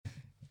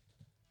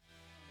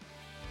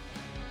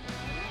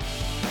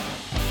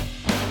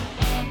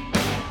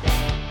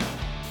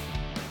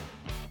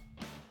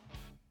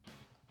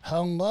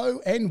Hello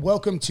and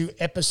welcome to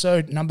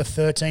episode number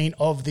 13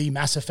 of the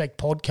Mass Effect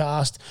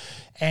podcast,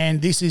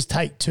 and this is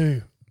take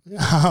two.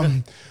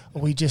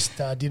 We just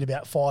did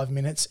about 5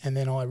 minutes and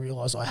then I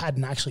realised I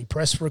hadn't actually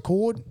pressed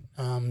record,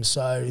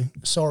 so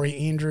sorry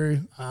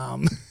Andrew,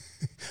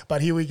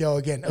 but here we go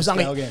again. It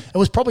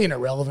was probably an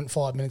irrelevant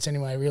 5 minutes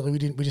anyway, really. We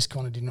just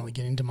kind of didn't really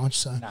get into much,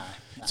 so no.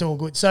 It's all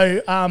good.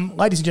 So,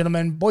 ladies and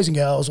gentlemen, boys and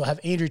girls, I have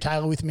Andrew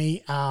Taylor with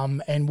me,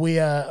 and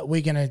we're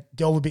going to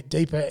delve a bit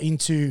deeper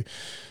into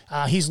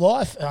his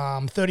life.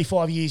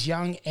 35 years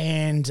young,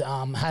 and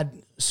had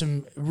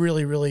some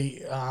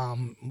really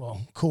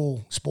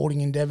cool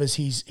sporting endeavours.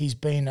 He's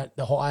been at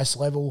the highest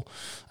level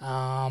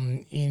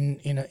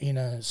in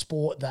a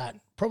sport that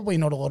probably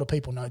not a lot of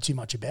people know too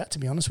much about, to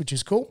be honest, which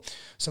is cool.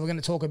 So we're going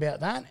to talk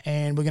about that,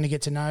 and we're going to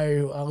get to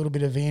know a little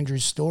bit of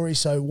Andrew's story.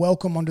 So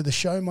welcome onto the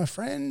show, my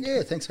friend.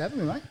 Yeah, thanks for having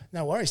me, mate.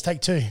 No worries.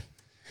 Take two.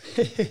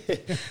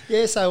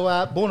 Yeah, so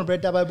born and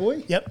bred Dubbo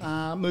boy. Yep.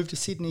 Moved to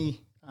Sydney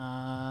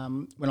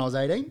when I was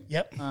 18.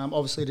 Yep.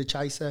 Obviously to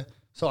chase a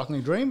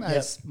cycling dream,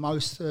 as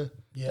most of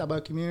the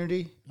Dubbo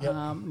community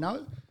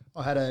know.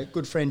 I had a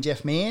good friend,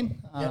 Jeff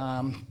Mann,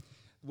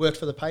 worked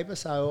for the paper,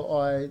 so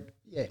I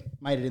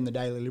made it in the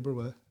Daily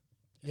Liberal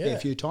a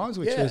few times,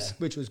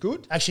 which was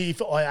good. Actually,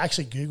 I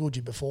actually Googled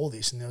you before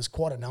this, and there was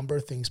quite a number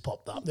of things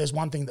popped up. There's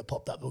one thing that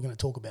popped up we're going to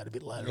talk about a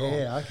bit later on.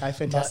 Yeah, okay,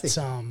 fantastic.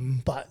 So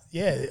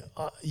you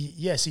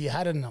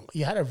had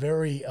a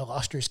very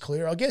illustrious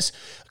career. I guess.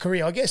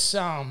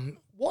 How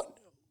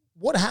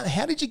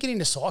did you get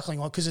into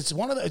cycling? Because it's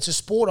a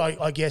sport.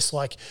 I guess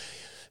like.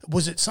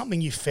 Was it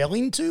something you fell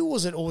into?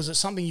 Was it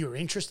something you were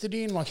interested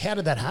in? Like, how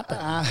did that happen?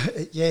 A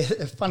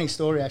funny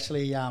story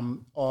actually.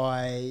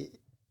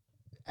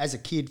 As a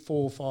kid,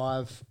 4 or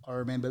 5, I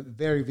remember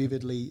very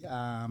vividly.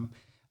 I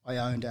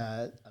owned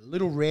a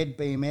little red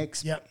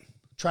BMX,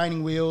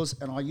 training wheels,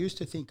 and I used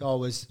to think I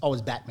was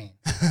Batman.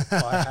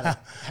 I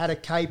had a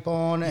cape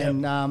on,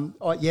 and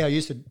I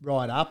used to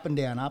ride up and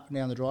down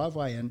the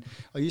driveway, and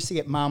I used to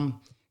get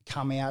Mum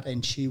come out,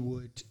 and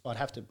I'd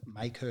have to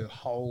make her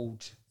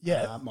hold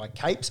my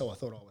cape, so I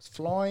thought I was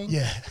flying.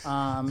 Yeah.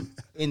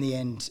 In the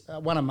end,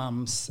 one of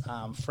Mum's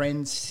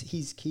friends,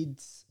 his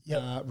kids.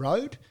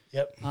 Rode,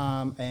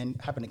 and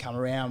happened to come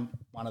around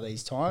one of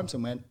these times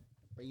and went,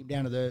 bring him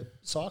down to the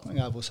cycling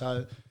oval.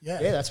 So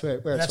that's where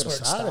it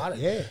started.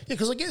 Yeah,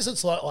 because I guess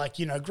it's like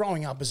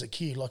growing up as a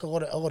kid, like a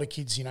lot of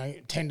kids,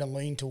 tend to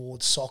lean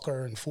towards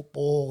soccer and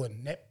football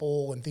and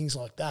netball and things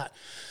like that.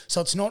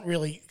 So it's not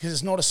really, because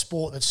it's not a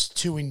sport that's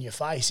too in your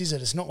face, is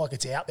it? It's not like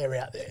it's out there.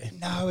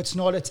 No, it's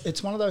not.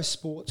 It's one of those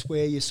sports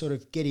where you sort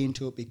of get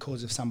into it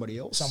because of somebody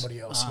else.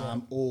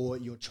 Or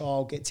your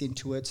child gets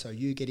into it, so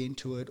you get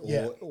into it,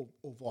 or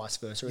vice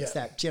versa. It's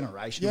that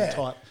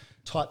generational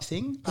type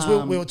thing.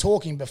 Because we were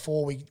talking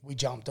before we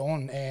jumped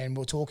on, and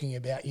we were talking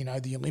about,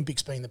 the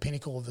Olympics being the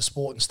pinnacle of the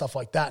sport and stuff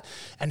like that,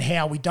 and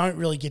how we don't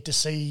really get to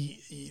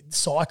see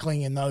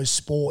cycling in those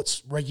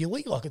sports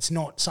regularly. Like, it's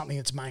not something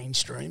that's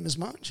mainstream as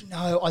much.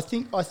 No, I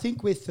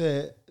think with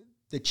the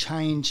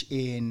change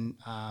in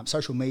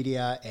social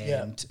media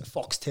and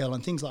Foxtel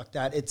and things like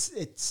that,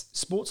 it's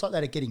sports like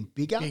that are getting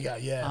bigger.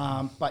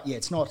 But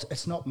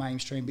it's not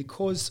mainstream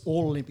because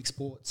all Olympic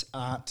sports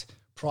aren't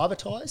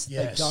privatised.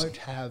 Yes. They don't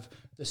have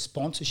the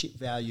sponsorship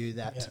value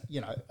that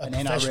an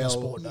NRL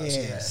sport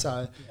does.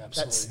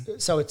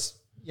 So it's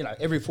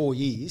every 4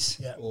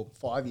 years or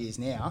 5 years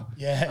now.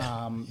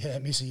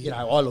 Miss a year.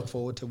 I look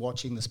forward to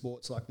watching the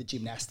sports like the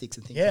gymnastics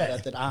and things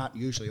like that aren't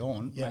usually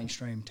on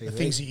mainstream TV. The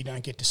things that you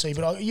don't get to see,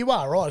 but you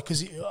are right,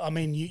 because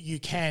you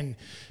can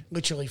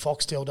literally,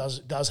 Foxtel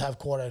does have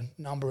quite a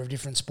number of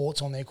different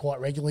sports on there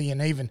quite regularly,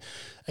 and even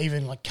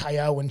like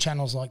KO and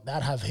channels like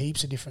that have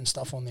heaps of different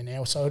stuff on there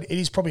now. So it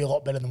is probably a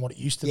lot better than what it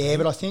used to be. Yeah,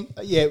 but I think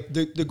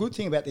the good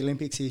thing about the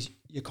Olympics is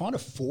you're kind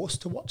of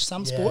forced to watch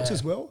some sports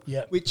as well,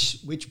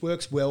 which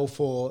works well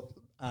for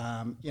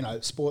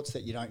sports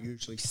that you don't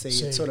usually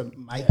see. It sort of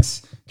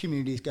makes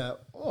communities go,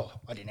 oh,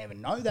 I didn't even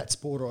know that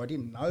sport, or I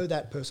didn't know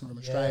that person from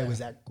Australia was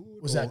that good.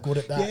 That good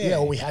at that?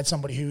 Or we had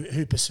somebody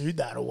who pursued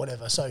that or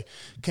whatever. So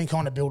can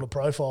kind of build a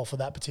profile for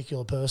that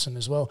particular person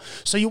as well.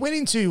 So you went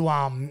into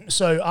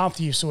so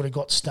after you sort of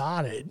got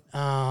started,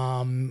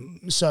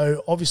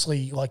 so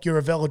obviously like you're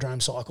a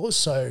velodrome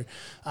cyclist, so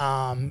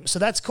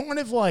that's kind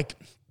of like,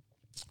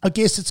 I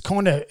guess it's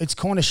kind of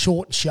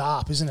short and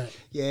sharp, isn't it?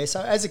 Yeah.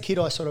 So as a kid,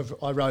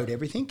 I rode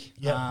everything.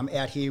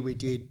 Out here, we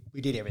did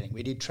everything.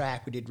 We did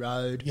track, we did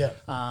road.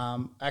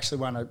 Actually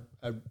won a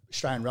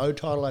Australian road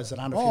title as an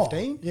under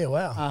 15. Yeah.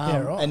 Wow.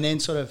 Right. And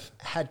then sort of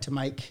had to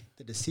make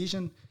the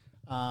decision.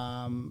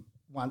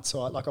 Once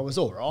I was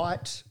all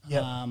right.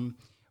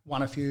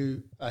 Won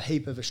a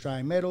heap of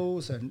Australian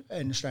medals and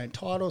Australian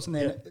titles, and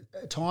then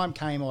a time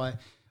came I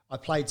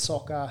played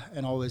soccer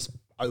and I was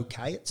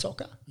okay at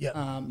soccer. Now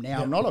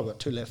I'm not. I've got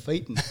 2 left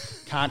feet and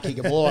can't kick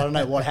a ball. I don't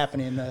know what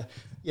happened in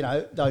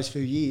those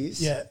few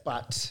years.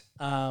 But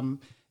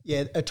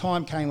a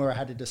time came where I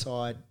had to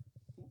decide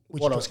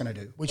what I was going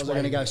to do. Was I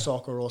going to go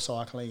soccer or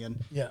cycling?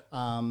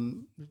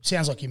 And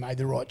sounds like you made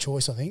the right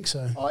choice, I think.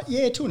 So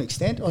yeah, to an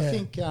extent. I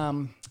think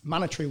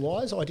monetary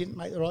wise, I didn't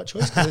make the right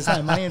choice because there's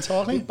no money in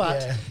cycling.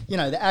 But you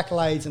know, the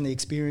accolades and the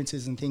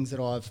experiences and things that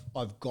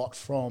I've got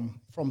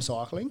from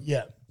cycling.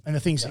 Yeah. And the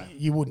things that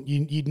you wouldn't,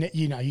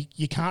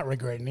 you can't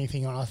regret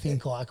anything. And I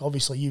think, like,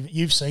 obviously,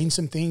 you've seen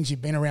some things.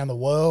 You've been around the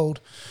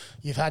world.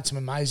 You've had some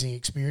amazing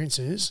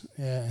experiences.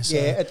 Yeah. So.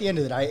 Yeah. At the end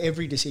of the day,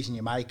 every decision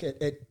you make,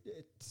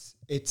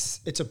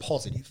 it's a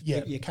positive.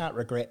 Yeah. You can't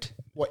regret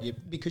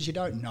because you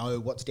don't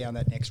know what's down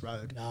that next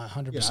road. No,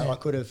 100%. You know, I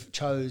could have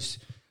chose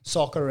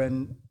soccer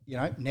and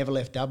never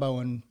left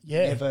Dubbo and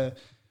never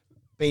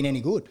been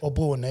any good, or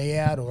blew a knee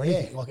out, or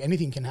anything. Like,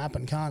 anything can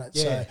happen, can't it?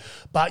 Yeah. So,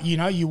 but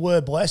you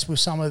were blessed with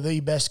some of the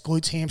best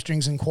glutes,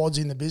 hamstrings, and quads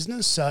in the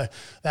business. So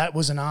that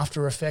was an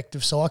after effect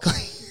of cycling.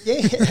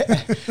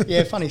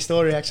 Yeah. Funny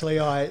story actually.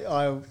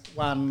 I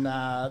won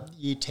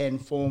Year 10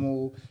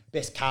 formal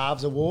Best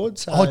Calves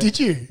Awards. So, did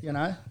you? You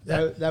know,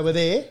 they were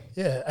there.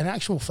 Yeah, an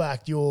actual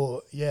fact.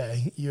 Your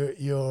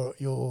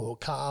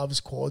calves,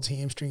 quads,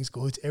 hamstrings,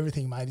 glutes,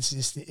 everything, mate. It's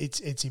just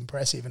it's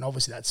impressive, and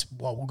obviously that's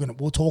why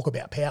we'll talk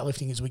about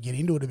powerlifting as we get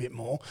into it a bit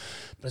more.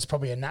 But it's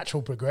probably a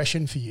natural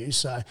progression for you.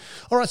 So,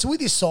 all right. So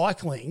with your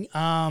cycling,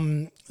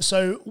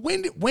 so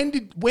when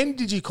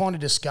did you kind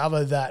of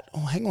discover that?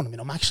 Oh, hang on a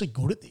minute, I'm actually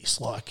good at this.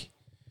 Like,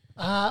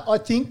 I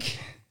think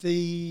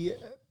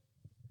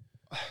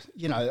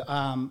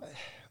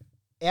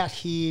out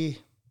here,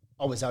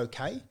 I was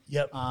okay.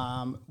 Yep.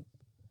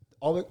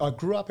 I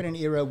grew up in an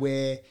era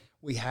where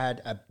we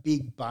had a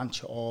big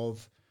bunch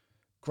of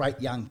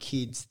great young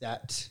kids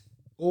that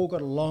all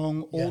got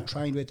along, all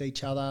trained with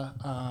each other,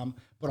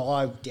 but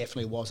I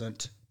definitely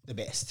wasn't the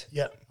best.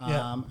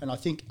 And I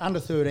think under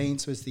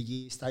 13s was the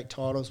year state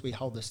titles. We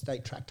hold the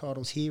state track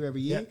titles here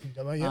every year.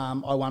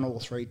 I won all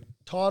 3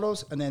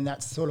 titles, and then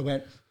that sort of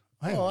went,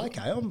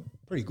 okay, I'm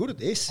pretty good at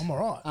this. I'm all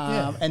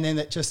right. And then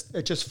it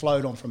just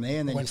flowed on from there,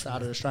 and then you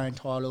started Australian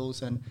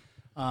titles and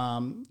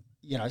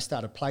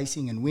started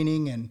placing and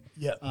winning, and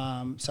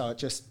so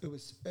it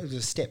was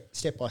a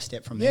step by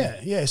step from there.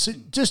 Yeah. So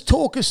just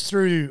talk us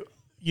through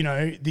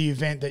the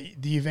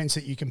events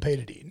that you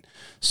competed in.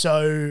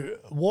 So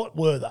what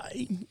were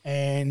they,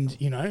 and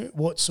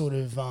what sort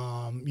of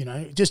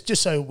just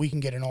so we can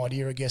get an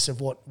idea, I guess, of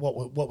what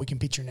we can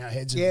picture in our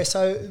heads. Yeah.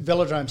 So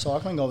velodrome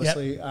cycling,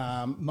 obviously,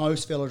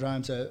 most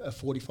velodromes are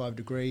 45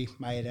 degree,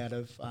 made out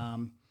of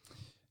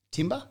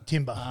timber,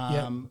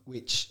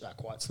 which are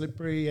quite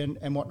slippery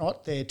and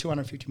whatnot. They're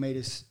 250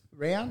 metres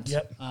round.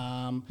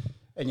 And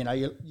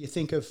you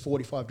think of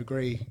 45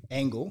 degree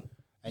angle,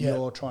 and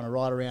you're trying to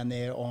ride around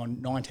there on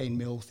 19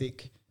 mil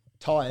thick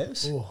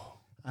tyres.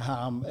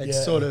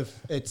 It's sort of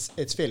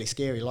it's fairly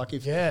scary. Like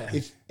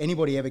if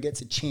anybody ever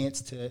gets a chance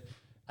to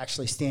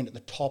actually stand at the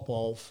top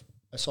of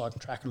a cycling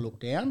track and look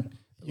down,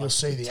 you'll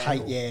see the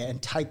angle.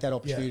 And take that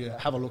opportunity to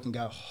have a look and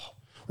go.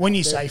 When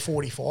you say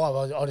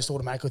 45, I just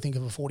automatically think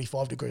of a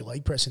 45 degree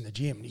leg press in the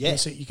gym.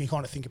 You can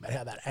kind of think about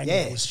how that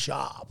angle is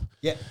sharp.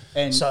 Yeah,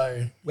 and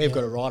so we've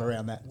got to ride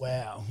around that.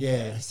 Wow.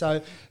 Yeah.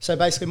 So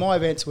basically, my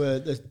events were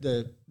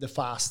the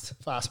fast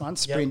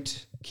ones: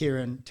 sprint,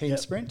 Kieran, team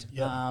sprint.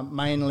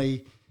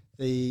 Mainly,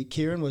 the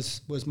Kieran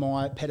was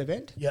my pet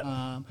event.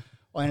 I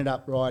ended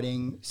up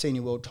riding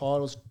senior world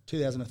titles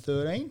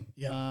 2013.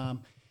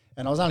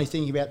 And I was only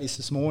thinking about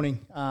this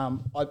morning.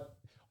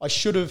 I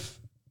should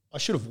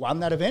have won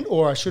that event,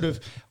 or I should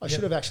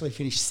have actually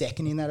finished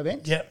second in that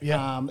event.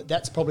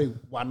 That's probably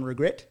one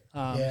regret.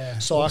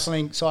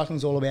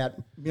 Cycling's all about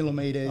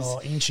millimeters,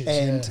 inches,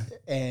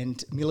 and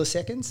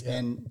milliseconds,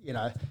 and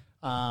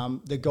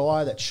the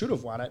guy that should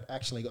have won it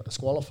actually got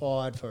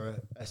disqualified for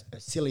a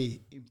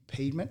silly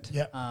impediment.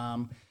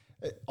 I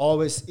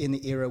was in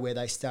the era where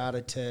they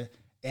started to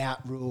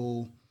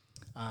outrule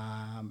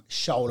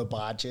shoulder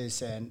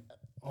barges and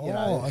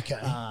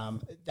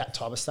that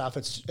type of stuff.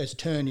 It's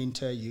turned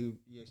into you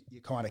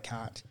kind of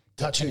can't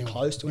get too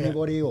close to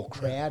anybody or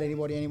crowd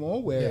anybody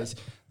anymore. Whereas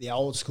the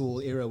old school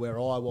era where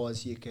I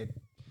was, you could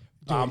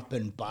bump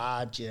and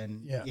barge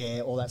and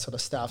all that sort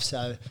of stuff.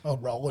 So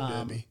roller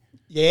derby.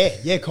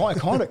 Kind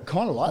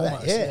of like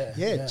almost,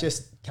 that.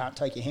 Just can't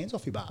take your hands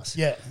off your bars.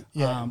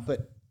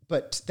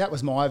 But that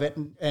was my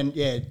event, and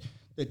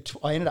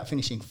I ended up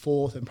finishing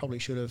 4th, and probably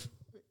should have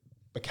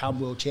become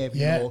world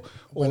champion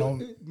or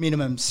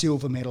minimum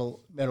silver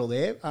medal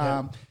there.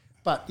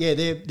 But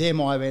they're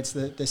my events,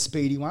 the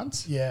speedy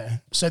ones. Yeah.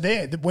 So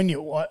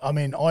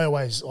I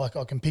always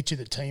I can picture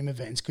the team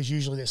events, because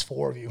usually there's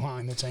 4 of you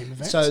in the team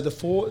events. So the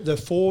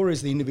four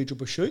is the individual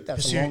pursuit.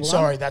 That's the long one.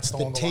 Sorry, that's the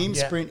longer one. The team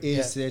sprint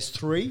is there's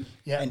 3,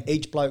 and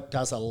each bloke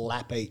does a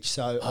lap each.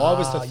 So I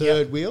was the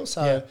third wheel,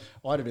 so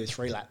I had to do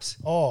 3 laps.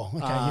 Oh,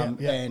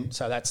 okay. And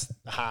so that's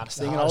the hardest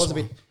thing. And I was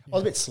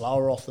a bit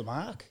slower off the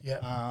mark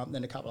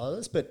than a couple of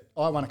others, but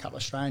I won a couple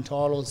of Australian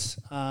titles,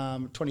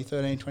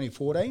 2013,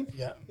 2014,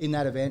 in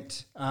that event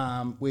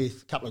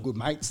with a couple of good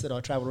mates that I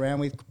travelled around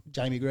with,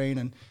 Jamie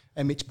Green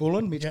and Mitch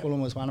Bullen. Mitch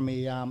Bullen was one of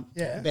my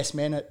best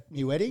men at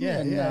my wedding.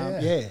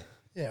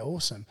 Yeah,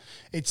 awesome.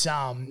 It's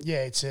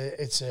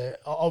it's a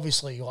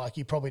obviously, like,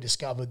 you probably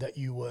discovered that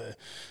you were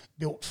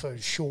built for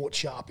short,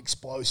 sharp,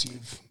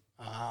 explosive,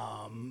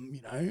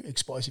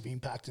 explosive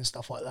impact and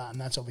stuff like that, and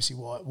that's obviously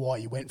why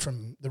you went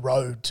from the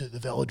road to the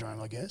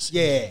velodrome, I guess.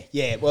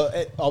 Yeah. Well,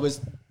 I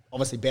was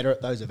obviously better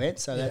at those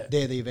events, so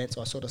they're the events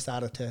I sort of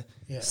started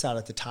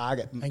to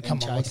target and come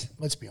on, chase.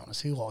 let's be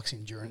honest, who likes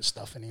endurance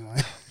stuff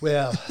anyway?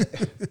 Well.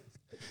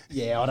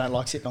 Yeah, I don't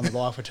like sitting on the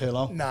bike for too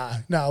long. No,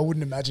 I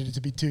wouldn't imagine it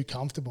to be too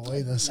comfortable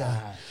either.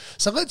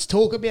 So let's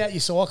talk about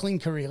your cycling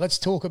career. Let's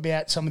talk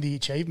about some of the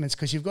achievements,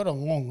 because you've got a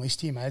long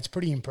list here, mate. It's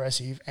pretty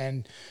impressive.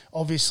 And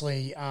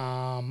obviously,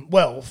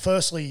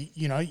 firstly,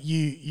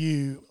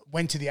 you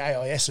went to the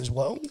AIS as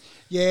well.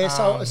 Yeah,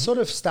 so sort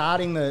of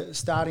starting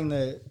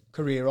the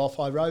career off,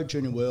 I rode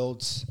Junior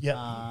Worlds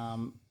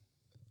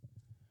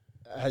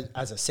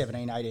as a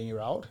 17,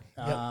 18-year-old.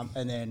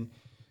 And then...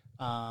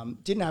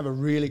 didn't have a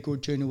really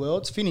good Junior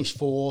Worlds. Finished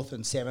 4th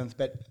and 7th,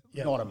 but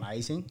not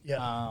amazing.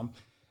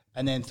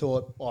 And then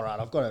thought, all right,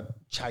 I've got to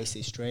chase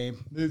this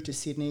dream. Moved to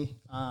Sydney.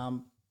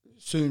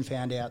 Soon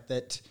found out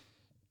that,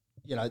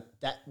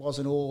 that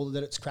wasn't all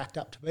that it's cracked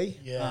up to be.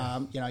 You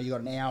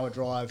got an hour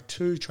drive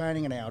to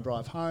training, an hour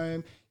drive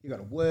home. You got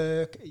to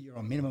work. You're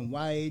on minimum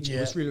wage. It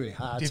was really, really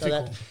hard.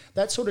 Difficult. So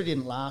that sort of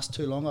didn't last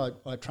too long.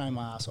 I trained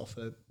my ass off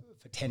for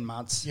 10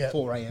 months.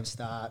 4 a.m.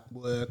 start,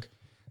 work.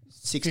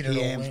 6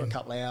 p.m. for a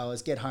couple of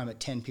hours, get home at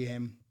 10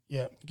 p.m.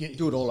 Yeah,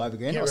 do it all over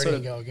again. Get ready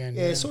and go again.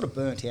 Yeah, sort of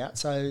burnt out.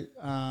 So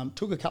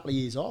took a couple of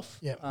years off.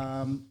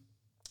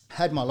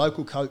 Had my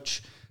local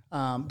coach,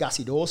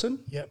 Gussie Dawson,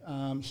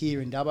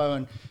 here in Dubbo,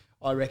 and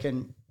I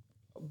reckon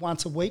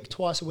twice a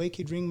week,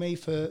 he'd ring me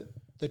for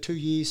the 2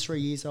 years, 3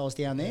 years I was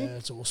down there. Yeah,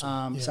 that's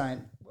awesome.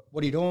 Saying,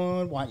 what are you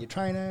doing? Why aren't you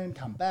training?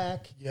 Come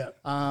back. Yeah.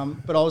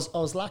 But I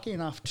was lucky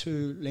enough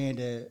to land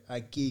a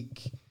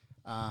gig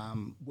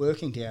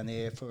working down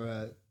there for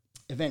a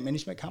event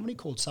management company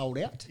called Sold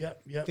Out.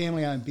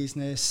 Family-owned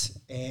business,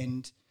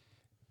 and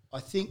I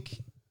think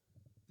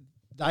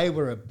they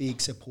were a big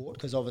support,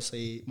 because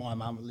obviously my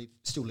mum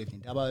still lived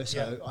in Dubbo,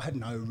 so I had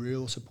no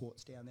real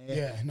supports down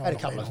there. I had a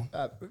couple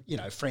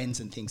of friends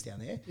and things down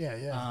there.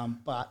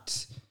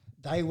 But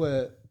they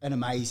were an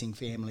amazing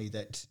family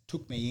that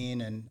took me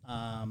in, and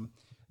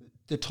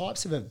the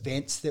types of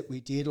events that we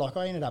did, like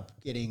I ended up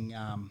getting...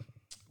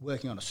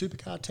 working on a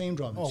supercar team,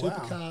 driving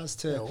supercars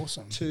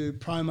to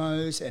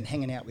promos, and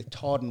hanging out with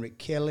Todd and Rick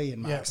Kelly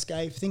and Mark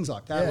Scaife, things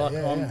like that.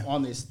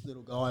 I'm this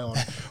little guy on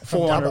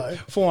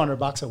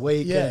 $400 a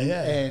week,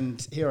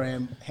 and here I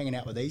am hanging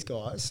out with these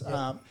guys.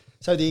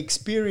 So the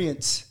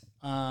experience,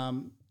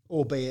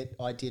 albeit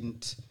I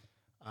didn't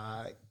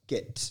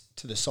get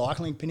to the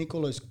cycling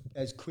pinnacle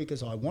as quick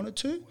as I wanted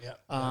to,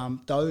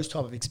 those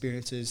type of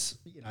experiences,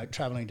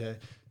 travelling to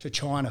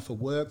China for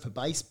work, for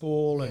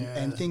baseball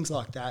and things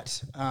like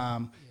that,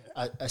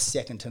 are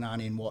second to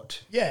none in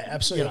what... Yeah,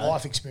 absolutely.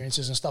 Life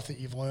experiences and stuff that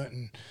you've learnt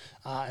and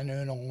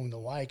earned along the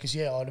way. Because,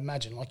 I'd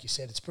imagine, like you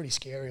said, it's pretty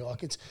scary.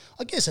 Like,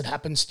 I guess it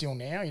happens still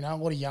now. A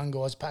lot of young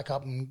guys pack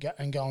up and go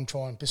and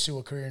try and pursue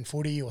a career in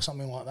footy or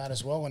something like that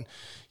as well. And,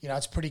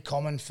 it's pretty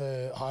common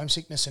for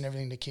homesickness and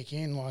everything to kick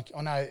in. Like,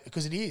 I know,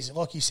 because it is,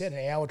 like you said,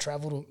 an hour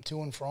travel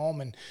to and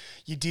from, and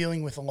you're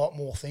dealing with a lot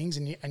more things,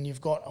 and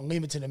you've got a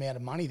limited amount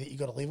of money that you've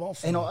got to live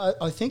off. And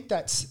I think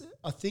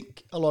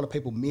a lot of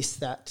people miss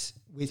that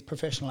with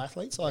professional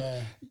athletes. Like,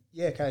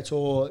 it's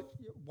all,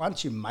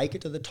 once you make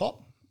it to the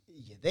top,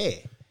 you're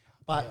there.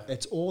 But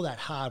it's all that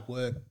hard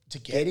work to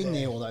getting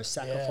there, all those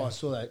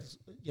sacrifices, all those,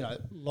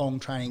 long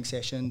training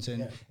sessions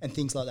and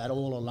things like that,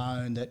 all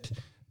alone, that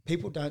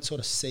people don't sort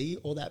of see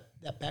all that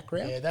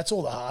background. Yeah, that's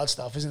all the hard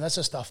stuff, isn't it? That's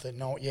the stuff that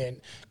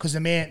because the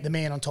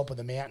man on top of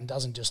the mountain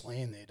doesn't just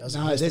land there, does it?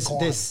 No,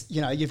 there's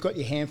you've got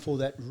your handful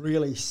that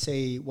really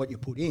see what you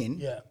put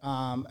in. Yeah.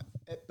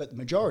 But the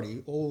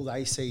majority, all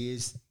they see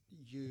is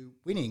you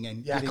winning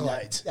and the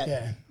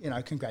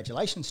accolades.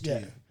 Congratulations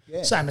to you.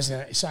 Yeah. Same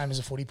as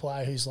a footy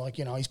player who's like,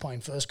 he's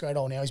playing first grade.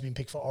 Oh, now he's been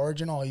picked for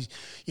Origin. Oh, he's,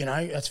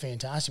 that's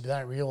fantastic. But they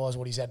don't realise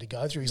what he's had to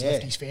go through. He's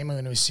left his family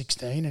when he was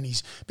 16, and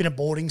he's been at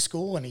boarding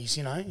school, and he's,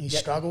 he's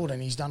struggled,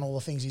 and he's done all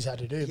the things he's had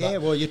to do. Yeah,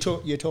 well, you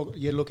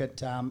look at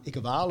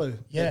Ikavalu.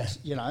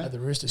 At the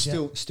Roosters.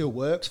 Still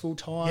works full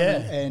time.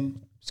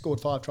 And scored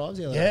 5 tries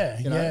the other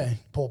day.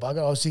 Poor bugger.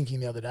 I was thinking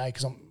the other day,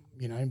 because I'm,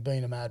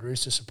 being a mad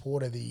Rooster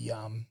supporter,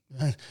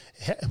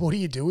 what do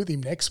you do with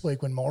him next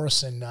week when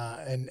Morris and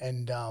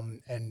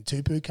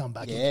Tupu come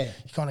back? Yeah,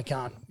 you kind of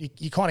can't.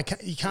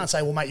 You can't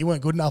say, well, mate, you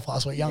weren't good enough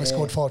last week. You only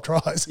scored 5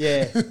 tries.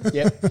 Yeah,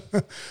 yeah.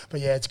 But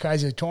it's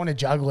crazy trying to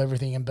juggle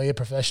everything and be a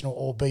professional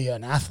or be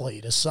an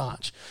athlete as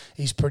such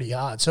is pretty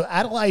hard. So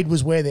Adelaide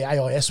was where the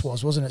AIS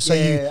was, wasn't it? So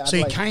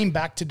you came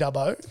back to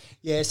Dubbo.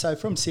 Yeah, so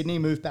from Sydney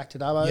moved back to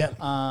Dubbo.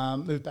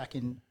 Yep. Moved back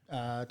in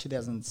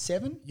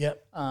 2007.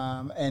 Yep.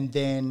 And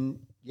then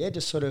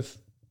just sort of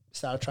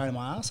started training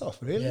my ass off,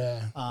 really.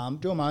 Yeah.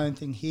 Doing my own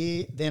thing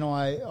here. Then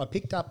I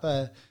picked up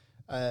a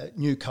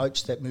new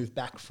coach that moved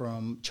back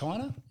from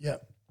China.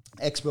 Yep.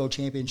 Ex-world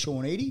champion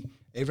Sean Eady.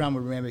 everyone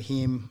would remember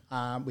him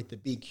with the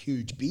big,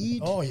 huge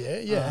beard. Oh,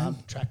 yeah.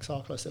 Track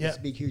cyclist that was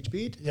a big, huge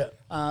beard. Yeah.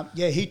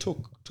 He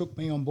took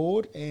me on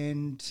board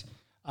and,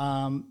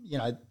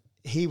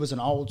 he was an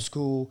old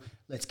school,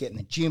 let's get in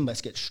the gym, let's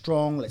get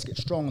strong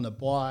on the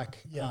bike.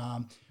 Yeah.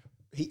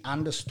 He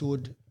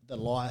understood the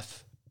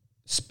life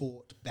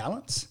sport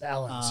balance.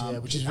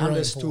 Which is he really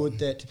understood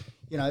important.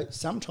 that,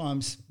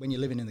 sometimes when you're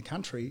living in the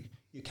country,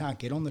 you can't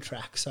get on the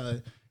track.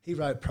 So he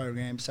wrote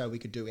programs so we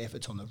could do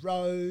efforts on the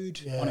road,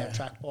 on our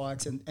track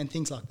bikes and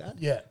things like that.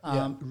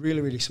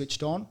 Really, really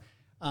switched on.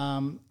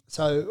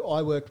 So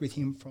I worked with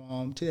him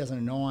from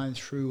 2009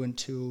 through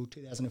until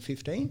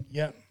 2015.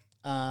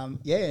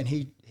 And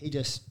he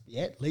just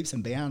leaps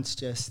and bounds,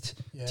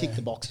 just tick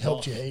the boxes.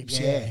 Helped off. you heaps.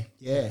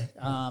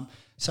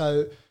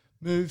 So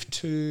moved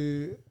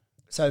to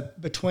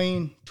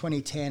between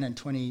 2010 and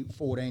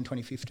 2014,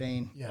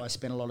 2015, I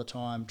spent a lot of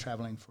time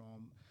travelling from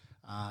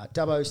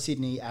Dubbo,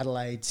 Sydney,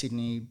 Adelaide,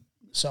 Sydney,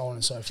 so on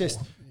and so just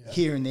forth.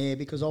 here and there,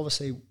 because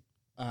obviously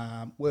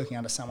working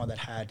under someone that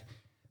had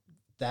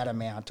that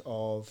amount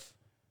of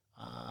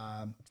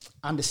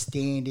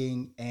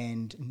understanding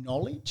and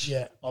knowledge,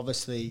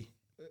 obviously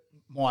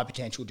my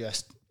potential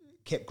just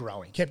kept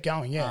growing.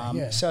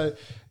 So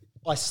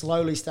I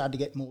slowly started to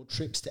get more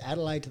trips to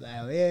Adelaide, to the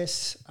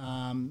AOS.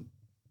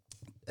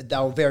 They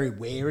were very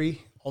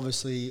wary,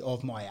 obviously,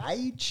 of my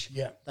age.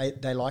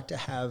 They like to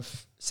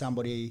have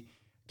somebody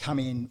come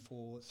in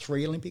for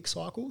 3 Olympic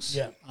cycles.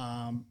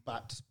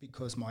 But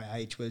because my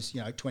age was,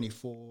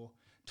 24,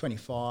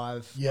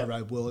 25, I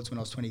rode Worlds when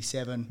I was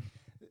 27,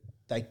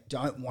 they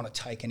don't want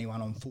to take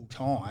anyone on full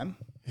time.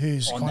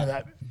 Who's kind of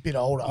that bit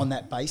older. On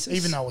that basis.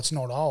 Even though it's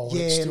not old.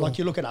 Yeah, it's still like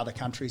you look at other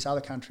countries,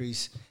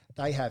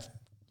 they have,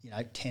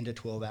 10 to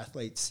 12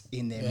 athletes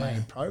in their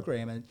main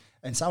program.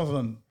 And some of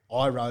them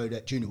I rode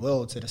at Junior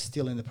Worlds that are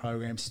still in the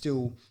program,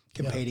 still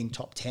competing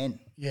top 10.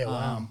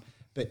 Wow.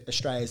 But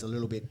Australia's a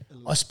little bit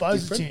I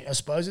suppose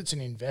different. it's an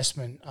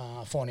investment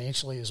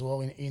financially as well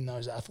in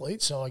those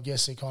athletes. So I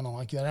guess they kind of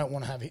like, they don't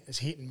want to have it as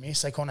hit and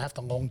miss. They kind of have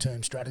to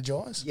long-term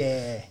strategize.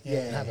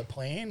 And have a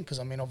plan, because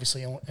I mean,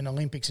 obviously an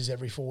Olympics is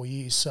every 4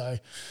 years. So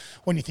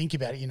when you think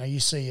about it, you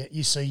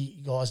see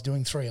guys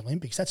doing 3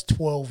 Olympics. That's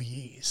 12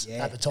 years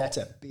at the top. That's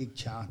a big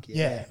chunk.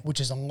 Which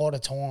is a lot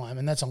of time,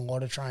 and that's a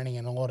lot of training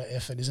and a lot of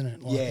effort, isn't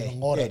it? A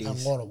lot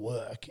of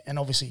work, and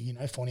obviously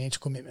financial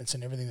commitments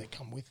and everything that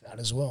come with that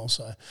as well.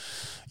 So.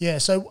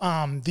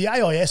 The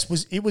AIS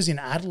was in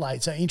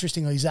Adelaide. So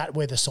interestingly, is that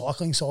where the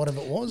cycling side of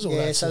it was? Or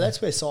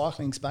that's where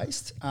cycling's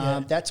based.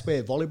 That's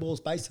where volleyball's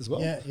based as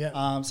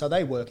well. So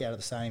they work out of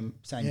the same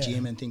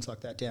gym and things like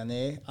that down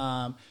there.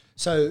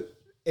 So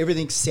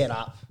everything's set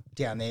up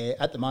down there.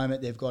 At the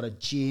moment, they've got a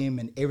gym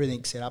and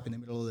everything's set up in the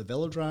middle of the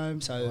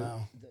velodrome.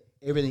 So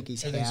everything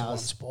is housed. In one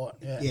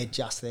spot.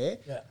 Just there.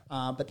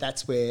 But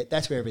that's where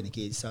everything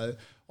is. So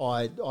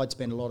I'd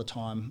spend a lot of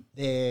time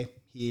there,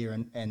 here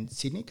and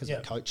Sydney, because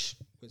the coach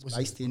was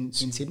based in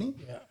Sydney.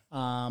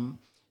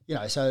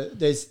 So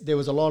there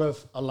was a lot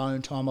of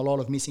alone time, a lot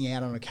of missing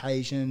out on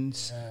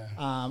occasions,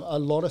 a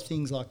lot of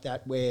things like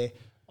that where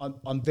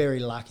I'm very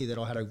lucky that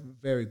I had a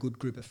very good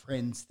group of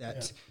friends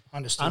that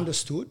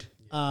understood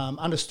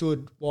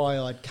why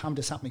I'd come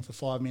to something for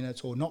 5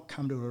 minutes or not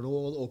come to it at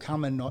all, or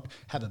come and not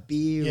have a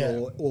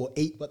beer or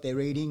eat what they're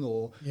eating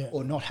or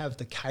not have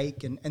the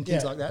cake and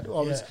things like that.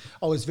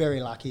 I was very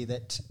lucky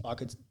that I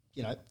could,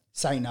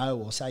 say no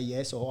or say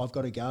yes, or I've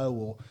got to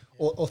go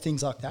or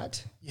things like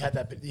that. You had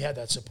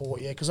that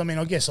support, because I mean,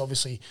 I guess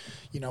obviously,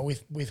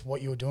 with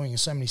what you were doing,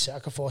 there's so many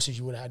sacrifices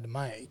you would have had to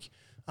make.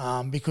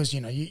 Because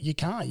you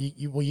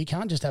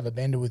can't just have a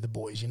bender with the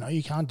boys.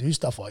 You can't do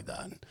stuff like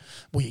that.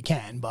 Well, you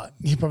can, but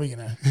you're probably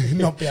gonna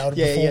not be able to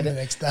perform the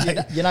next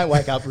day. You don't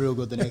wake up real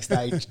good the next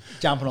day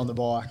jumping on the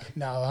bike.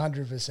 No,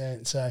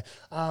 100%. So,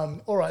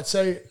 all right.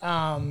 So,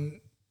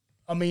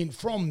 I mean,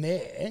 from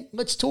there,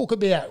 let's talk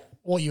about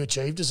what you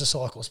achieved as a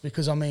cyclist,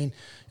 because I mean,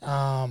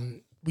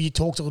 you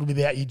talked a little bit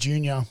about your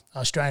junior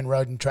Australian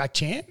road and track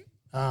champ.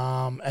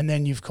 And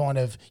then you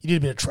did a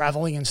bit of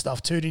travelling and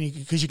stuff too, didn't you?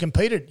 Because you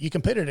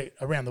competed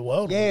around the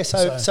world. Yeah,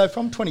 so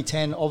from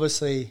 2010,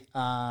 obviously,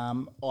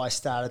 I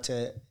started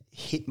to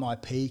hit my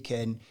peak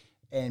and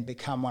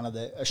become one of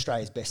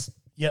Australia's best,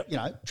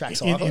 track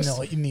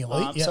cyclists. In the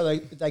elite, So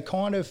they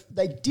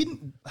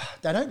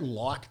don't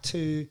like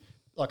to,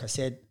 like I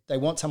said, they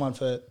want someone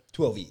for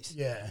 12 years.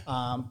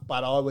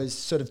 But I was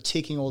sort of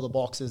ticking all the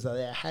boxes that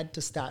they had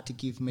to start to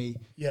give me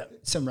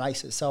some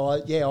races. So I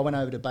went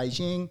over to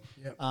Beijing,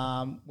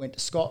 went to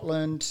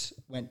Scotland,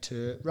 went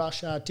to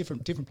Russia,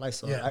 different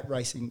places like that,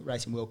 racing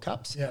World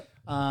Cups.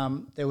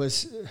 There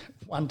was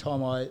one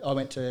time I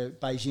went to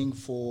Beijing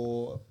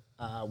for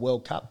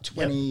World Cup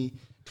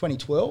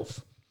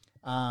 2012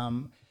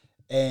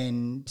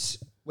 and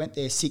went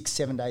there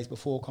 6-7 days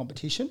before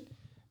competition,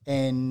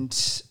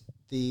 and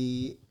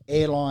the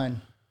airline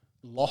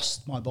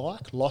lost my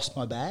bike, lost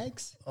my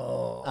bags.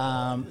 So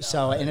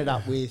I ended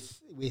up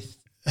with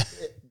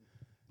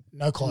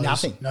no clothes,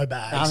 nothing, no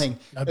bags, nothing.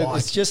 no bike.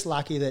 It's just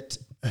lucky that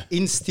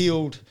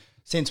instilled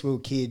since we were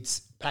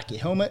kids, pack your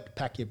helmet,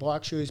 pack your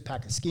bike shoes,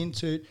 pack a skin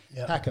suit,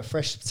 pack a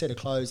fresh set of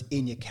clothes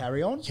in your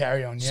carry-on.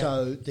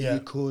 So that you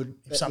could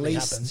if something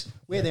happens,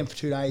 wear them for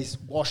 2 days,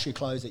 wash your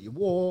clothes that you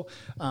wore,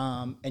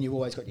 and you've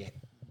always got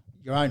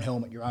your own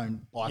helmet, your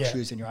own bike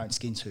shoes and your own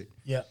skin suit.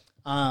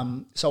 So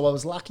I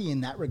was lucky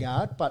in that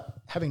regard, but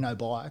having no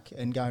bike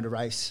and going to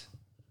race,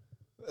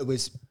 it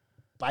was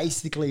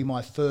basically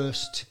my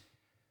first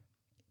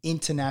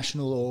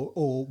international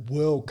or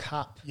World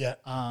Cup.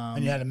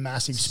 And you had a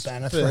massive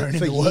spanner thrown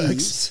in the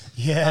works.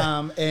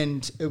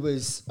 And it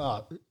was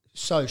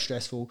so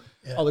stressful.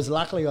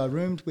 I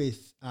roomed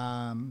with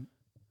a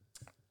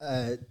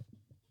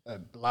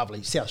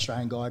lovely South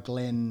Australian guy,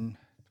 Glenn.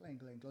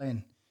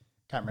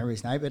 Can't remember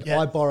his name, but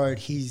I borrowed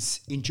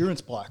his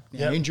endurance bike.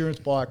 Now, endurance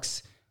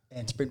bikes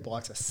and sprint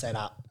bikes are set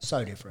up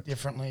so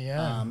differently.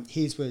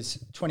 His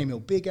was 20 mil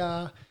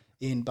bigger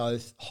in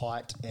both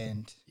height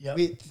and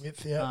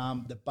width.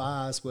 The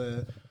bars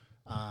were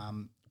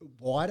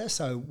wider,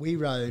 so we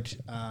rode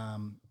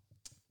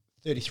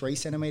 33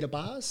 centimetre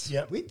bars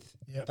width.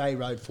 They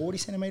rode 40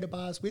 centimetre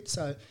bars width,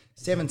 so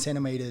 7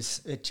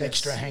 centimetres.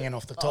 Extra hanging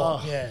off the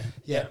top.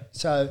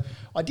 So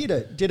I did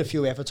a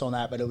few efforts on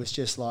that, but it was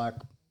just like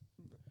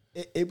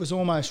it was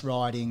almost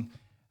riding,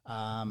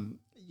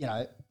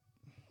 like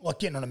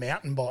getting on a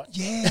mountain bike.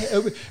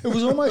 It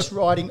was almost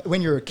riding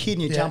when you're a kid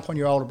and you jump on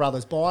your older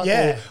brother's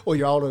bike or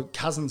your older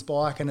cousin's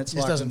bike, and it's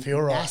just like doesn't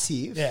feel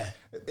massive.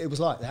 It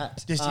was like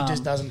that. It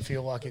just doesn't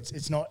feel like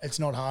it's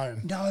not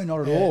home. No,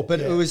 not at all.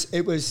 But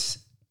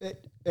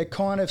it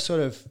kind of sort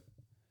of,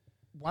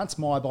 once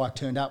my bike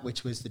turned up,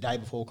 which was the day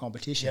before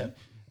competition,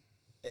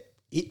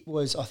 it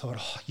was, I thought,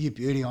 oh, you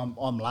beauty,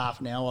 I'm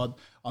laughing now.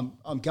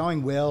 I'm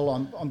going well.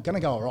 I'm going to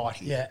go all right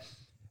here.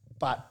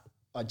 But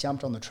I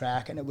jumped on the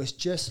track and it was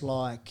just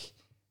like,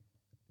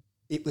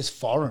 it was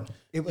foreign.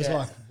 It was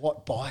like,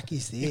 what bike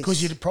is this?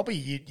 Because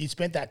you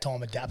spent that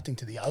time adapting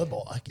to the other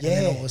bike, and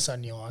then all of a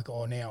sudden you're like,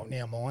 oh, now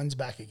mine's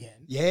back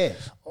again.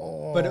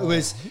 But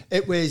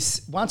it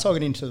was once I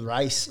got into the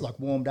race, like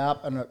warmed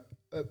up and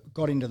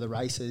got into the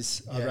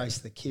races. I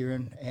raced the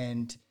Kieran,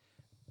 and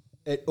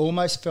it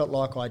almost felt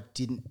like I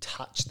didn't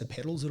touch the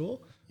pedals at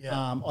all.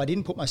 I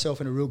didn't put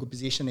myself in a real good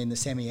position in the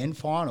semi-end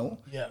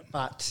final,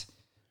 but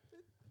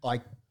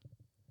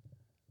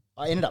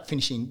I ended up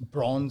finishing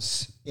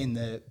bronze in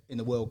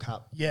the World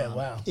Cup.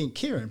 In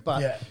Kieran,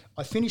 but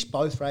I finished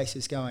both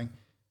races going,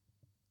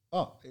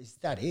 oh, is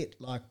that it?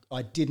 Like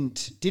I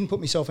didn't put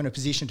myself in a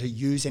position to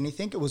use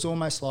anything. It was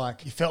almost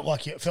like it felt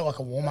like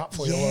a warm up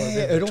for you.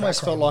 It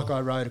almost felt like I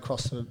rode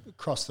across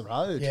the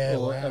road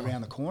or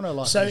around the corner.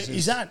 Like so,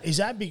 is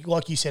that big?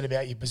 Like you said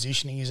about your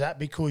positioning, is that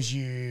because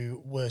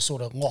you were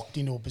sort of locked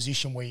into a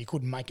position where you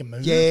couldn't make a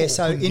move? Yeah.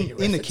 So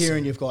in the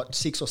Kieran, you've got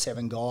 6 or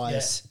 7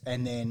 guys,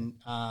 and then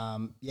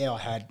I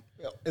had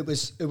it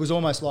was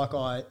almost like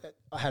I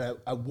had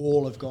a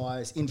wall of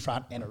guys in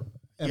front and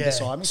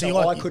beside me, so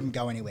I couldn't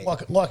go anywhere.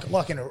 Like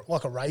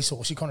a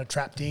racehorse, you're kind of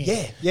trapped in.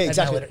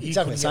 Exactly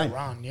the same.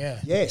 Run,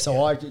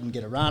 so I didn't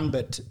get a run,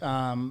 but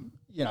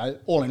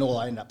all in all,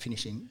 I ended up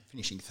finishing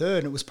third,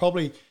 and it was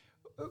probably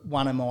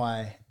one of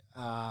my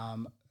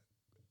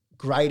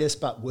greatest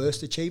but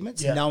worst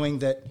achievements, knowing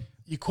that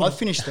I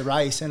finished the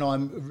race and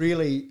I'm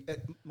really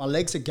my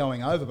legs are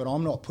going over, but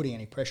I'm not putting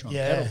any pressure on the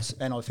pedals,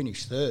 and I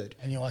finished third.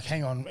 And you're like,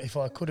 hang on, if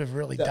I could have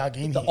really dug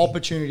in, the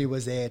opportunity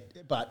was there,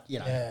 but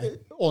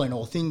all in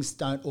all, things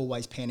don't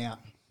always pan out.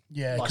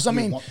 Because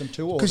like want them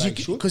to, or they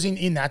should. Because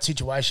in that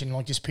situation,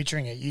 like just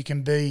picturing it, you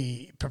can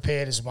be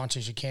prepared as much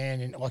as you can,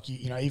 and like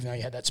even though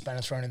you had that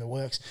spanner thrown in the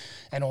works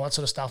and all that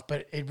sort of stuff,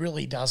 but it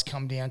really does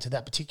come down to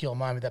that particular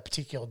moment, that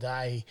particular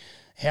day,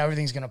 how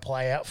everything's going to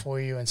play out for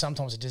you, and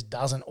sometimes it just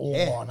doesn't all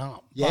line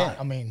up. But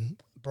I mean,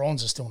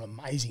 bronze is still an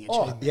amazing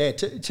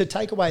achievement. To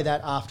take away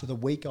that after the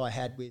week I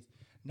had with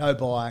no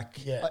bike,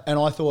 and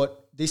I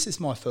thought this is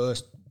my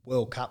first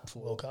World Cup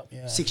for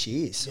 6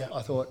 years.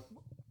 I thought,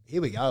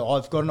 here we go.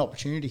 I've got an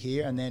opportunity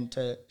here, and then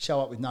to show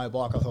up with no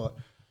bike, I thought,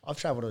 I've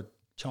travelled to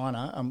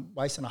China. I'm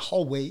wasting a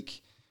whole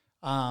week,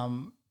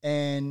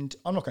 and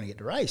I'm not going to get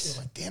to race.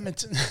 You're like, damn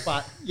it.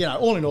 But,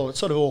 all in all, it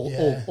sort of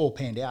all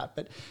panned out.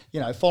 But,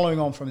 following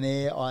on from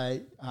there,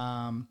 I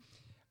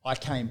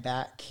came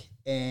back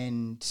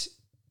and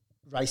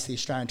raced the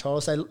Australian title.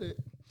 So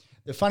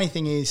the funny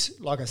thing is,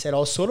 like I said, I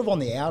was sort of on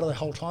the outer the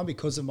whole time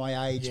because of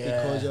my age,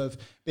 because of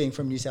being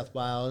from New South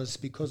Wales,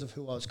 because of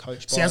who I was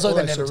coached by. Sounds like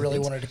they never really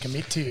wanted to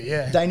commit to you,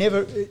 They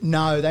never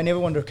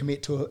wanted to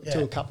commit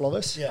to a couple of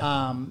us.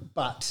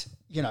 But,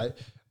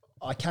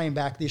 I came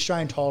back. The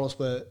Australian titles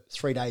were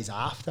 3 days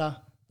after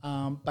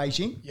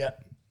Beijing.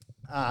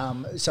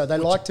 So they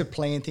like to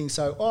plan things.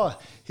 So,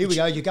 here we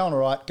go. You're going all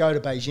right. Go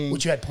to Beijing.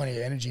 Which you had plenty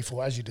of energy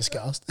for, as you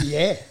discussed.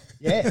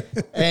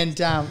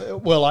 And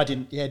I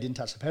didn't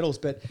touch the pedals,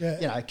 but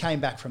came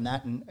back from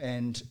that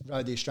and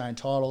rode the Australian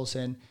titles,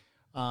 and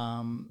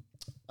from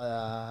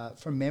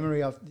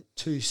memory I've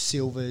 2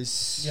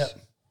 silvers,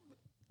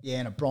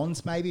 and a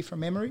bronze maybe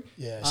from memory.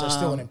 So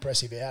still an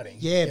impressive outing.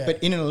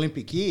 But in an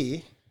Olympic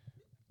year,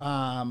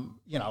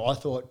 I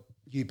thought,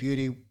 you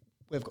beauty,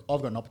 I've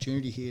got an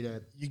opportunity here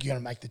to you're going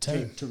to make the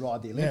team to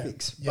ride the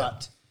Olympics. Yeah.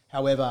 But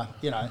however,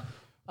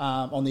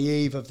 on the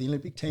eve of the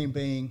Olympic team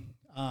being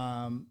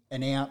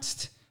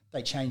announced,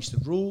 they changed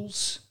the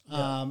rules.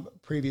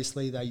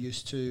 Previously, they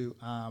used to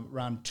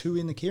run 2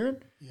 in the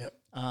Keirin.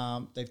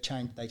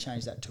 They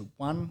changed that to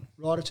 1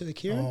 rider to the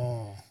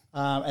Keirin.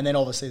 And then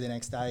obviously the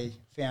next day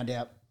found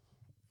out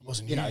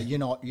wasn't you're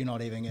not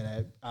even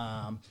going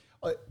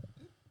to.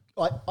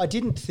 I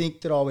didn't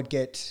think that I would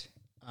get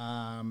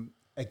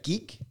a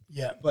gig.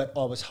 But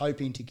I was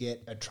hoping to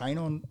get a train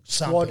on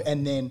squad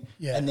and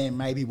then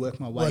maybe work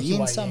my way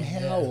in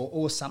somehow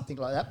or something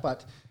like that.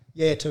 But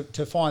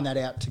to find that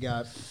out, to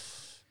go,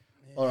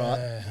 all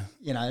right,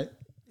 here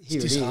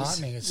it's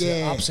disheartening. It's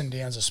the ups and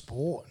downs of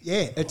sport.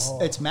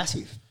 It's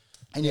massive,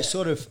 and you're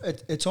sort of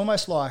it's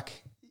almost like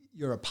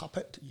you're a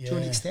puppet to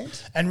an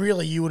extent. And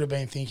really, you would have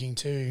been thinking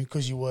too,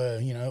 because you were,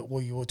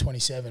 you were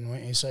 27,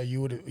 weren't you? So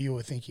you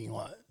were thinking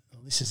like,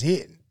 well, this is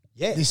it.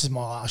 Yeah, this is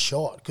my last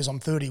shot because I'm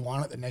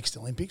 31 at the next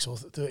Olympics or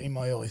in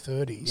my early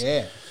 30s.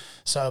 Yeah,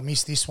 so I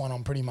missed this one.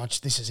 I'm pretty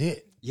much this is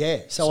it. Yeah,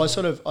 so I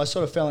sort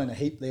of fell in a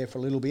heap there for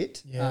a little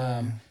bit.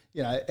 Yeah,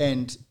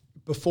 and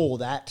before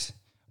that,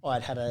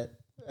 I'd had a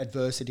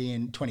adversity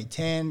in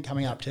 2010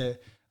 coming up to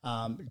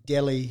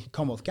Delhi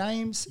Commonwealth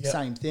Games.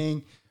 Same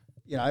thing.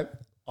 I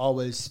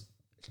was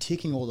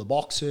ticking all the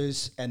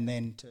boxes and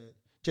then to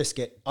just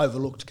get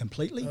overlooked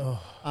completely.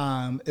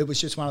 It was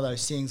just one of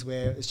those things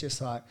where it's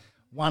just like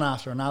one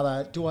after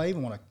another. Do I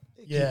even want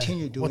to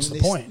continue doing What's the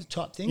this point?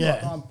 Type thing?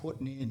 Like I'm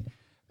putting in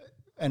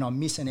and I'm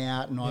missing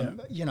out and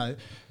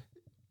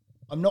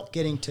I'm not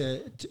getting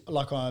to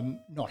like I'm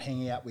not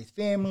hanging out with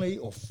family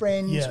or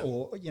friends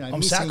or,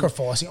 I'm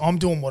sacrificing. I'm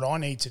doing what I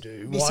need to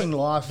do. Missing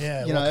life.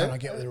 Yeah, what can I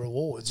get the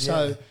rewards?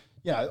 So,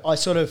 I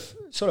sort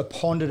of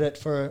pondered it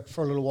for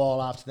a little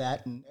while after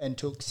that and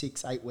took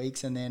 6-8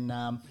 weeks and then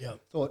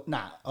thought,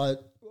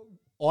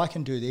 I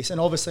can do this. And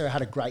obviously I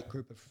had a great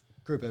group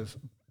of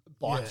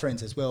bike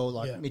friends as well,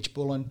 like Mitch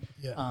Bullen,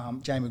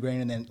 Jamie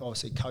Green, and then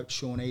obviously Coach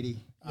Sean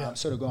Eadie,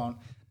 sort of gone,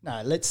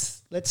 no,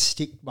 let's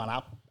stick one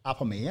up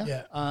on me.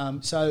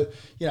 So,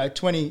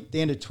 the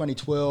end of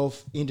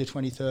 2012 into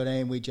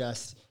 2013, we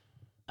just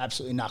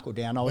absolutely knuckled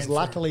down. I was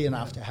luckily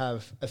enough to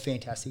have a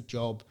fantastic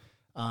job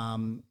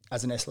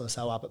as an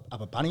SLSO up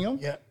at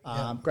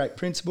Buninyong. Great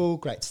principal,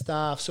 great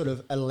staff, sort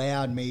of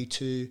allowed me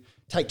to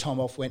take time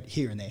off, went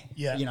here and there.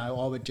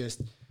 I would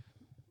just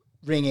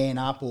ring Ann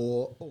up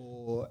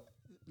or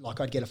like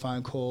I'd get a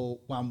phone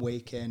call one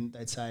week and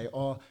they'd say,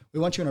 oh, we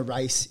want you in a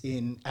race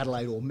in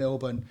Adelaide or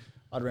Melbourne.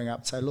 I'd ring up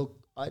and say, look,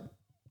 I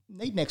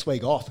need next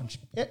week off.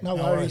 And no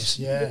worries.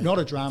 Not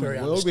a drama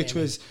in the world, which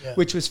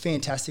was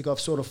fantastic.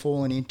 I've sort of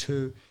fallen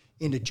into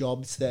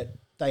jobs that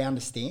they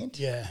understand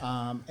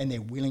and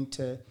they're willing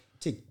to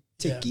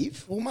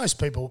give. Well, most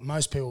people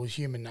with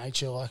human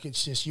nature, like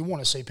it's just you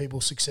want to see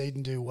people succeed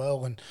and do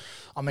well. And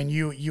I mean,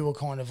 you were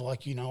kind of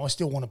like, I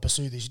still want to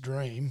pursue this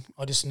dream.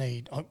 I just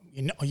need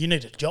you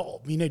need a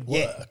job, you need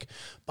work.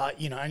 But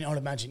and I'd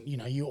imagine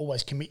you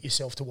always commit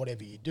yourself to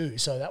whatever you do.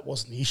 So that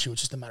wasn't the issue.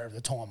 It's just a matter of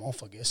the time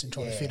off, I guess, and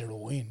trying to fit it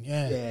all in.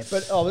 Yeah.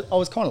 But I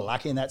was kind of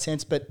lucky in that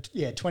sense. But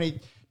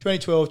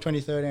 2012,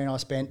 2013, I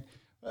spent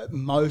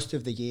most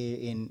of the year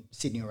in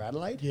Sydney or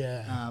Adelaide.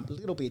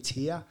 Little bits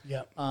here.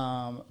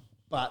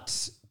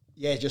 But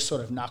just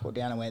sort of knuckled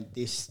down and went,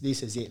 this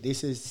is it.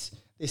 This is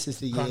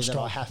the year that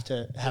I have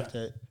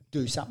to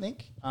do something.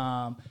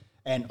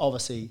 And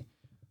obviously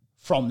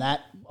from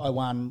that I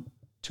won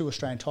 2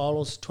 Australian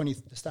titles,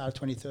 the start of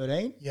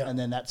 2013. And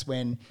then that's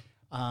when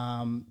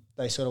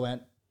they sort of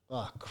went,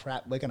 oh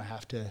crap, we're gonna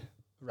have to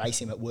race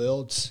him at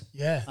Worlds.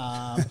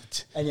 And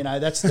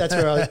that's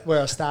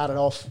where I started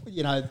off.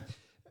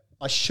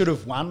 I should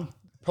have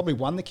probably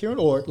won the Keirin,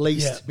 or at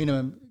least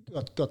minimum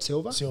got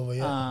silver.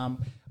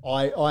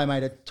 I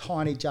made a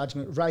tiny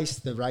judgment,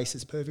 raced the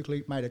races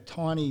perfectly, made a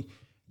tiny,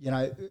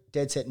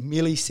 dead set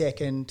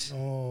millisecond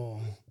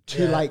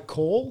too late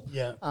call.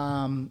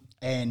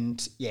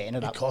 And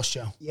ended up cost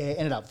you.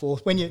 Ended up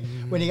fourth. When you're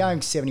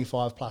going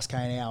 75 plus k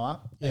an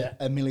hour,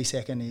 a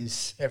millisecond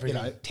is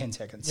everything. 10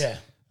 seconds.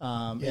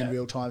 In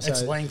real time. So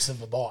it's lengths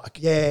of a bike.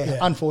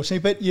 Unfortunately,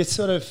 but you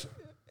sort of.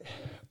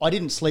 I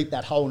didn't sleep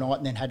that whole night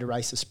and then had to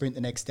race a sprint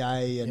the next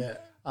day.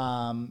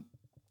 And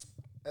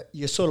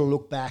you sort of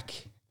look back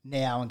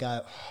now and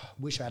go, oh,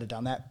 wish I had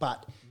done that.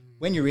 But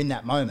when you're in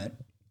that moment,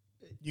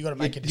 you got to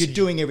make a decision.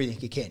 You're doing everything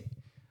you can.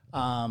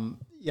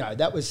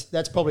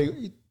 That's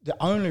probably the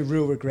only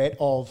real regret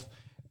of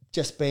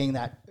just being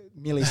that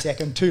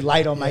millisecond too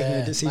late on making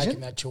a decision.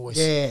 Making that choice.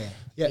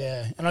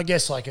 Yeah. And I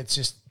guess like it's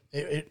just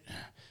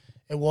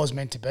it was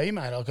meant to be,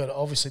 mate.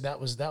 Obviously that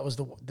was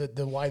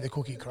the way the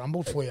cookie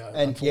crumbled for you,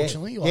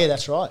 unfortunately.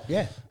 That's right.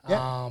 Yeah.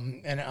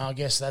 And I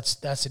guess that's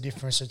the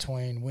difference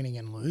between winning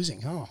and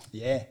losing, huh?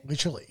 Yeah.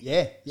 Literally.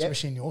 Yeah.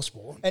 Especially in your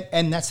sport.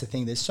 And that's the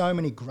thing. There's so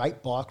many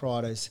great bike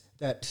riders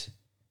that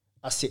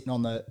are sitting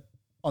on their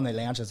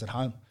lounges at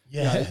home.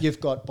 Yeah. You've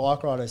got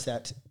bike riders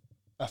that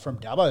are from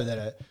Dubbo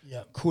that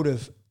could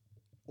have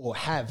or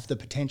have the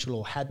potential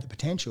or had the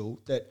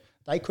potential that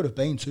they could have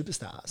been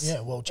superstars.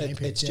 Yeah, world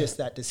champions. It's just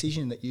that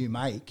decision that you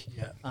make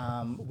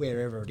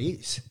wherever it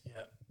is.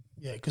 Yeah,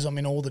 yeah, because, I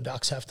mean, all the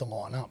ducks have to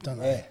line up, don't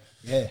they?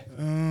 Yeah.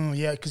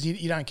 Yeah, because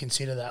you don't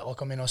consider that.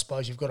 Like, I mean, I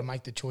suppose you've got to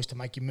make the choice to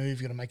make your move.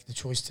 You've got to make the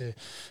choice to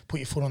put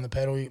your foot on the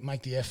pedal,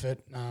 make the effort,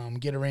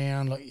 get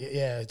around. Like,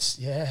 Yeah,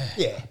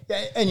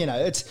 and, you know,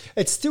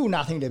 it's still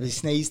nothing to be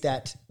sneezed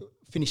at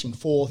finishing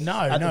fourth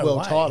at the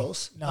world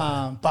titles.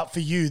 No. But for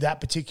you, that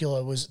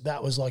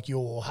was like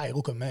your, hey,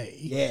 look at me.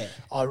 Yeah.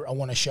 I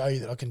want to show you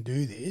that I can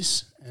do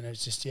this. And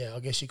it's just, I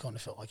guess you kind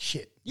of felt like,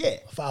 shit. Yeah.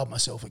 I failed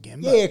myself again.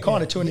 Yeah,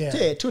 kind of to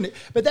it.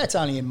 But that's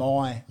only in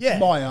my own.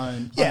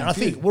 Yeah, and I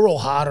think we're all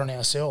hard on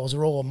ourselves.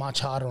 We're all much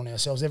harder on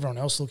ourselves. Everyone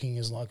else looking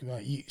is like,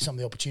 some of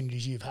the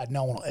opportunities you've had,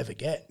 no one will ever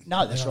get.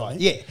 No, that's right. I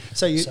mean? Yeah.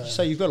 So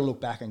you've got to look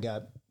back and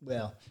go,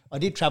 well, I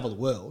did travel the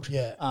world.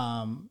 Yeah.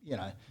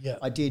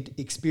 I did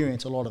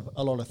experience a lot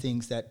of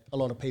things that a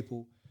lot of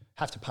people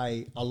have to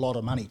pay a lot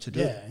of money to do.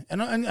 Yeah,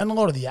 and a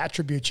lot of the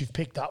attributes you've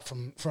picked up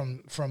from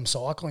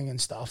cycling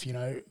and stuff, you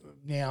know,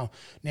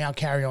 now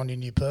carry on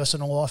in your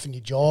personal life and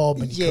your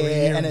job and your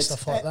career and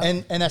stuff like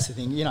that. And that's the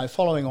thing, you know,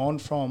 following on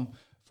from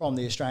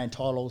the Australian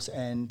titles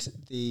and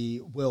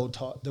the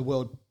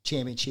world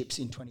championships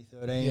in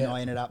 2013,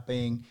 I ended up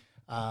being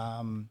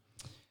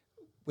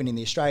winning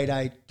the Australia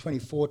Day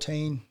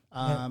 2014.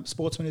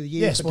 Sportsman of the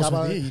Year. Yeah,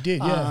 Sportsman of the Year, you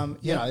did,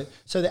 You know,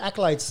 so the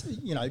accolades,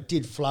 you know,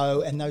 did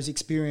flow, and those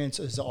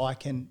experiences I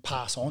can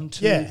pass on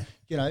to,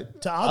 you know,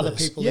 to other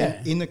people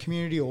in the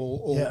community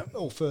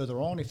or further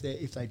on if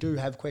they do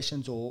have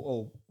questions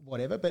or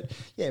whatever. But,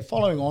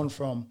 following on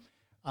from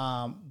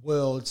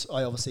Worlds,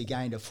 I obviously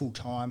gained a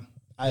full-time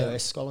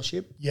AOS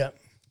scholarship. Yeah.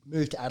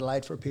 Moved to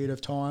Adelaide for a period of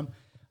time.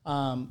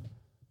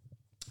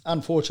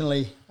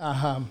 Unfortunately,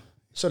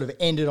 sort of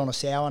ended on a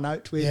sour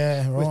note with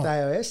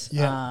AOS.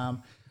 Yeah.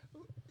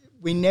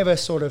 We never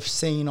sort of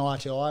seen eye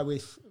to eye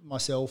with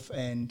myself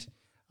and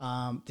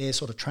their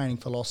sort of training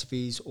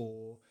philosophies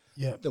or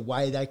the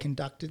way they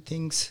conducted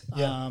things.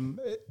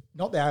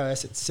 Not the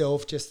AOS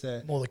itself, just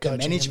the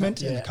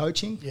management and the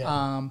coaching.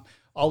 Yeah.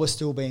 I was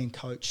still being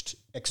coached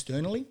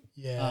externally,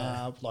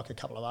 like a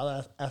couple of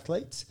other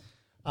athletes.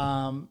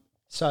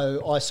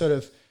 So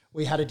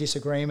we had a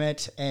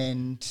disagreement,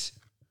 and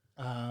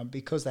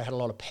because they had a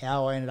lot of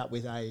power, I ended up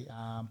with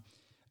a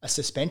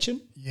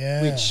suspension,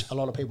 which a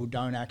lot of people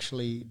don't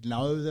actually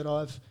know that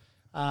I've.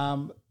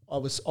 I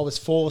was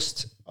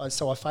forced,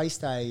 so I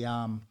faced they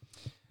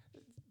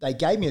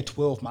gave me a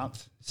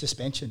 12-month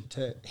suspension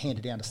to hand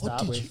it down to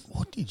start with.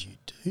 What did you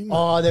do, mate?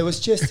 Oh, there was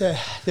just a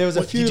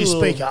few. Did you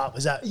speak up?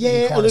 Is that a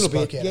little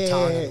bit?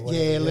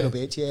 A little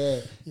bit.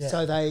 Yeah.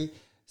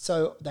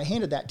 So they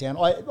handed that down.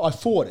 I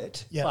fought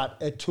it, but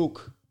it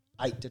took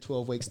 8 to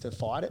 12 weeks to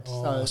fight it.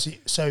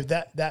 So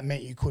that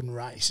meant you couldn't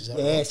race, is that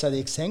right? Yeah, so the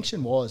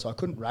extension was I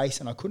couldn't race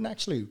and I couldn't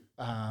actually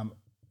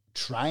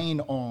train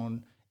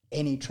on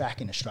any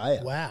track in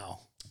Australia.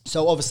 Wow.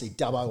 So obviously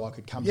Dubbo I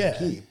could come from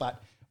here,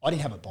 but I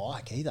didn't have a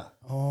bike either.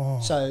 Oh.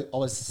 So I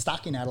was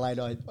stuck in Adelaide.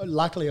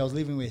 Luckily I was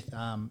living with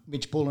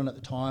Mitch Bullen at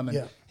the time,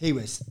 and he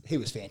was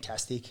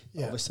fantastic,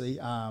 obviously.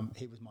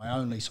 He was my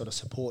only sort of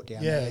support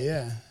down there.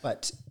 Yeah.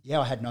 But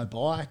I had no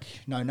bike,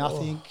 no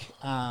nothing.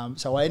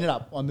 So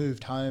I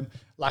moved home.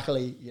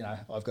 Luckily, you know,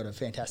 I've got a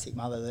fantastic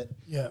mother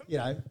that, you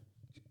know,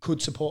 could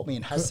support me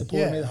and has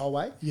supported me the whole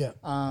way. Yeah.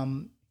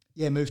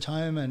 Moved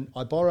home, and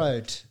I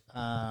borrowed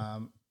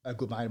a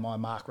good mate of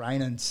mine, Mark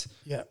Raynan's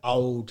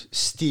old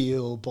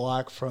steel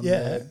bike from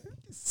the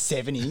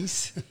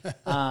 70s,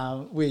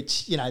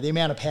 which, you know, the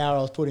amount of power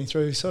I was putting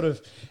through sort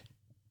of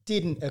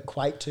didn't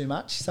equate too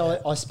much. So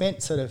I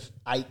spent sort of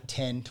 8,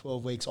 10,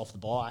 12 weeks off the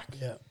bike.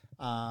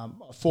 I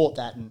fought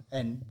that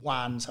and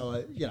won. So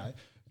I, you know,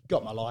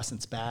 got my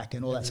license back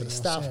and all that sort of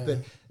stuff. But,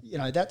 you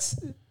know, that's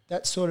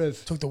sort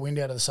of took the wind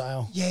out of the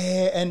sail.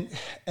 Yeah,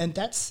 and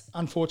that's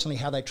unfortunately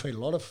how they treat a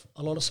lot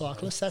of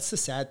cyclists. That's the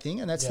sad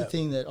thing, and that's the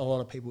thing that a lot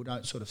of people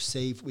don't sort of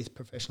see with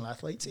professional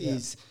athletes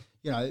is,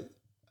 you know,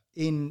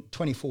 in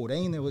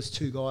 2014 there was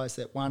 2 guys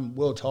that won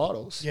world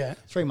titles.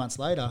 3 months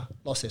later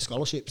lost their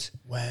scholarships.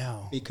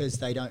 Wow. Because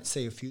they don't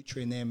see a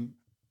future in them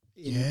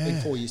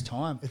in 4 years'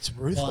 time. It's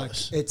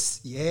ruthless.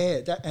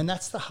 And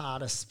that's the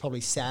hardest,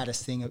 probably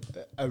saddest thing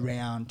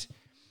around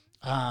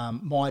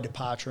my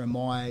departure and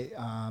my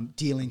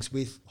dealings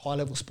with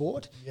high-level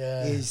sport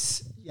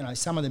is, you know,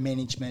 some of the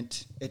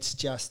management, it's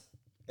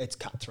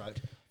cutthroat.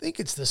 I think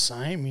it's the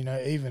same, you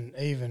know,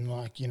 even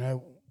like, you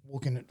know,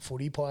 looking at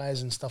footy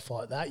players and stuff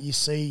like that, you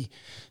see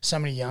so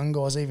many young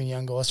guys, even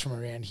young guys from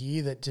around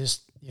here that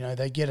just, you know,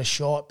 they get a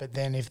shot, but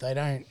then if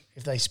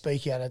they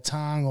speak out of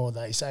tongue or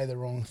they say the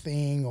wrong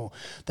thing or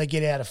they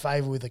get out of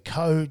favour with a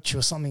coach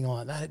or something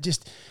like that,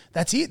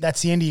 that's it.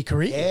 That's the end of your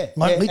career.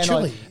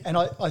 Literally. And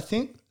I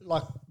think,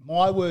 like,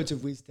 my words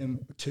of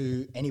wisdom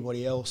to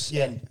anybody else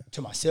and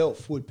to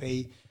myself would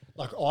be,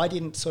 like, I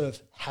didn't sort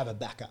of have a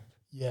backup.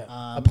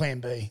 A plan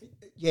B.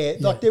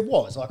 Like there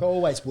was. Like, I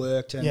always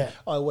worked and I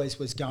always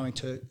was going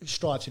to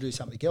strive to do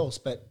something else,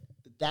 but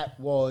that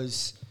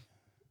was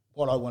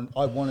what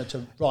I wanted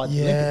to ride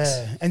the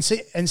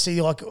Olympics. And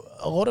see, like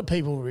a lot of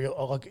people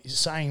are like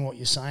saying what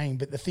you're saying,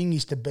 but the thing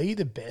is, to be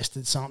the best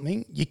at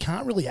something, you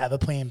can't really have a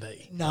plan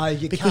B. No,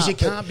 you because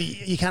can't.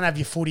 You can't have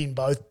your foot in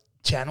both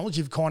channels.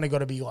 You've kind of got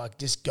to be like,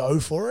 just go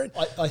for it.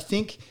 I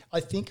think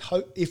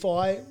if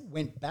I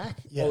went back,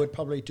 I would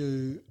probably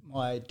do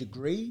my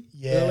degree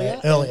earlier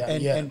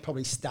and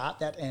probably start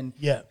that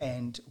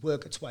and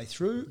work its way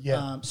through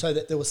so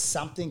that there was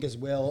something as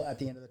well at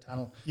the end of the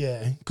tunnel.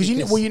 Yeah, because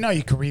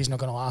your career's not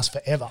going to last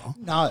forever.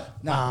 No.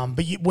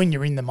 But when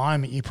you're in the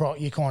moment, you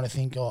kind of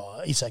think,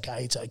 oh, it's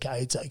okay.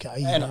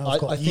 And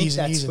I think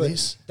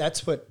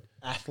that's what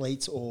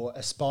athletes or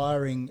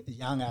aspiring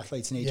young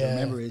athletes need to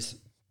remember is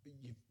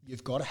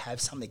you've got to have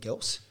something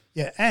else.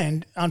 Yeah,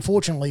 and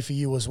unfortunately for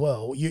you as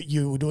well,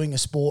 you were doing a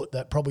sport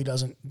that probably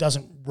doesn't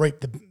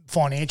reap the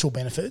financial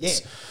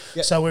benefits.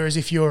 Yeah. So whereas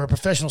if you're a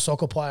professional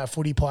soccer player,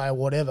 footy player,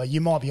 whatever,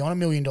 you might be on $1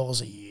 million a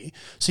year,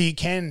 so you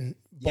can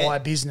buy a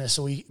business,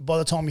 or by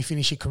the time you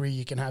finish your career,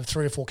 you can have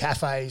 3 or 4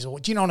 cafes, or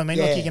do you know what I mean?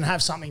 Like you can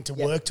have something to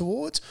work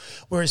towards.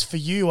 Whereas for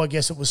you, I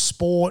guess it was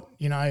sport.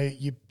 You know,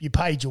 you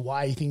paid your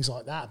way, things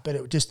like that, but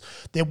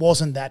there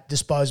wasn't that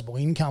disposable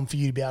income for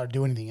you to be able to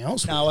do anything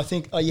else. No, I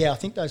think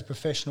those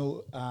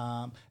professional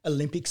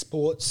Olympic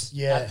sports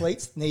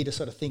athletes need to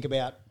sort of think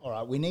about, all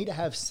right, we need to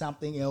have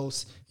something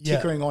else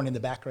tickering on in the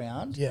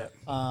background. Yeah.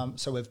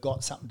 So we've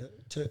got something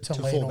to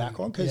fall back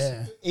on,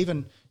 because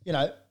even, you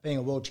know, being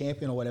a world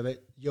champion or whatever,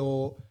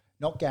 you're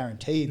not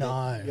guaranteed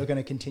that you're going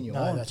to continue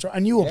on. That's right.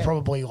 And you were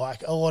probably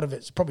like, a lot of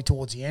it's probably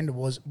towards the end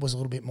was a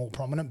little bit more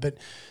prominent, but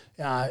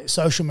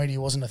social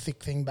media wasn't a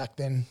thick thing back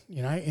then,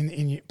 you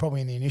know, probably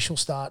in the initial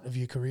start of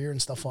your career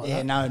and stuff like that.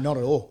 Yeah, no, not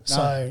at all. No.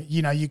 So,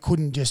 you know, you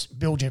couldn't just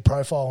build your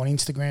profile on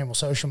Instagram or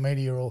social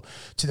media or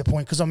to the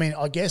point, because I mean,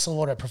 I guess a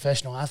lot of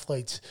professional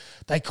athletes,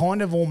 they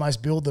kind of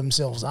almost build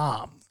themselves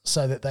up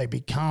so that they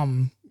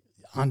become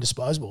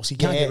undisposable. So you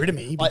can't get rid of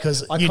me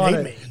because you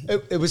need me.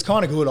 It was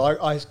kind of good.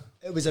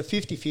 It was a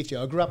 50-50.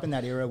 I grew up in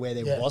that era where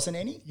there wasn't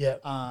any. Yeah.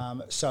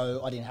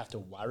 So I didn't have to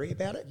worry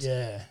about it.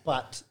 Yeah.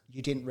 But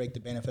you didn't reap the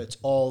benefits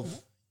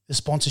of the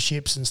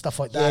sponsorships and stuff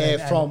like that.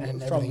 Yeah,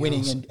 from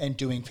winning and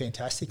doing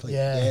fantastically.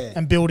 Yeah.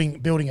 And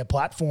building a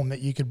platform that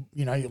you could,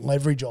 you know,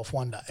 leverage off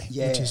one day.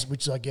 Yeah.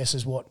 Which I guess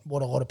is what a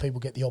lot of people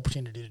get the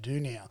opportunity to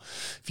do now.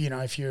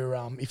 If you're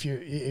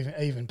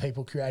even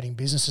people creating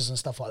businesses and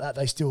stuff like that,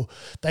 they still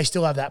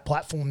have that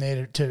platform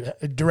there to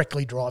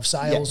directly drive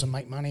sales and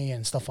make money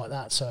and stuff like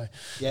that. So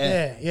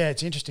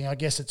it's interesting. I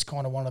guess it's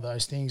kind of one of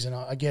those things, and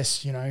I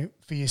guess, you know,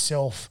 for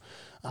yourself,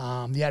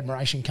 the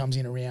admiration comes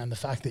in around the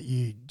fact that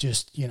you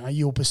just, you know,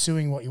 you're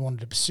pursuing what you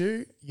wanted to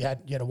pursue. You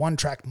had a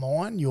one-track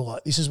mind. You're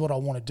like, this is what I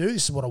want to do.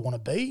 This is what I want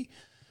to be.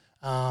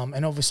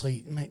 And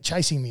obviously,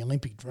 chasing the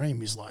Olympic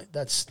dream is like,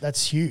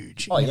 that's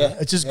huge. Oh, yeah.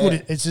 It's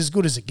as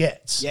good as it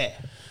gets. Yeah.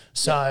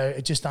 So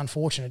it's just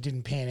unfortunate it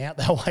didn't pan out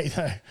that way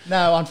though.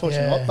 No,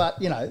 unfortunately not.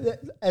 But, you know,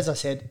 as I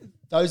said,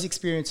 those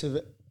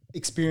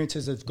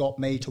experiences have got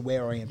me to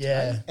where I am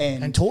today.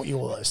 And taught you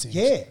all those things.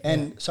 Yeah.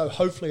 And so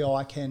hopefully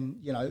I can,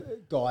 you know,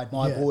 guide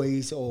my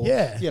boys or,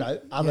 you know,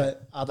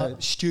 other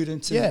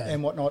students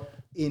and whatnot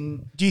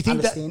in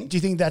understanding. Do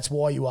you think that's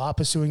why you are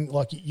pursuing,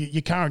 like,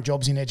 your current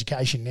job's in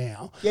education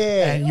now?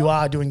 Yeah. And you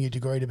are doing your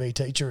degree to be a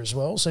teacher as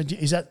well. So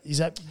is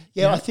that?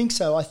 Yeah, I think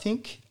so. I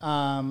think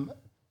I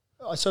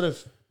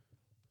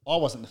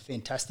wasn't a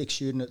fantastic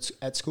student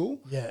at school.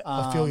 Yeah,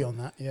 I feel you on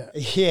that. Yeah.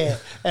 Yeah.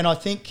 And I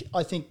think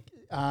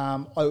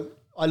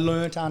I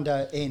learnt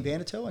under Anne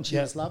Vandertel, and she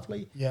was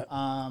lovely. Yeah.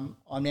 I'm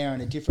now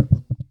in a different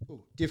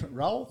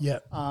role. Yeah.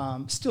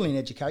 Still in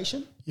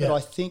education, but I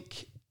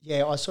think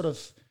I sort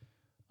of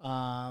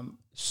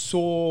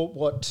saw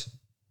what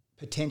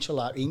potential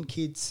are in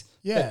kids.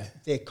 Yeah.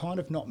 They're kind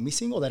of not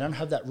missing, or they don't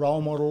have that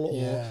role model,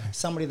 or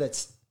somebody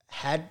that's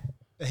had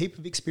a heap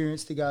of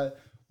experience to go,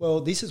 well,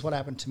 this is what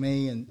happened to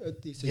me, and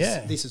this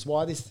is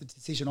why this is the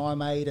decision I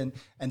made, and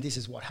this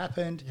is what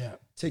happened. Yeah.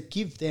 To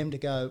give them to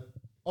go,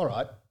 all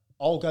right,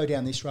 I'll go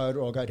down this road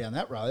or I'll go down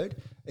that road.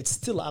 It's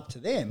still up to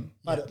them,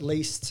 but at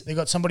least they've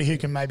got somebody who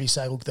can maybe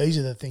say, look, these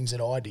are the things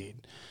that I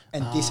did.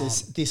 And this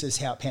is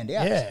how it panned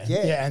out.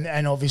 Yeah.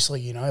 And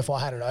obviously, you know, if I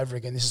had it over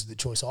again, this is the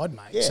choice I'd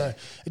make. Yeah. So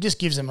it just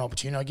gives them an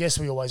opportunity. I guess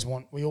we always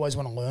want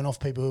to learn off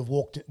people who've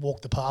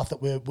walked the path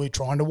that we're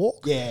trying to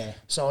walk. Yeah.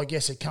 So I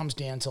guess it comes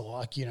down to,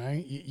 like, you know,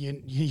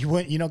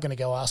 you're not going to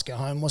go ask a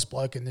homeless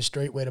bloke in the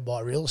street where to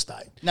buy real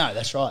estate. No,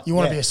 that's right. You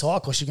want to be a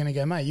cyclist, you're going to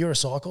go, mate, you're a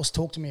cyclist.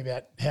 Talk to me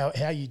about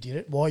how you did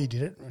it, why you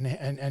did it,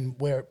 and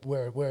where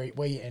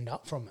you end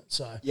up from it.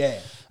 So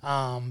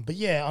but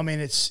yeah, I mean,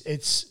 it's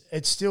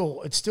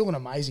still an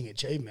amazing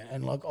achievement,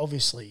 and like,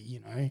 obviously, you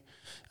know,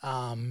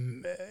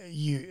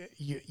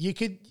 you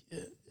could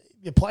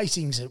your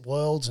placings at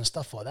Worlds and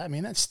stuff like that. I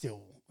mean, it's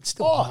still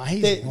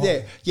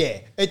amazing.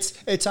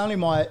 It's only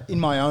in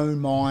my own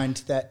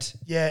mind that.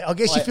 Yeah, I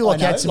guess you feel like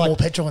you had some more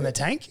petrol in the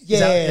tank.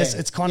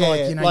 It's kind of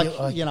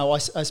like, you know, I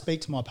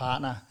speak to my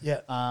partner,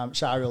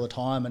 Shari, all the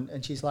time,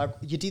 and she's like,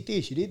 you did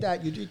this, you did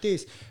that, you did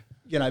this.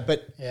 You know,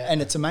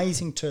 and it's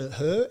amazing to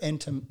her and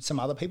to some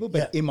other people,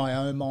 but in my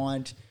own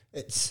mind,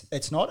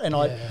 it's not. And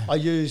I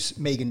use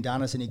Megan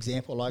Dunn as an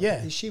example. Like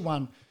she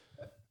won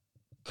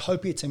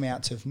copious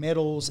amounts of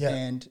medals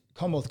and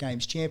Commonwealth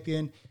Games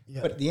champion.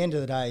 Yeah. But at the end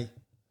of the day,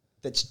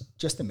 that's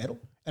just a medal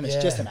and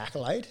it's just an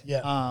accolade.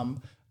 Yeah.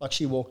 Like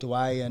she walked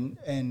away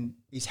and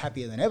is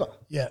happier than ever.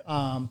 Yeah.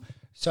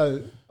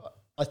 So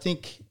I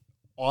think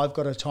I've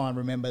got to try and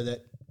remember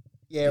that.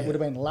 Yeah, it would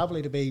have been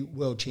lovely to be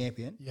world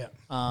champion. Yeah.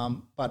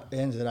 But at the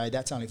end of the day,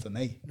 that's only for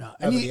me. No.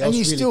 And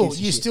you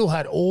still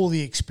had all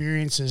the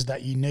experiences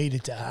that you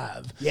needed to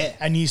have. Yeah.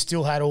 And you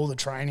still had all the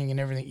training and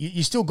everything.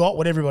 You still got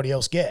what everybody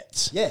else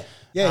gets. Yeah.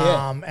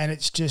 Yeah. And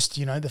it's just,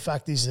 the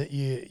fact is that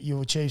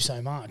you achieve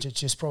so much. It's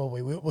just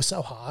probably we're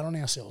so hard on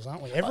ourselves,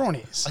 aren't we? Everyone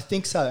is. I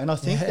think so. And I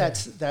think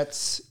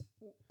that's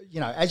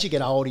as you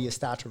get older, you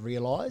start to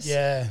realise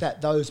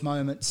that those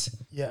moments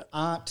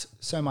aren't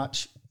so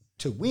much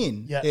to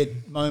win, they're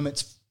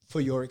moments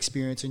for your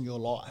experience in your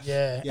life.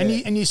 Yeah.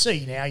 And you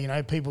see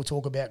now, people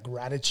talk about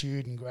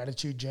gratitude and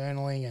gratitude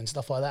journaling and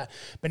stuff like that.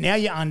 But now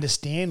you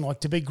understand, like,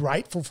 to be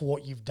grateful for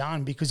what you've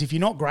done, because if you're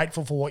not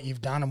grateful for what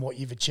you've done and what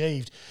you've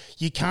achieved,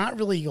 you can't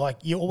really,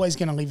 you're always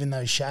going to live in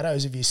those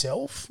shadows of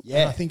yourself. Yeah.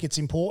 And I think it's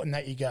important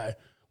that you go,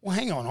 well,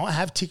 hang on, I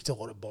have ticked a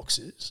lot of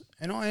boxes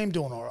and I am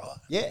doing all right.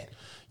 Yeah.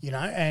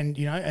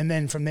 And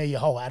then from there your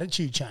whole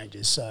attitude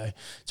changes. So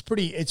it's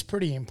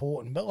pretty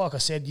important. But like I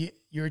said,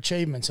 your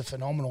achievements are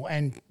phenomenal,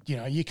 and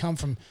you come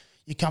from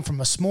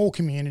a small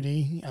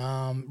community,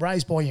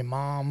 raised by your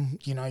mum.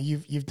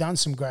 You've done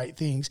some great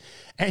things,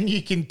 and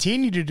you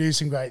continue to do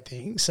some great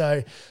things.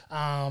 So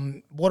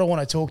what I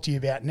want to talk to you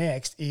about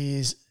next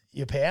is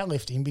your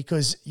powerlifting,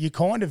 because you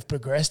kind of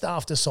progressed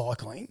after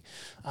cycling.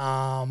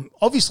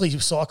 Obviously,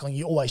 cycling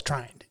you always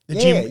trained.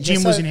 The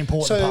gym was an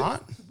important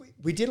part.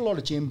 We did a lot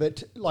of gym,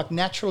 but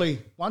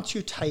naturally, once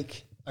you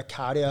take a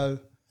cardio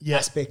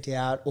aspect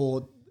out,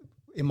 or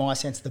in my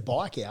sense, the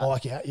bike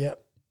out.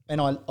 And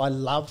I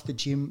loved the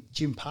gym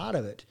part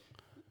of it.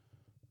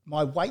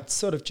 My weight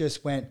sort of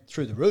just went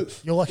through the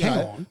roof. You're like,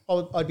 hang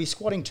on. I'd be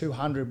squatting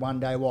 200 one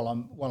day while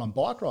I'm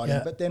bike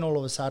riding, but then all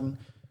of a sudden,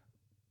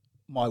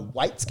 my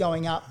weight's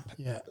going up,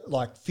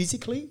 like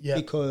physically,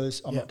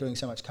 because I'm not doing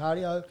so much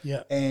cardio.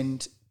 Yeah.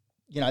 And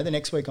the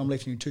next week I'm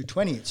lifting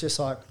 220. It's just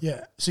like,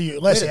 so you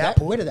less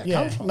output. Where did that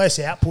come from? Less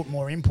output,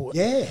 more input.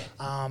 Yeah.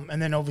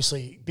 And then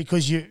obviously,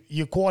 because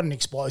you're quite an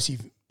explosive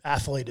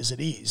athlete as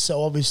it is,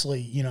 so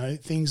obviously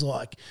things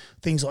like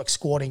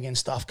squatting and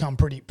stuff come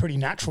pretty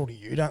natural to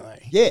you, don't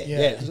they?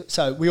 Yeah.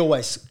 So we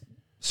always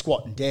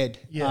squat and dead.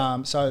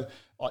 Yeah. So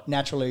I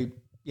naturally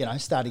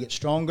started to get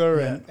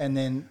stronger, and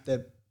then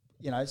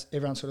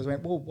everyone sort of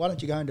went, well, why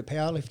don't you go into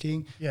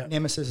powerlifting? Yeah.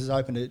 Nemesis has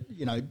opened a,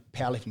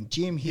 powerlifting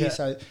gym here,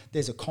 so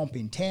there's a comp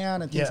in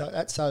town and things like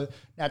that. So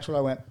naturally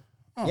I went,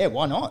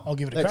 why not? I'll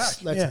give it a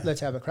crack.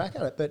 Let's have a crack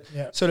at it.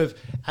 But sort of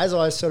as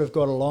I sort of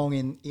got along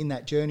in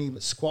that journey,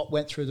 squat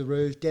went through the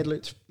roof,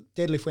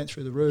 deadlift went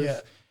through the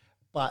roof,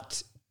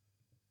 but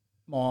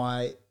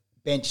my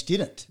bench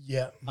didn't.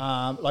 Yeah.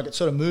 It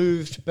sort of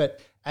moved,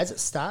 but as it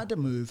started to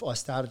move, I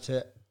started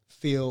to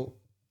feel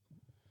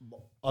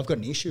I've got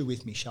an issue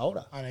with my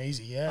shoulder.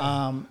 Uneasy,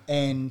 yeah.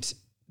 And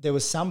there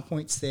was some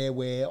points there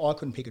where I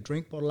couldn't pick a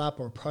drink bottle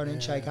up or a protein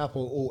shake up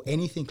or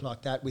anything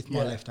like that with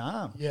my left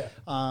arm. Yeah.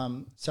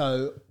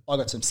 So I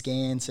got some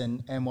scans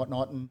and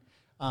whatnot, and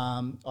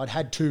I'd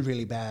had 2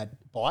 really bad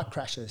bike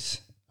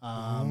crashes.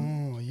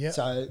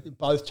 So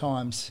both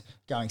times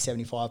going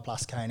 75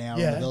 plus k an hour on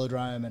the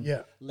velodrome,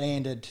 and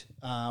landed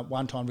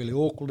one time really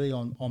awkwardly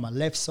on my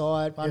left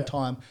side, one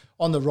time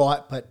on the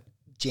right, but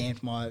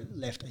jammed my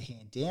left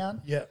hand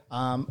down. Yeah.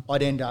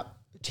 I'd end up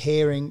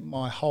tearing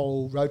my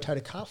whole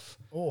rotator cuff,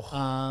 or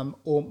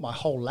my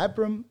whole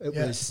labrum.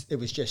 It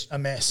was just a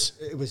mess.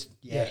 It was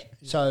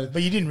So,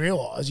 but you didn't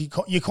realise, you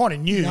kind of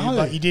knew,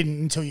 but you didn't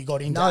until you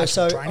got into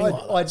training.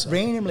 I'd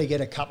randomly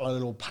get a couple of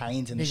little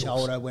pains in the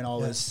shoulder when I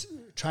was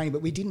training,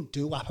 but we didn't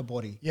do upper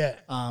body.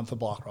 For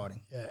bike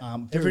riding. Yeah.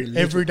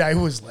 Every day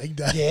was leg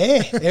day.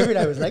 Yeah, every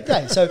day was leg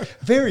day. So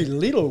very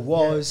little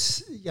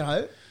was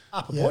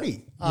upper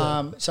body.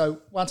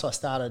 So once I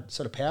started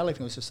sort of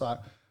powerlifting, it was just like,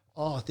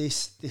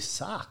 this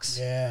sucks.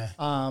 Yeah.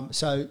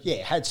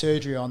 Had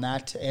surgery on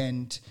that,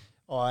 and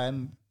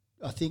I'm,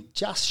 I think,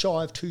 just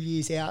shy of 2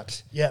 years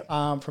out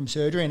from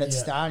surgery, and it's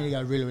starting to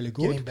go really, really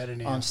good. Getting better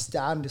now. I'm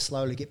starting to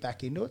slowly get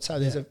back into it. So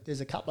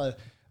there's a couple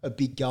of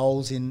big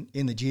goals in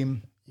the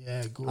gym.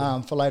 Yeah, good.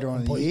 For later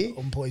on in the year.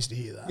 I'm pleased to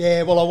hear that.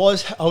 Yeah, well, I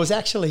was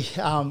actually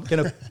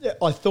gonna.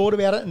 I thought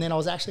about it, and then I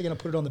was actually going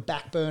to put it on the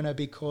back burner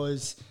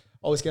because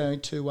I was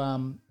going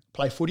to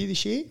play footy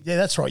this year. Yeah,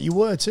 that's right. You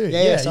were too.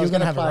 So you were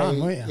going to have a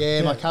run, weren't you?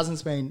 Yeah, my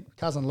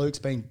cousin Luke's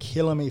been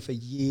killing me for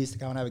years to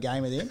go and have a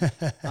game with him,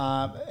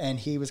 and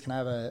he was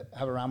going to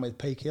have a run with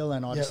Peak Hill,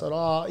 and I just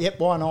thought,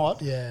 why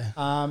not?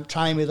 Yeah.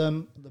 Train with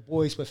them. The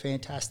boys were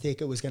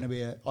fantastic. It was going to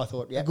be a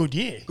good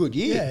year. Good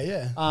year.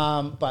 Yeah.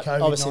 But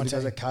COVID-19. Obviously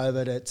because of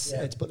COVID,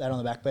 it's put that on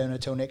the back burner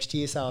until next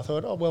year. So I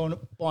thought,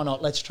 why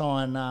not? Let's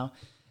try and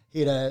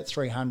hit a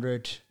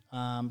 300.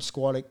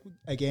 squat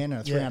again,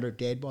 and a 300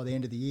 dead by the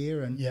end of the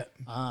year, and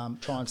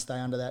try and stay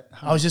under that.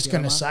 I was just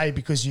going to say,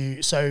 because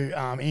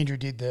Andrew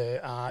did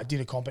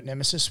a comp at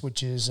Nemesis,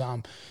 which is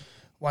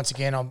once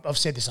again, I've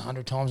said this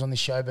 100 times on this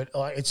show, but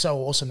it's so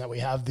awesome that we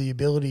have the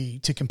ability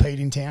to compete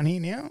in town here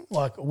now.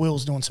 Like,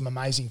 Will's doing some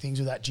amazing things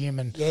with that gym,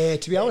 and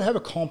to be able to have a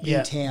comp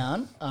in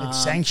town,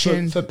 it's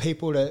sanctioned for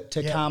people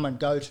to come and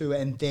go to,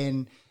 and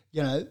then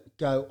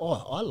go,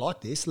 I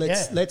like this.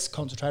 Let's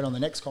concentrate on the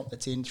next comp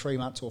that's in 3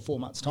 months or 4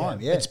 months' time.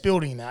 It's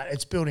building that.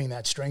 It's building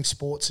that strength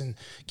sports and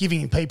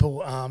giving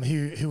people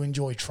who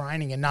enjoy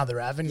training another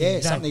avenue.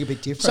 Yeah, something a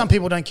bit different. Some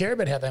people don't care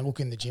about how they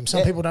look in the gym.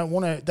 Some people don't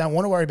want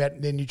to worry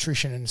about their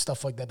nutrition and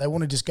stuff like that. They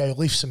want to just go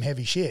lift some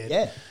heavy shit.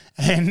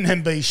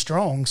 And be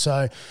strong.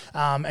 So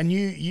and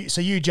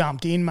you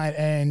jumped in, mate,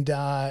 and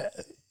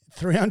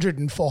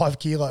 305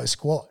 kilo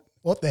squat.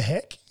 What the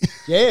heck?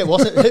 Yeah, it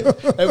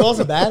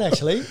wasn't bad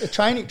actually.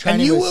 Training.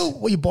 And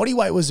your body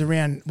weight was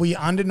around. Were you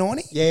under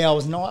 90? Yeah, I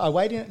was not. I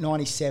weighed in at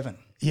 97.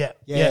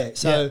 Yeah.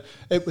 So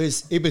it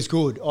was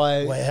good.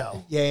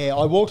 Wow. Yeah,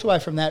 I walked away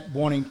from that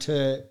wanting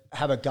to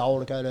have a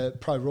goal to go to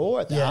Pro Raw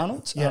at the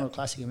Arnold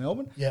Classic in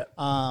Melbourne. Yeah.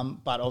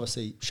 But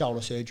obviously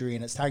shoulder surgery,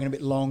 and it's taken a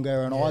bit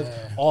longer, and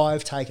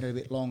I've taken it a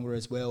bit longer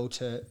as well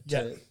to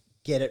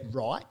get it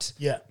right.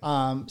 Yeah.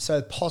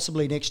 So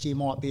possibly next year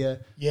might be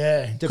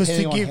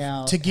depending on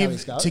how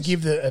this goes. To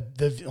give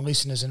the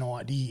listeners an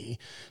idea,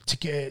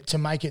 to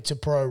make it to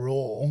Pro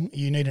Raw,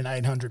 you need an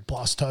 800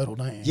 plus total,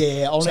 don't you?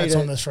 Yeah, it's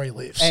on the 3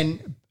 lifts.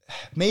 And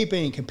me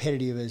being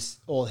competitive as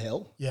all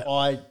hell,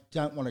 I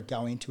don't want to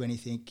go into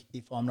anything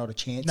if I'm not a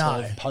chance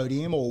of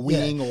podium or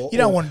winning or you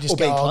don't want to just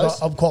go,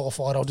 I'm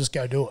qualified, I'll just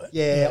go do it.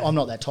 Yeah, I'm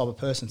not that type of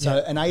person.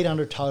 So an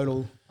 800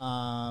 total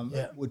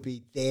would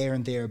be there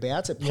and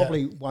thereabouts. It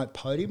probably won't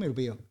podium. It'll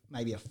be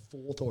maybe a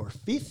 4th or a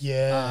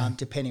 5th,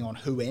 depending on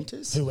who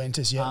enters.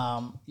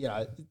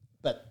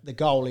 But the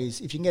goal is,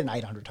 if you can get an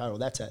 800 total,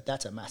 that's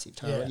a massive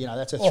total.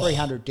 That's a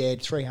 300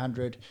 dead,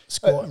 300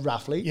 squat,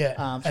 roughly.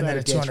 And then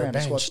a 200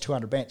 bench. Squats,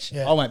 200 bench.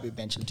 I won't be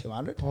benching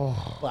 200,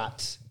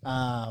 but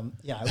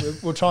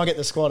we'll try and get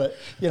the squat at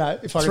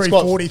if I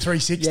 340,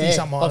 360,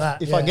 something like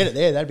that. If I can get it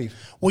there, that'd be.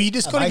 Well, you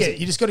just got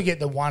to get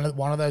the one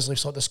of those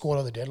lifts, like the squat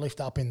or the deadlift,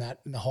 up in the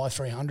high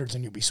 300s,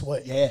 and you'll be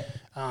sweet. Yeah,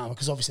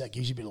 because obviously that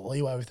gives you a bit of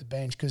leeway with the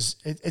bench. Because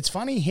it's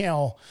funny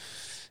how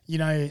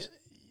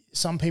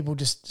some people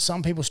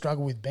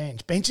struggle with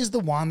bench. Bench is the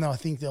one that I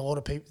think that a lot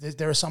of people.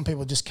 There are some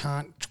people just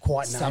can't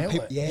quite nail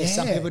it.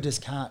 Some people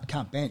just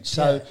can't bench.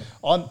 So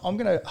I'm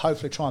going to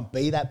hopefully try and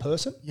be that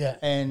person.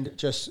 And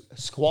just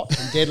squat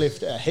and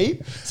deadlift a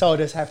heap. So I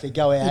just have to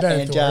go out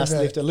and just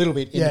lift a little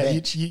bit in the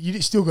bench.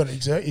 You still got to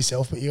exert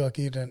yourself, but you don't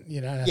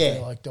have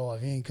to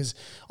dive in, because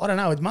I don't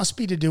know. It must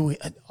be to do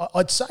with.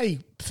 I'd say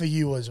for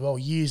you as well,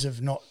 years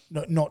of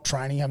not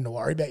training, having to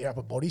worry about your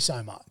upper body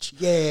so much.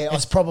 Yeah,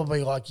 it's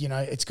probably like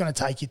it's going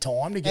to take you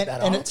time to get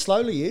that up. And it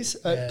slowly is.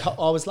 I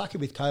was lucky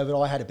with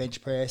COVID. I had a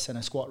bench press and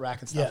a squat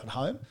rack and stuff at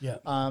home.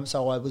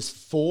 So I was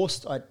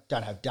forced. I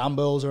don't have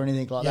dumbbells or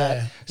anything like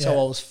that. So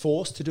I was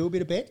forced to do a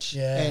bit of bench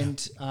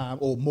and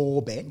or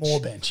more bench. More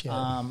bench.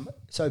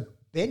 So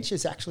bench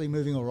is actually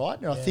moving all right,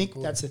 and I think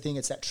that's the thing.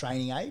 It's that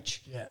training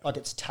age. Like,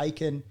 it's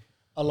taken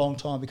a long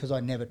time because I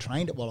never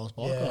trained it while I was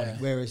bike riding.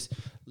 Whereas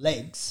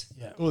legs,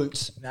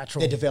 glutes,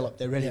 natural, they're developed.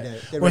 They're ready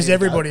to. Whereas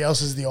everybody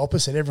else is the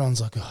opposite. Everyone's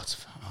like,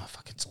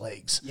 it's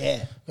legs.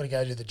 Yeah, got to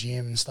go to the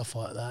gym and stuff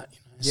like that.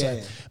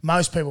 So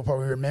most people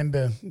probably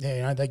remember,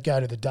 they go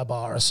to the dub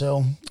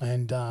RSL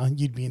and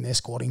you'd be in there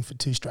squatting for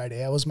 2 straight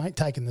hours, mate,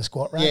 taking the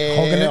squat rack,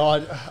 hogging it.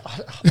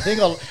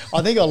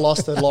 I think I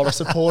lost a lot of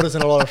supporters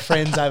and a lot of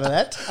friends over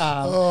that.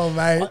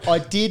 Mate. I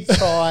did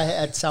try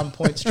at some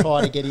points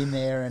to get in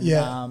there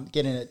and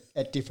get in it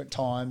at different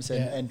times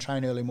and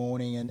train early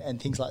morning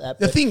and things like that.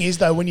 The thing is,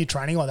 though, when you're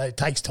training like that, it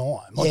takes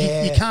time. Like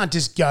you can't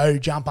just go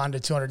jump under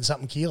 200 and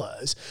something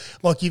kilos.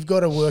 Like, you've got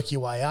to work your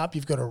way up.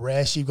 You've got to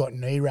rest. You've got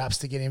knee wraps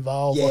to get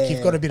involved. Like,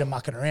 you've got a bit of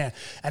mucking around.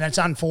 And it's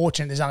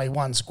unfortunate there's only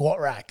one squat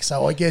rack.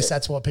 So I guess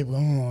that's why people,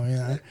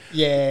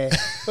 Yeah.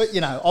 But,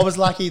 I was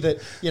lucky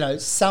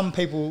that, some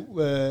people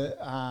were,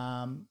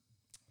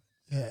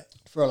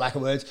 for a lack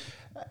of words,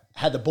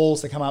 had the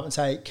balls to come up and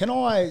say, "Can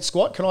I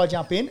squat? Can I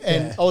jump in?"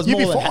 And I was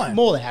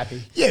more than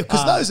happy. Yeah,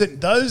 because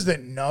those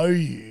that know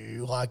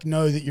you,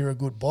 know that you're a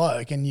good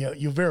bloke and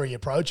you're very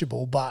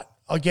approachable. But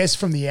I guess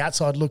from the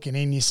outside looking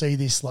in, you see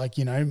this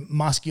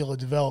muscular,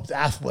 developed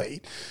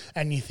athlete,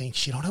 and you think,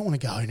 "Shit, I don't want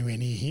to go anywhere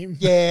near him."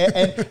 Yeah,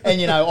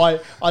 and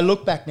I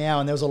look back now,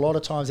 and there was a lot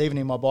of times, even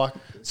in my bike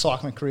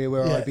cycling career,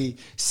 where I'd be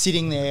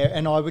sitting there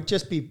and I would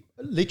just be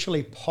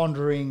literally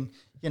pondering,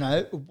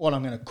 what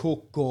I'm going to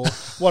cook or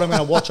what I'm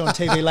going to watch on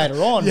TV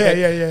later on.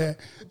 Yeah.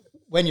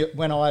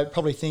 When I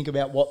probably think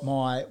about what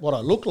I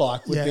look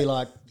like, would be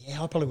like,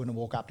 I probably wouldn't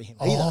walk up to him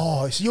either.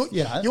 Oh, so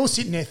you're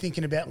sitting there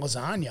thinking about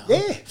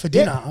lasagna for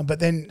dinner, but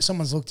then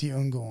someone's looked at you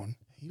and gone,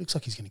 he looks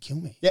like he's going to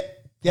kill me.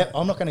 Yeah,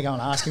 I'm not going to go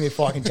and ask him if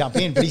I can jump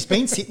in, but he's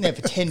been sitting there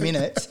for 10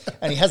 minutes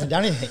and he hasn't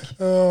done anything.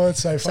 Oh,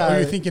 it's so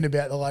funny. You're thinking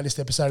about the latest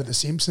episode of The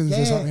Simpsons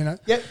or something, you know?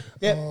 Yep.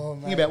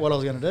 Thinking about what I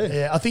was going to do.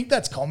 Yeah, I think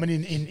that's common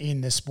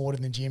in the sport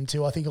in the gym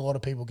too. I think a lot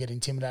of people get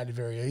intimidated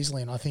very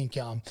easily, and I think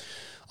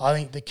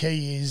the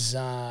key is,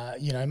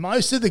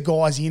 most of the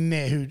guys in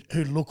there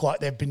who look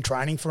like they've been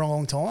training for a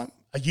long time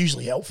are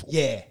usually helpful.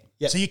 Yeah.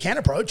 So you can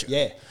approach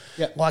them.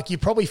 Yeah. Like you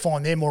probably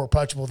find they're more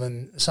approachable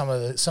than some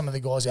of the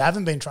guys who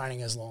haven't been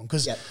training as long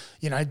because,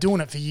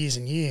 doing it for years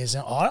and years,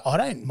 I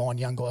don't mind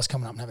young guys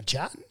coming up and having a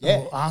chat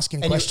or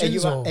asking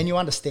questions. And you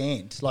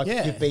understand. Like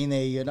you've been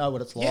there, you know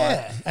what it's like.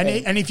 Yeah.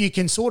 And if you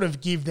can sort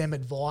of give them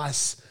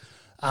advice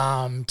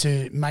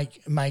to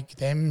make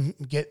them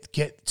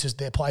get to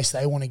their place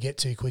they want to get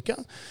to quicker.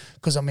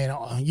 Because, I mean,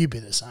 you'd be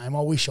the same.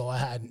 I wish I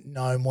had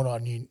known what I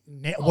knew,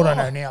 what I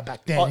know now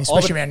back then,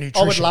 especially around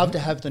nutrition. I would love to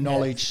have the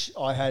knowledge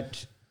I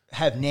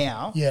have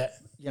now. Yeah.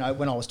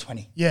 When I was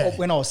 20. Yeah. Or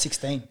when I was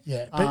 16.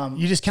 Yeah. But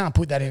you just can't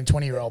put that in a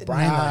 20-year-old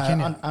brain, though, can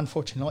you?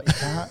 Unfortunately, you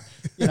can't.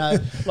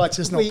 Like it's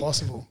just not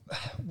possible.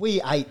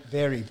 We ate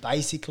very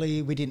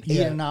basically. We didn't eat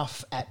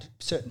enough at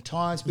certain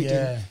times. We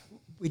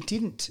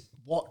didn't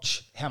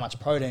watch how much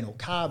protein or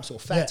carbs or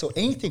fats or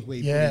anything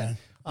we put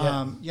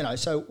in.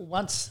 So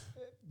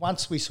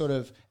once we sort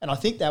of, and I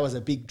think that was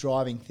a big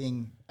driving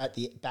thing at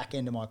the back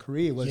end of my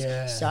career was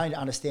starting to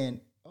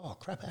understand, oh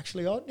crap,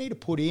 actually I need to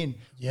put in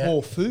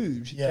more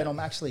food than I'm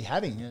actually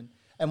having.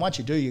 And once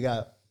you do, you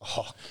go,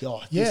 oh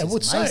God, this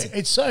is amazing.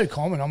 It's so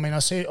common. I mean, I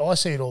see it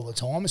all the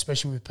time,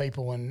 especially with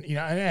people and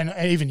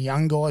even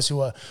young guys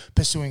who are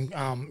pursuing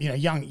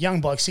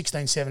young blokes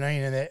 16,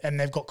 17 and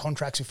they've got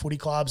contracts with footy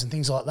clubs and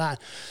things like that.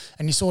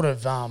 And you sort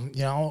of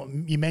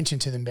you mention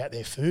to them about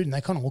their food and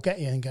they kind of look at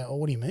you and go, oh,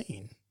 what do you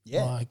mean?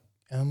 Yeah. Like,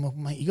 and I'm like,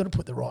 mate, you got to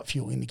put the right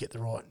fuel in to get the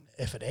right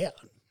effort out.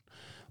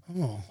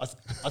 Oh.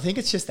 I think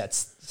it's just that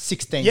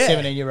 16,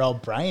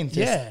 17-year-old brain.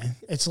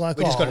 It's like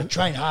we just got to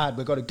train hard.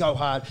 We've got to go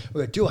hard.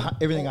 We've got to do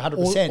everything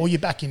 100%. Or you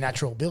back your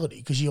natural ability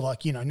because you're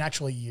like,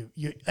 naturally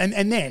you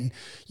and then,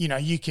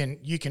 you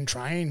can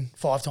train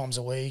 5 times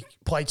a week,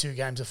 play 2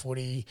 games of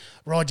footy,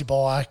 ride your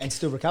bike. And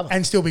still recover.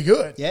 And still be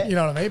good. Yeah. You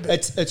know what I mean?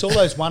 But it's all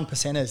those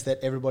 1%ers that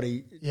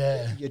everybody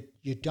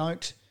you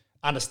don't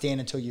understand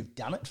until you've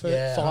done it for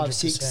 5, 100%.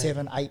 6,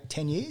 7, 8,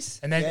 10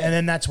 years. And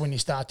then that's when you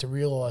start to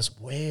realise,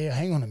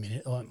 hang on a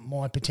minute, like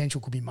my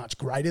potential could be much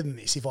greater than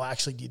this if I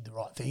actually did the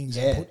right things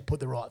and put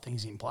the right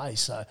things in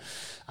place. So,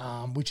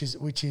 which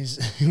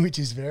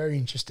is very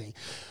interesting.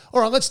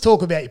 All right, let's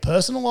talk about your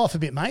personal life a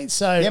bit, mate.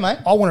 So, mate.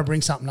 I want to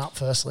bring something up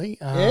firstly.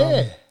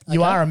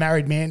 You are a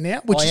married man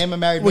now. I am a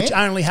married man. Which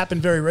only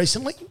happened very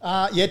recently.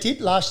 It did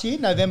last year,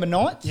 November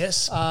 9th.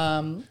 Yes.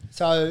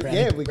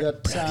 We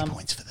got brownie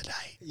points for the day.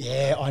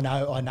 Yeah, I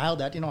know. I nailed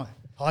that, didn't I?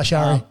 Hi,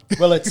 Shari.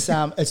 Well, it's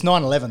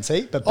 9/11,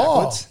 see, but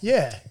backwards. Oh,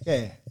 yeah.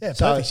 Yeah. Yeah,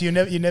 perfect. So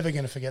you're never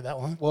going to forget that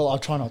one. Well, I'll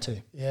try not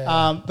to.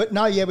 Yeah. But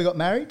no, we got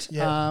married.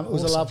 Yeah, it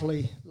was a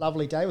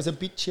lovely day. It was a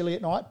bit chilly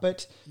at night,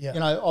 but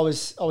I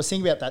was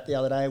thinking about that the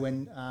other day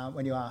when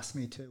you asked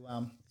me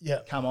to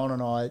come on,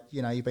 and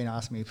you've been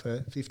asking me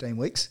for 15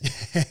 weeks.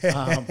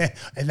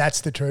 And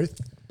that's the truth.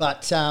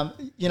 But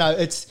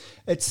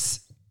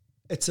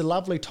it's a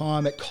lovely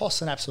time. It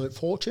costs an absolute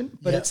fortune,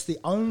 but it's the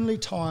only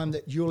time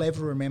that you'll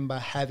ever remember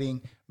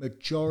having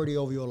majority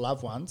of your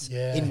loved ones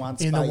in one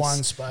space. In the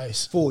one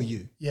space. For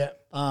you. Yeah.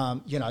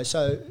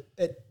 So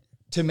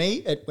to me,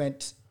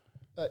 it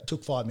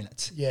took 5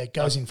 minutes. Yeah, it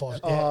goes in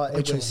 5. Yeah,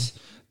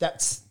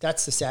 that's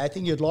the sad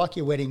thing. You'd like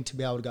your wedding to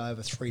be able to go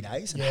over 3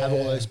 days and have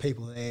all those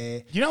people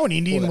there. You know an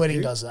Indian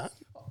wedding does that?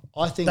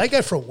 I think they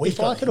go for a week. If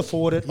I could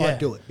afford it, I'd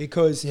do it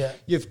because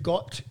you've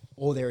got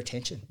all their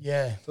attention.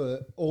 Yeah. For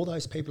all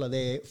those people are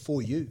there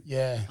for you.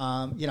 Yeah.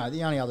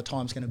 The only other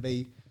time's going to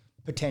be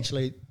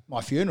potentially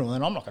my funeral,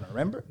 and I'm not going to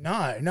remember it. No.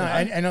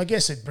 And I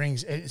guess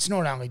it's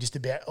not only just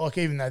about, like,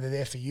 even though they're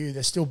there for you,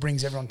 that still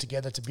brings everyone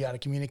together to be able to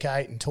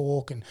communicate and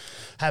talk and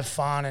have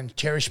fun and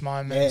cherish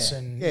moments.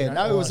 And it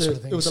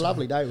was a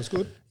lovely day. It was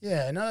good.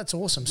 Yeah, no, that's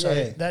awesome.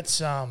 So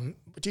that's,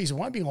 geez, it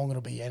won't be long.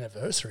 It'll be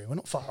anniversary. We're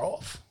not far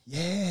off.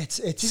 Yeah,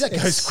 that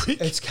goes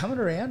quick. It's coming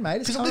around,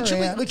 mate.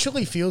 It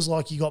literally feels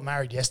like you got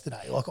married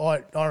yesterday. Like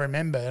I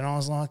remember, and I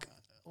was like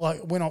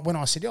when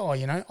I said,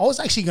 I was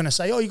actually going to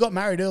say, you got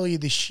married earlier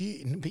this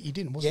year, but you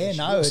didn't.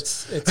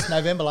 It's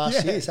November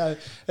last year, so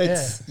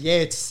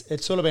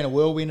it's sort of been a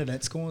whirlwind and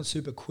it's gone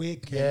super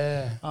quick.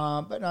 Yeah,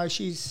 but no,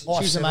 she's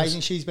amazing.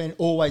 She's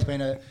always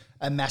been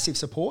a massive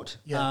support.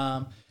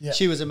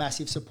 She was a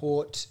massitive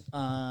support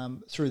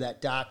through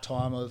that dark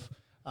time of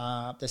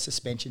the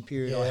suspension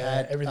period I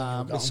had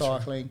with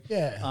cycling.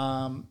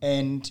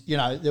 And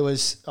I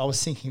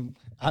was thinking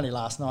only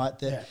last night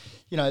that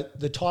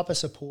the type of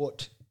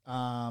support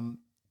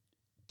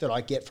that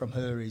I get from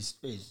her is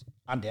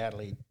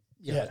undoubtedly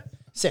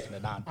second to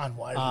none.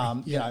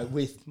 Unwavering.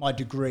 With my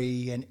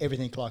degree and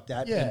everything like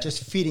that, and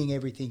just fitting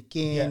everything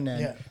in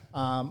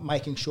and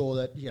making sure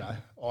that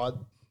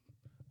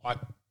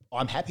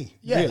I'm happy,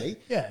 really.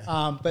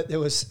 Yeah. But there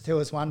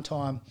was one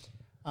time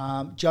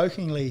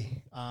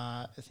Jokingly,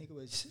 I think it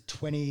was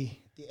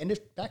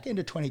back end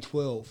of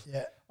 2012.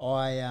 Yeah.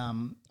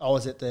 I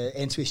was at the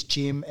N-Swiss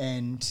gym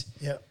and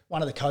Yep.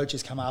 one of the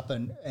coaches come up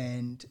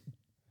and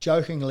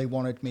jokingly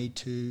wanted me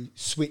to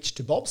switch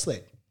to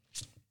bobsled.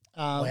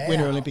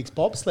 Winter Olympics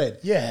bobsled.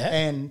 Yeah.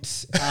 And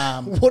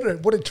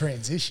what a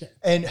transition.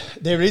 and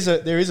there is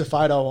a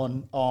photo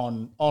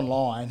on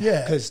online.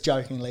 Yeah. Because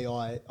jokingly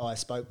I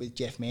spoke with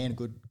Jeff Mann, a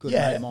good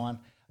Yeah. mate of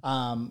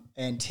mine,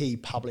 and he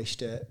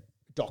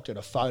doctored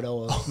a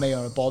photo of me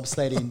on a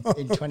bobsled in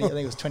 20, I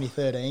think it was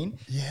 2013.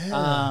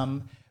 Yeah.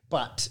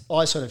 But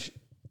I sort of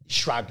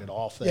shrugged it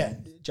off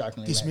and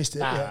jokingly dismissed it.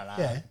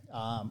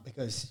 No.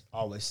 Because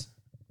I was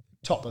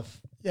top of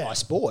my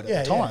sport at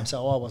Yeah, the time, yeah.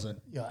 so I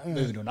wasn't Yeah.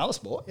 moving to another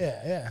sport.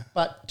 Yeah.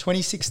 But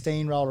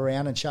 2016 rolled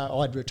around and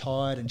I'd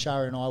retired and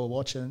Shara and I were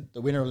watching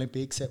the Winter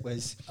Olympics. It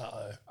was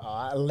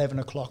 11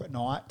 o'clock at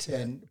night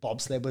and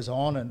bobsled was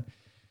on and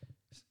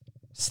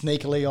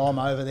sneakily I'm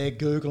over there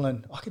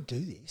Googling, I could do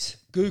this,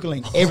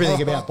 Googling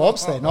everything about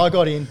bobsled. And I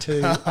got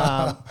into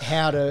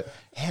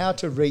how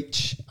to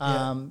reach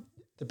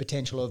the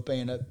potential of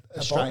being an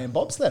Australian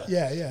bobsledder.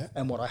 Yeah.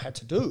 And what I had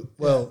to do.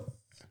 Well,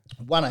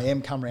 1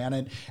 a.m. come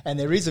around and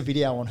there is a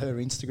video on her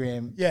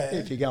Instagram. Yeah.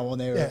 If you go on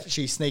there, Yeah.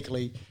 she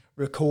sneakily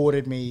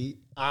recorded me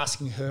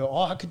asking her,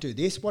 I could do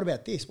this. What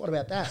about this? What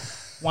about that?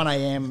 1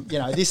 a.m.,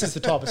 this is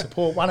the type of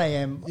support. 1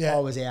 a.m. Yeah. I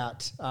was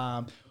out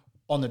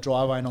on the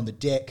driveway and on the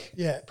deck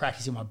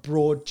practicing my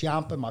broad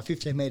jump and my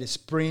 15-metre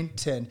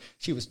sprint and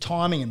she was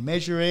timing and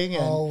measuring.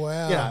 And, Oh,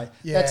 wow.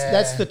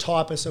 That's the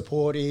type of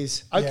support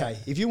is, okay,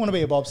 if you want to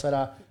be a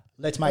bobsledder,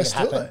 let's make it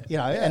happen.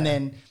 And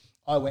then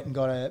I went and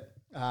got a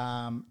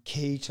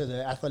key to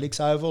the athletics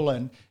oval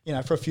and,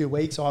 for a few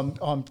weeks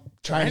I'm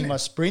training my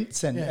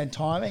sprints and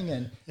timing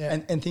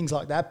and things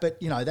like that. But,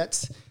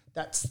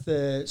 that's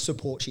the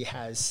support she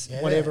has.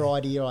 Yeah. Whatever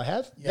idea I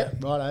have,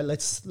 righto,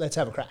 let's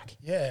have a crack.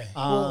 Yeah.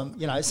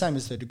 Same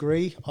as the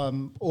degree.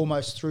 I'm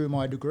almost through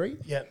my degree.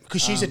 Yeah,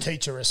 because she's a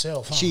teacher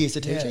herself. Huh? She is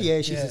a teacher.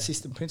 Yeah, she's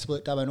assistant principal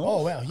at Dubbo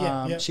North. Oh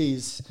wow, yeah.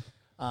 She's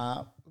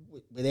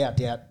without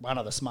doubt one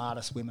of the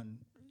smartest women.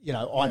 I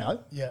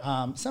know.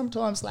 Yeah.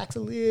 Sometimes lacks a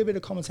little bit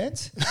of common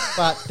sense,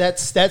 but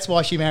that's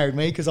why she married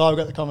me because I've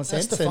got the common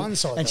sense. That's the fun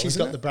side, and she's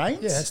got the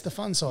brains. Yeah, that's the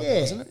fun side,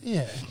 isn't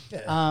it?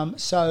 Yeah.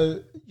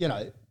 So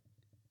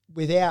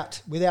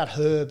without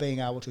her being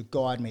able to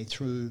guide me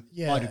through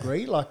my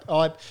degree, like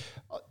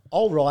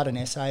I'll write an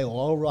essay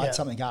or I'll write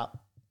something up.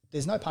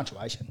 There's no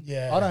punctuation.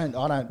 Yeah. I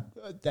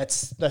don't.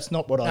 That's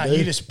not what I do.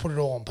 You just put it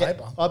all on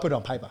paper. I put it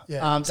on paper.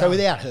 Yeah. So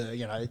without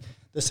her,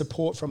 the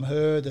support from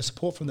her, the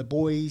support from the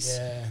boys,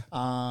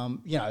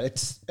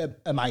 it's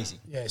amazing.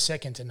 Yeah,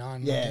 second to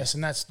none. I guess,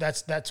 and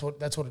that's what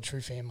a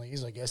true family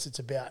is. I guess it's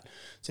about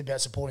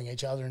supporting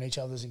each other and each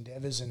other's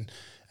endeavours, and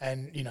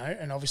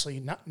and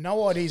obviously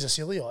no idea is a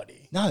silly idea.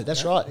 No,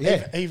 that's right.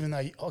 Yeah, even though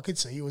I could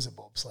see you as a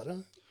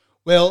bobsledder.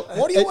 Well,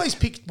 why do you always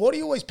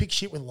pick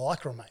shit with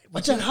lycra, mate?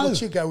 I don't know.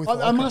 What's your go with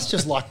lycra? I must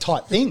just like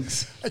tight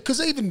things.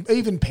 Because even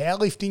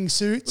powerlifting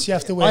suits, you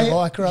have to wear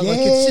lycra. Yeah,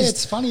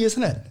 it's funny,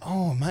 isn't it?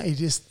 Oh,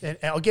 mate,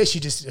 I guess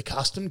you're just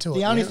accustomed to it.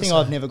 The only thing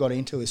I've never got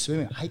into is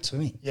swimming. I hate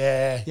swimming.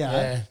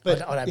 Yeah.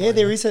 But I don't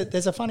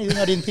there's a funny thing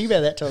I didn't think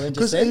about that till then.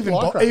 Because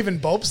even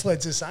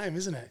bobsled's the same,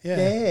 isn't it?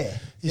 Yeah.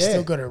 You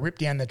still got to rip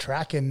down the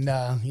track and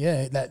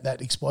that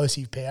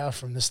explosive power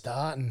from the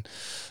start and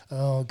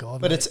oh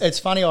god. But it's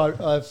funny.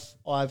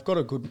 I've got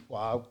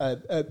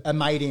a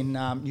mate in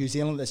New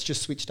Zealand that's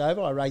just switched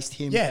over. I raced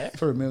him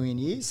for 1,000,000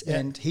 years,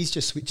 and he's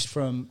just switched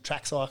from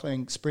track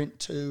cycling sprint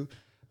to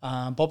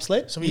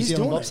bobsled. So he's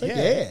doing bobsled.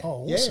 it.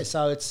 Oh, awesome.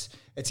 So it's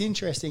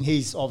interesting.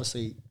 He's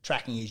obviously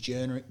tracking his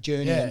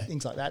journey and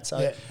things like that.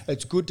 So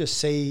it's good to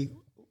see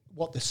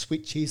what the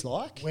switch is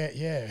like.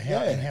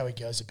 And how he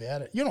goes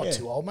about it. You're not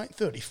too old, mate.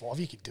 35,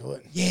 you could do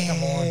it. Yeah.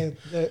 Come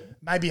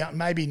on.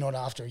 Maybe not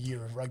after a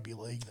year of rugby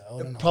league, though.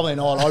 I don't know. Probably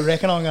not. I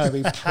reckon I'm going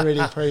to be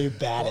pretty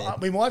bad at it.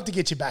 We might have to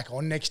get you back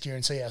on next year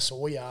and see how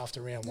sore you are after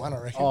round one,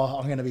 I reckon. Oh,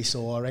 I'm going to be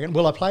sore, I reckon.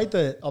 Well, I played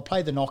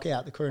the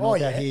knockout, the career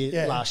knockout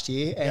here last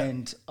year,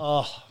 and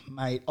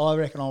mate, I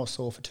reckon I was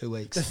sore for 2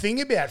 weeks. The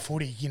thing about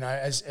footy,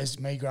 as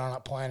me growing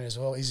up playing as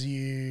well, is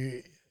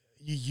you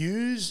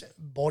use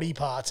body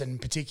parts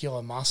and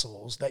particular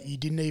muscles that you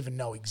didn't even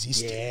know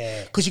existed.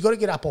 Yeah. Because you got to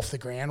get up off the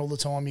ground all the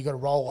time. You got to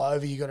roll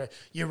over.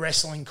 You're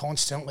wrestling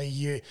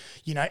constantly.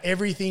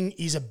 Everything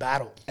is a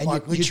battle. And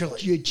literally,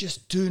 you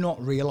just do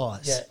not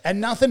realise. Yeah. And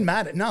nothing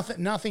matters.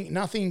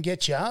 Nothing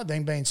gets you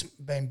than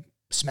being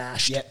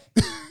smashed. Yep.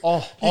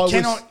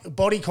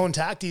 Body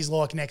contact is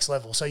like next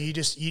level. So you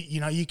just,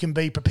 you can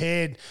be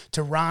prepared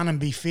to run and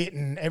be fit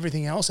and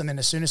everything else. And then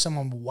as soon as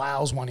someone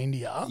whales one into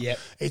you,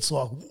 it's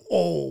like,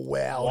 oh,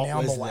 wow, now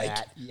I'm awake.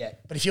 Yeah.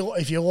 But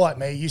if you're like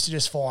me, you used to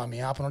just fire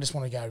me up and I just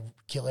want to go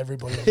kill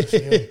everybody on the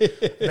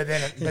field.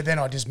 but then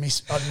I'd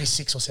miss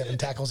 6 or 7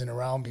 tackles in a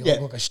row and be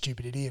like a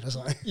stupid idiot or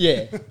something.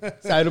 Yeah.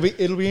 So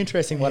it'll be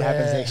interesting what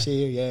happens next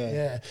year.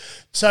 Yeah.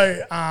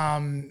 So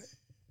I'm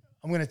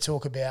going to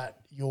talk about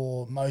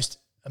your most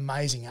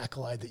amazing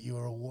accolade that you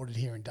were awarded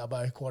here in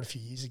Dubbo quite a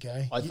few years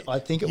ago. I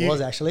think it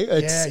was actually.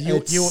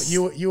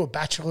 You were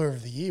Bachelor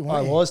of the Year,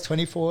 weren't you? I was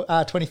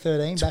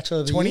 2013 Bachelor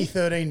of the Year.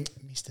 2013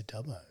 Mr.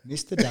 Dubbo.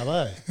 Mr.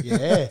 Dubbo,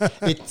 yeah.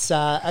 It's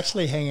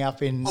actually hanging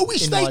up in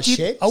my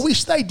shed. I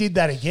wish they did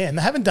that again.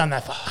 They haven't done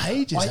that for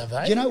ages, have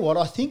they? You know what?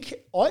 I think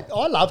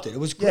I loved it. It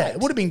was great. Yeah, it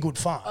would have been good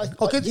fun.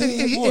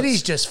 It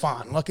is just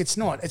fun. Like it's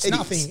nothing.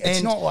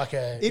 It's not like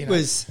a.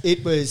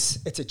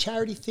 It's a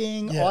charity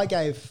thing. Yeah. I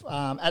gave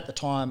at the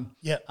time.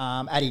 Yeah.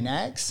 Addie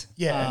Nags.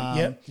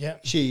 Yeah.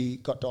 She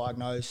got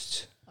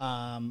diagnosed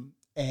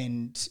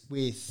and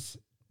with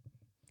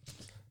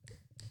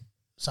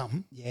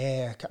something.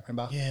 Yeah, I can't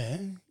remember.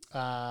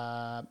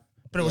 Yeah.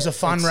 But it was a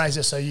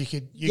fundraiser, so you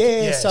could. You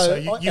I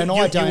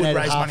donated would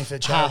raise money for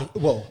charity.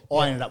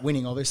 I ended up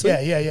winning, obviously.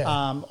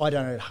 Yeah. I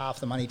donated half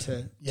the money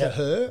to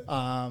her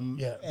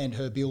and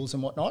her bills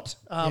and whatnot.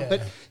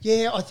 But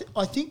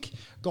I think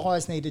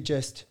guys need to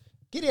just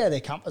get out of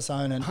their comfort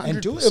zone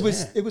and do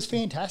it. It was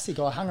fantastic.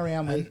 I hung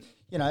around with,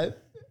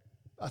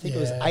 I think it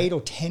was 8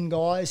 or 10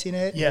 guys in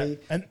it. Yeah.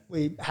 And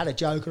we had a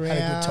joke around.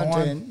 Had a good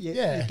time. And you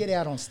get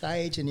out on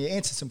stage and you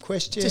answer some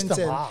questions. Just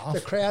a and laugh.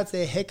 the crowd's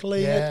there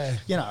heckling it.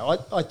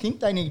 I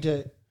think they need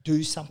to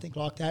do something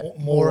like that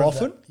more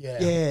often.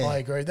 Yeah, I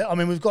agree. I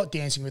mean, we've got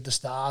Dancing with the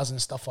Stars and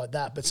stuff like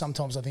that, but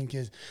sometimes I think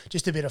it's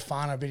just a bit of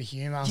fun, a bit of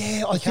humour.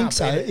 Yeah, I think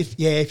so.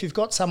 If you've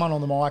got someone on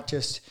the mic,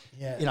 just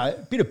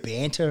a bit of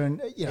banter,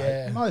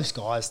 and most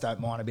guys don't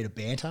mind a bit of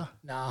banter.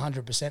 No,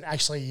 100%.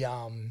 Actually,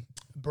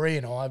 Brie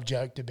and I have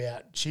joked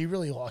about she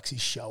really likes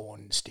his show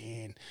on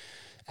Stan,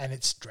 and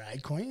it's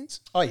drag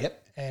queens. Oh,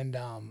 yep. And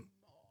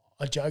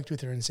I joked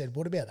with her and said,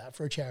 what about that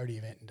for a charity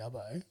event in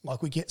Dubbo?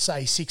 Like we get,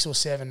 say, 6 or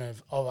 7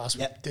 of us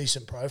with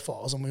decent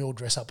profiles and we all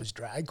dress up as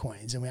drag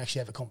queens and we actually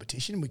have a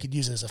competition. We could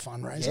use it as a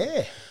fundraiser.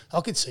 Yeah. I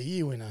could see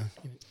you in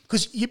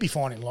because you'd be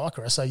fine in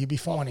Lycra, so you'd be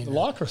fine in...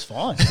 Lycra's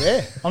fine,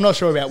 yeah. I'm not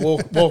sure about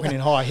walking in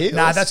high heels.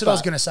 No, that's what I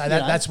was going to say.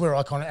 That's where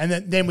I kind of...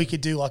 And then we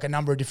could do like a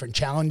number of different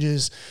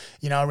challenges,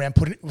 around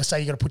say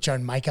you got to put your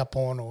own makeup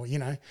on or,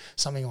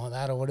 something like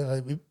that or whatever.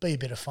 It'd be a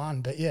bit of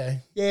fun, but yeah.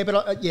 Yeah,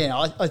 but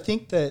I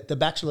think the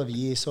Bachelor of the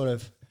Year sort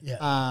of...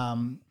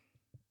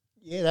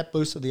 that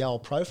boosted the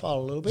old profile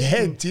a little bit.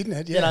 Yeah, didn't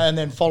it? Yeah. And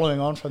then following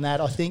on from that,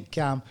 I think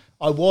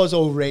I was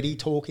already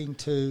talking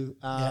to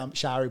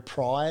Shari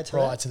prior to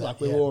that.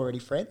 Like we were already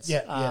friends.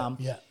 Yeah.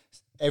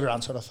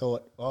 Everyone sort of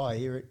thought, oh,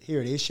 here it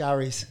is.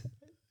 Shari's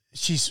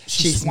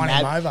she's won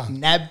him over.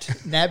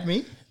 Nabbed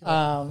me.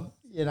 But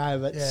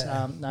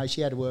no,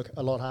 she had to work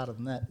a lot harder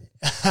than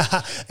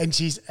that. And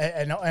she's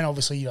and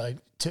obviously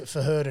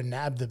for her to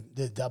nab the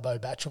Dubbo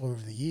Bachelor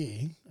of the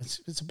Year,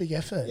 it's a big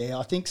effort. Yeah,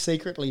 I think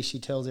secretly she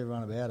tells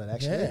everyone about it.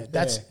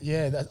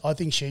 Actually, I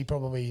think she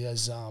probably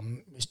has.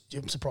 I'm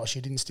surprised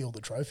she didn't steal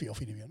the trophy off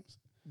you, to be honest.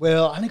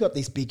 Well, I only got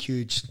this big,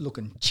 huge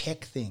looking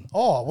check thing.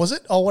 Oh, was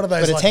it? Oh, one of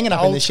those. But it's hanging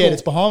up in the shed.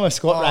 It's behind my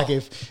squat rack.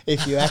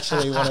 If you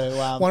actually want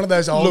to, one of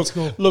those old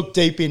school. Look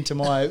deep into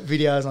my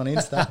videos on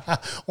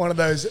Insta. one of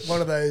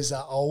those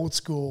old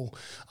school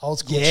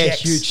yeah,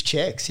 checks. Huge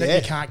checks.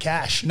 That you can't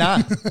cash. No,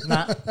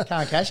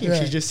 can't cash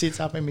him. She just sits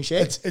up in my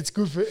shed. It's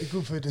good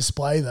for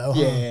display though.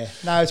 Yeah,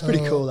 no, it's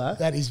pretty cool though.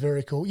 That is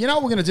very cool. You know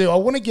what we're gonna do? I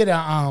want to get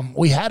our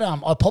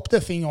I popped a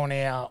thing on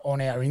our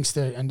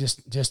Insta and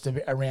just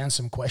around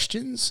some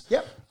questions.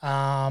 Yep.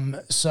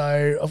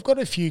 So I've got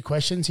a few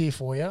questions here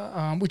for you,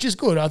 which is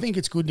good. I think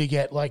it's good to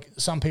get, like,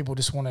 some people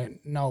just want to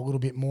know a little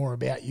bit more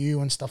about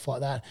you and stuff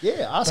like that.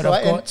 Yeah, ask away.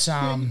 I've got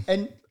some...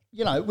 And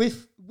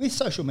with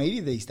social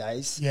media these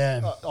days,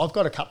 I've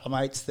got a couple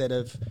of mates that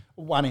have,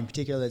 one in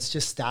particular that's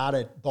just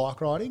started bike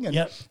riding,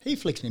 and he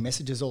flicks me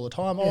messages all the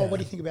time. Oh, what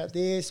do you think about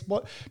this?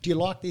 What do you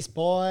like this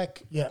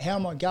bike? How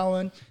am I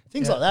going?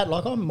 Things like that.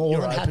 Like, I'm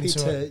more than happy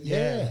to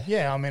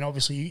Yeah, I mean,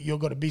 obviously you've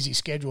got a busy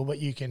schedule, but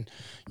you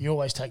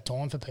always take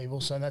time for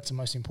people, so that's the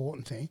most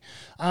important thing.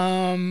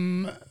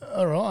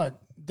 All right,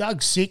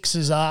 Doug 6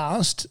 has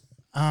asked,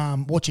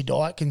 what your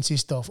diet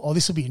consists of. Oh,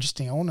 this will be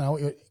interesting. I want to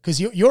know because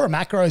you're a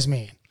macros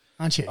man,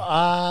 aren't you?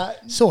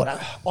 Sort of.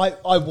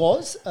 I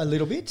was a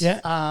little bit.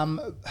 Yeah.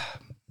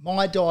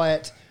 My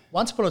diet,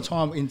 once upon a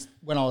time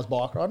when I was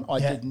bike riding, I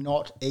did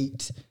not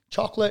eat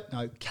chocolate,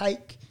 no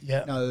cake,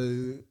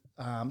 no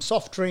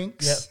soft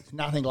drinks,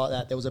 nothing like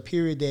that. There was a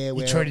period there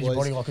where you treated your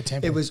body like a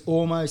temple. It was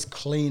almost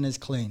clean as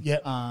clean.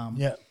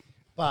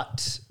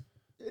 But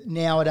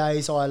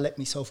nowadays I let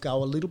myself go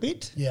a little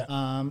bit.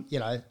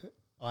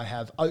 I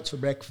have oats for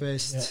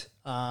breakfast.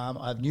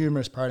 I have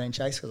numerous protein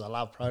shakes because I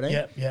love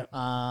protein.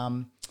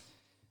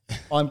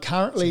 I'm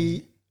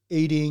currently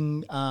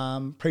eating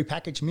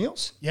prepackaged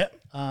meals.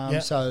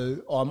 So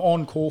I'm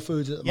on Core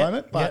Foods at the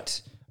moment,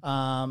 but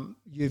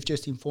you've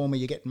just informed me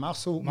you're getting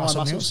muscle meals.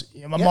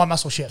 My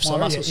muscle chef. My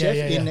muscle chef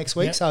in next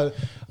week. So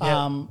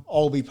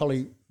I'll be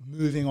probably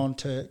moving on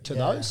to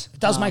those. It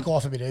does make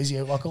life a bit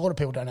easier. Like a lot of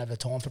people don't have the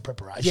time for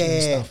preparation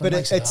and stuff. But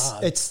It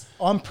it's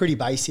I'm pretty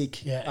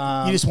basic.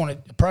 Yeah, you just want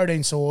a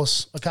protein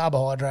source, a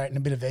carbohydrate, and a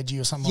bit of veggie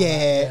or something.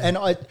 Yeah, and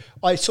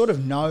I sort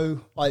of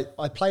know.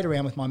 I played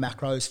around with my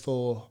macros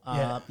for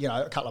a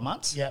couple of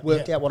months.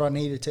 Worked out what I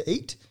needed to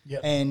eat,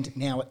 and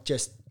now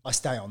I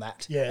stay on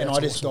that. Yeah, and I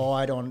just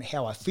guide on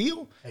how I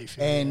feel,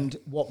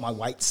 what my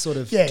weight's sort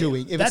of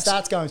doing. If it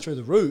starts going through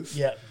the roof,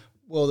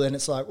 well then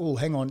it's like, oh,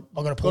 hang on,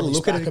 I've got to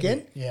look at it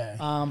again.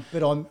 Yeah.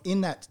 But I'm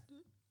in that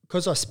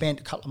because I spent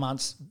a couple of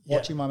months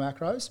watching my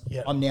macros.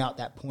 I'm now at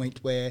that point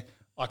where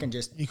I can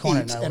just eat,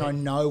 and I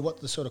know what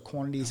the sort of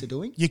quantities are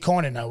doing. You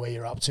kind of know where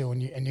you're up to,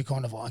 and you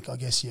kind of like, I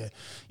guess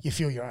you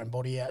feel your own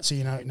body out, so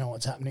you know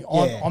what's happening.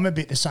 I'm a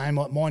bit the same.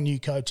 Like my new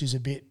coach is a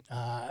bit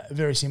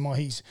very similar.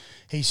 He's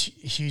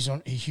huge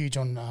on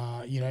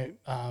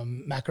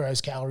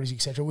macros, calories,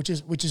 etc. Which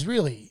is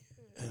really.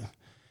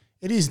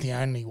 It is the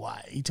only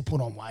way to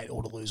put on weight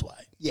or to lose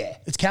weight. Yeah.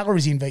 It's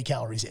calories in, v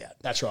calories out.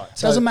 That's right. It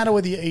doesn't matter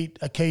whether you eat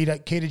a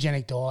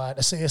ketogenic diet,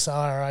 a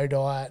CSRO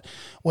diet,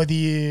 whether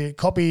you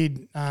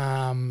copied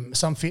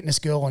some fitness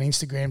girl on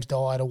Instagram's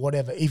diet or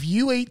whatever. If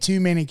you eat too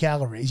many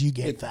calories, you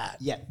get fat.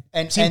 Yeah.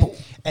 Simple.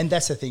 And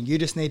that's the thing. You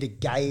just need to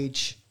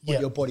gauge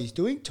what your body's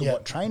doing to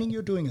what training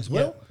you're doing as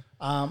well.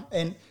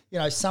 And,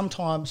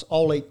 sometimes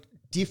I'll eat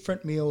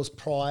different meals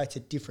prior to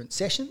different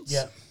sessions.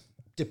 Yeah.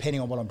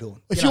 Depending on what I'm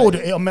doing.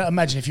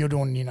 Imagine if you're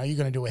doing, you're going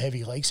to do a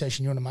heavy leg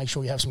session, you want to make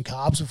sure you have some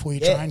carbs before you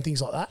train,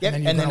 things like that. And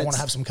then you're going to want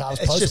to have some carbs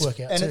post-workout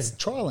too. And it's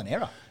trial and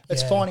error.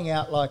 It's finding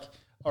out like,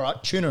 all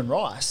right, tuna and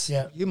rice,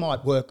 you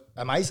might work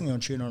amazingly on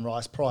tuna and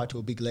rice prior to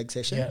a big leg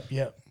session.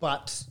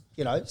 But,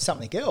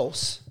 something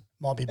else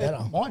might be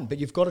better. But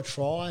you've got to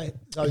try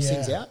those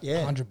things out.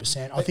 Yeah.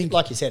 100%. I think,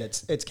 like you said,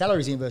 it's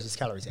calories in versus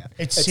calories out.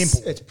 It's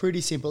simple. It's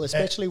pretty simple,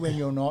 especially when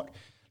you're not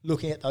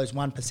looking at those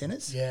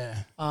 1%ers. Yeah.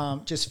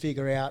 Just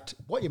figure out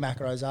what your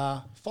macros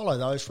are, follow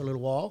those for a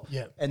little while,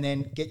 and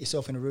then get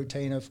yourself in a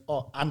routine of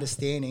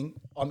understanding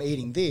I'm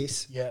eating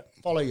this,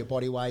 follow your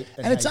body weight.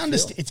 And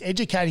it's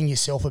educating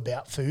yourself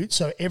about food,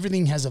 so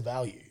everything has a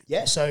value.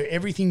 Yeah. So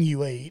everything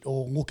you eat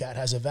or look at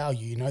has a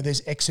value.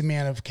 There's X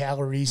amount of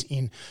calories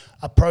in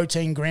a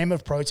gram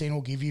of protein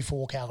will give you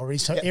 4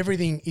 calories. So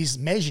everything is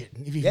measured.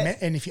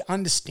 And if you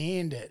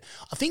understand it,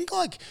 I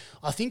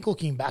think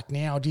looking back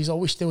now, I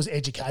wish there was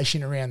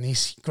education around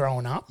this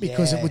growing up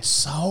because it would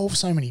solve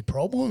so many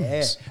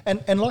problems. Yeah.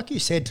 And like you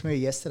said to me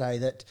yesterday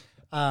that,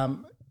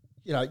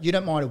 you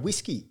don't mind a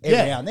whiskey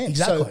every now and then.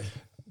 Exactly. So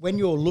when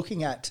you're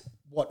looking at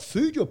what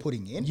food you're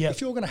putting in,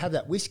 if you're going to have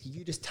that whiskey,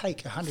 you just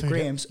take 100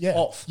 grams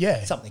off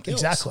something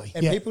else. Exactly.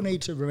 And people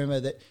need to remember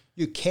that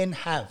you can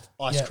have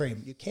ice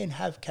cream, you can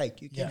have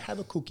cake, you can have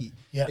a cookie.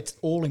 It's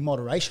all in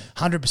moderation.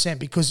 100%,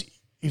 because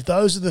if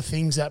those are the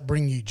things that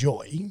bring you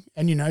joy,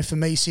 and for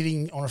me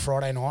sitting on a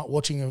Friday night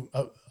watching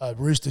a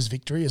Roosters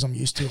victory, as I'm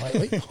used to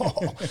lately,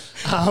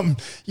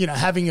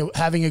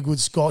 having a good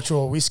scotch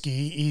or a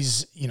whiskey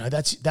is,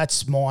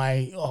 that's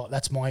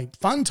my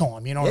fun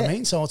time. You know what I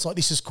mean? So it's like,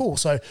 this is cool.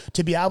 So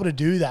to be able to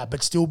do that,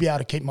 but still be able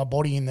to keep my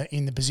body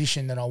in the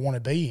position that I want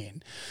to be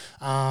in,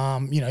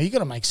 you got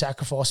to make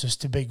sacrifices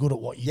to be good at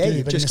what you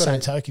do. But in the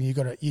same token,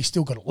 you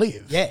still got to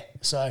live. Yeah.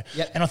 So,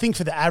 and I think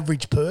for the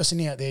average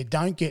person out there,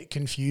 don't get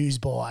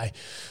confused by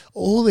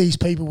all these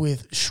people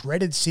with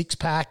shredded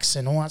 6-packs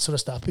and all that sort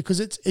of stuff, because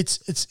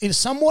it's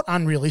somewhat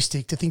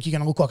unrealistic to think you're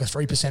going to look like a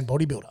 3%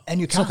 bodybuilder.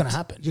 And it's not going to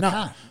happen.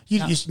 You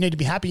just need to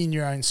be happy in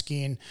your own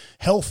skin,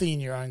 healthy in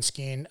your own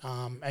skin,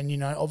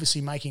 and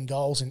obviously making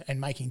goals and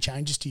making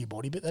changes to your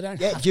body, but they don't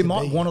have to you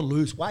might want to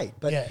lose weight,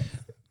 but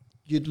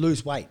you'd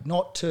lose weight,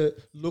 not to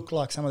look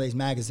like some of these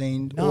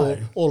magazines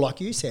or like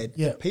you said,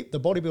 the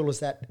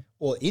bodybuilders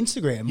or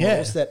Instagram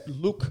models that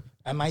look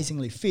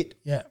amazingly fit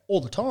all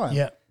the time.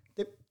 Yeah.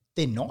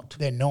 They're not.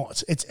 They're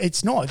not.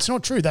 It's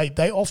not true.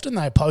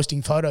 They're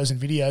posting photos and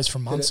videos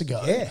from months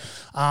ago. Yeah.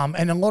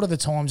 And a lot of the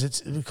times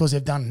it's because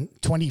they've done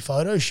 20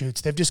 photo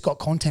shoots. They've just got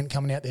content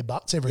coming out their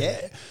butts everywhere.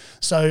 Yeah.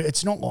 So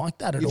it's not like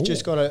that at all. You've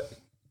just got to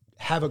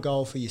have a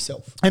goal for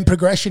yourself. And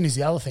progression is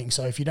the other thing.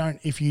 So if you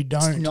don't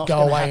go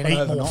away and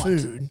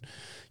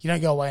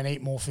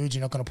eat more food,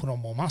 you're not going to put on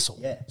more muscle.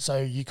 Yeah. So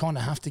you kind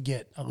of have to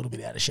get a little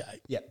bit out of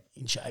shape. Yeah.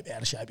 In shape,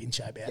 out of shape, in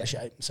shape, out of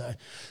shape. So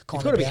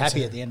you've got to be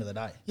happy at the end of the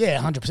day.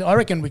 Yeah, 100%. I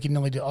reckon we can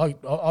nearly do.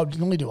 I'd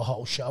nearly do a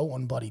whole show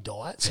on bloody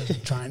diets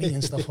and training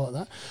and stuff like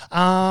that.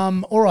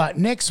 All right,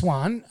 next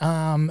one.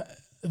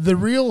 The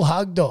real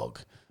hug dog,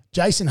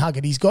 Jason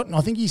Huggett.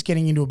 I think he's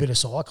getting into a bit of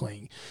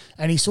cycling,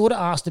 and he sort of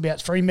asked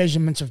about 3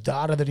 measurements of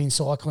data that in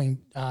cycling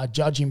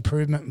judge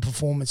improvement and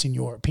performance in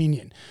your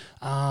opinion.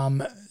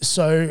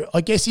 So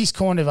I guess he's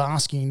kind of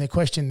asking, the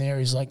question there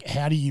is like,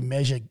 how do you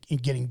measure in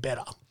getting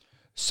better?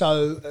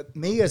 So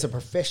me as a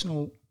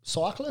professional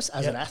cyclist,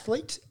 as an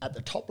athlete, at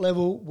the top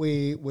level,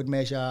 we would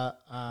measure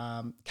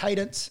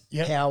cadence,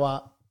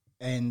 power,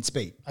 and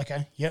speed.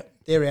 Okay, yep.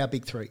 They're our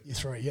big 3. Your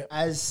 3, yep.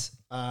 As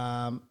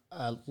a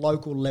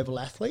local level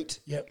athlete,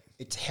 yep,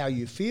 it's how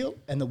you feel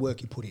and the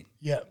work you put in.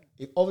 Yep.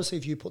 Obviously,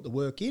 if you put the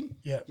work in,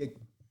 yep, you're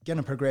going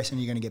to progress and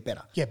you're going to get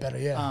better. Get better,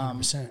 yeah,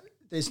 100%.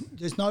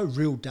 There's no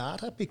real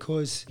data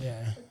because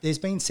there's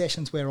been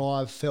sessions where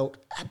I've felt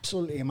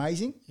absolutely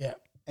amazing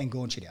and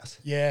gone shit house.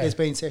 Yeah. There's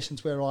been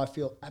sessions where I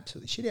feel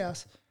absolutely shit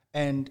house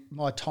and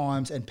my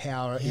times and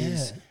power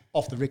is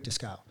off the Richter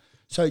scale.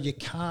 So you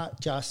can't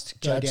just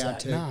go down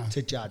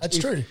to judge. That's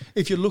true.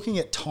 If you're looking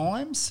at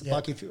times,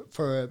 like if you're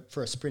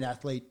for a sprint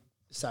athlete,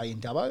 say in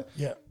Dubbo,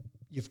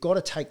 you've got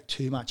to take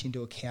too much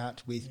into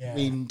account with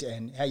wind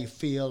and how you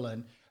feel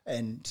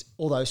and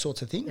all those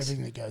sorts of things.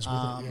 Everything that goes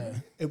with it,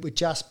 It would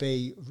just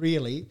be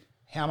really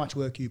how much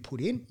work you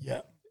put in.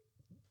 Yeah.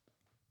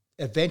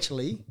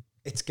 Eventually,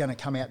 it's going to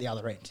come out the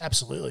other end.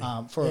 Absolutely.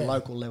 For a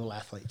local level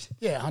athlete.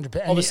 Yeah,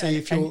 100%. Obviously,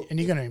 if you're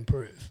going to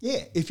improve.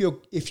 Yeah, if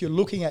you're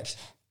looking at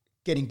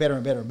getting better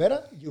and better and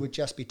better, you would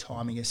just be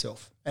timing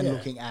yourself and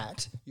looking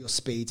at your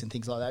speeds and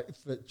things like that.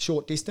 For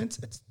short distance,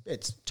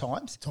 it's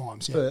times.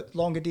 For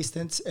longer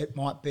distance, it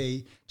might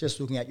be just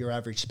looking at your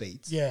average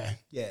speeds. Yeah.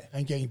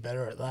 And getting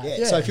better at that.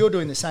 Yeah. So if you're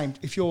doing the same,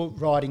 if you're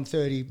riding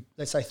 30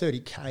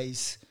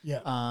 Ks,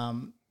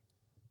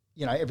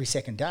 every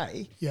second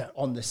day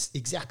on this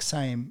exact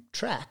same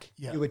track,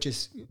 you would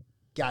just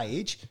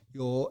gauge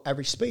your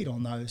average speed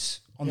on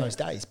those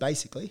days,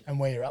 basically, and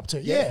where you're up to.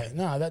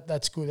 No,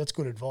 that's good. That's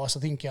good advice. I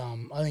think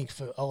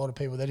for a lot of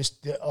people, they're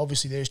just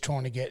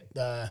trying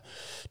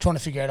to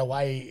figure out a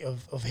way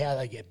of how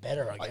they get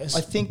better. I guess.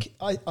 I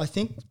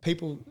think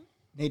people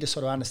need to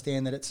sort of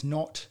understand that it's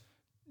not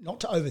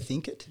to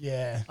overthink it.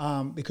 Yeah.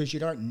 Because you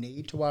don't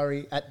need to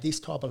worry at this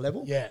type of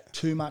level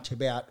too much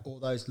about all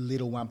those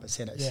little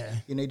 1%ers. Yeah.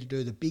 You need to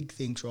do the big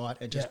things right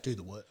and just do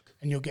the work.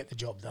 And you'll get the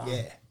job done.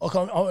 Yeah. Like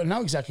I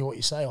know exactly what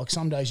you say. Like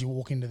some days you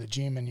walk into the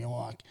gym and you're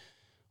like,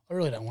 I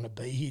really don't want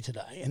to be here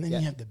today. And then you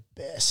have the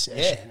best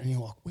session and you're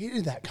like, where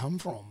did that come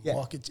from? Yeah.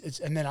 Like it's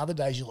and then other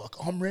days you're like,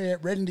 I'm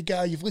ready to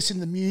go. You've listened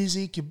to the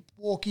music, you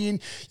walk in,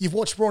 you've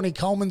watched Ronnie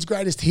Coleman's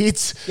greatest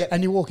hits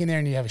and you walk in there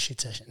and you have a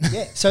shit session.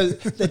 Yeah. So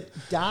the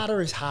data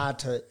is hard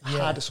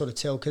to sort of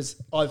tell because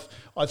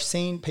I've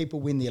seen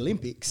people win the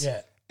Olympics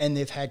and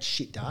they've had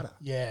shit data.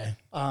 Yeah.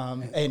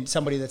 And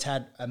somebody that's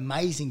had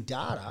amazing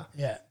data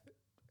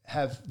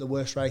have the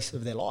worst race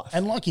of their life.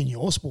 And like in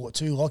your sport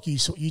too, like you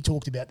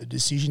talked about the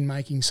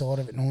decision-making side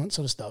of it and all that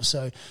sort of stuff.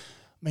 So, I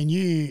mean,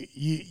 you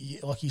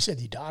like you said,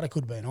 your data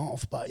could have been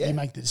off, but you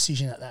make the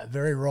decision at that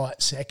very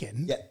right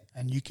second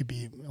and you could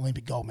be an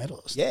Olympic gold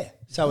medalist. Yeah.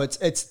 So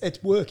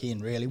it's work in,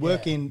 really.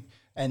 Work in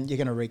and you're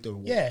going to reap the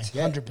rewards. Yeah,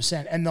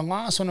 100%. And the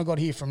last one I got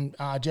here from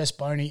Jess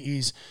Boney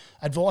is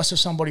advice for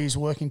somebody who's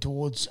working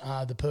towards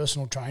the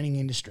personal training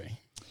industry.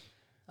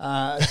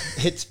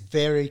 It's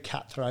very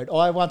cutthroat.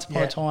 I once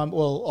upon a time,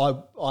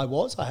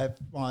 I have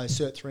my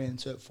Cert 3 and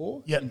Cert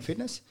 4 in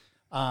fitness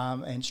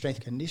and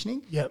strength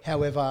conditioning. Yep.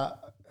 However,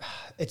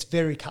 it's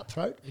very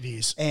cutthroat. It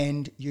is.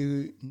 And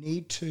you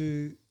need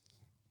to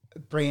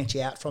branch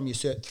out from your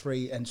Cert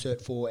 3 and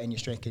Cert 4 and your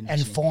strength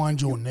conditioning. And find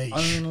your niche.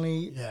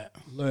 Only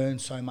learn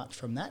so much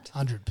from that.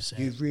 100%.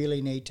 You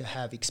really need to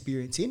have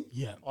experience in.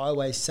 Yeah. I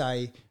always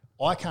say,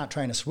 I can't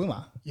train a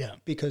swimmer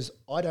because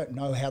I don't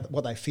know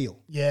what they feel.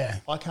 Yeah.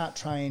 I can't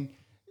train,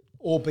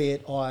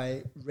 albeit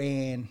I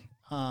ran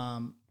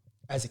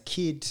as a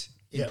kid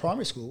in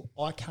primary school.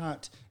 I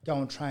can't go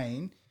and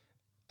train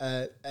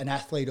an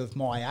athlete of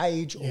my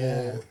age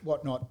or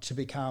whatnot to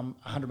become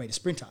a 100-metre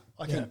sprinter.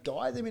 I can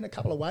guide them in a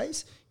couple of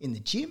ways in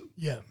the gym,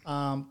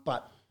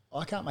 but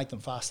I can't make them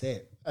fast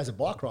there. As a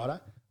bike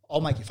rider,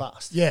 I'll make you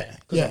fast. Yeah.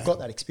 Because I've got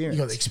that experience.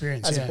 You've got the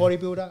experience, As a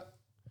bodybuilder,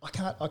 I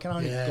can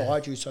only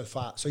guide you so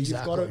far. So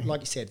you've got to,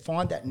 like you said,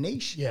 find that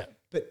niche,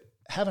 but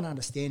have an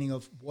understanding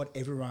of what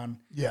everyone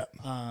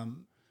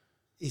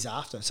is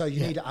after. So you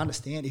need to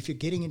understand, if you're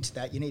getting into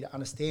that, you need to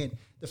understand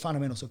the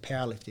fundamentals of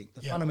powerlifting,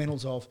 the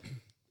fundamentals of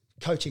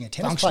coaching a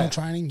tennis functional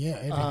player. Training,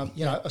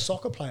 a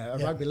soccer player, a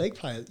rugby league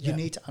player. You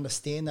need to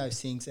understand those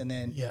things. And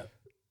then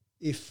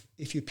if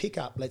you pick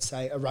up, let's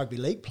say, a rugby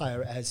league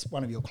player as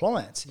one of your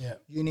clients,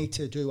 you need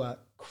to do a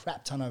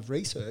crap ton of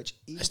research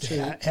into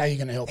how you're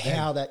going to help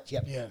them.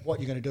 What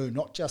you're going to do,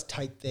 not just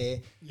take their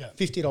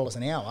 $50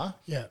 an hour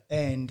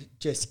and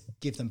just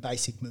give them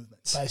basic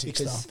movements. Basic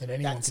stuff that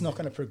anyone that's not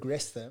going to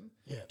progress them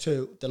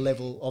to the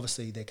level,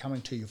 obviously, they're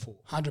coming to you for.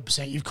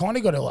 100%. You've kind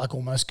of got to like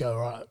almost go,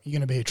 right, you're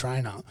going to be a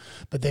trainer,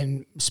 but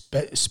then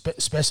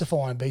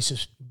specify and be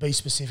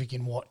specific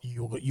in what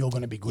you're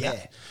going to be good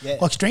at. Yeah.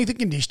 Like strength and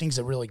conditioning is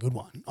a really good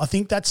one. I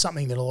think that's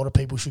something that a lot of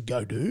people should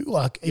go do.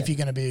 Like if you're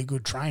going to be a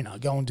good trainer,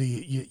 go and do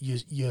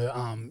your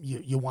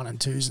 1 and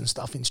 2s and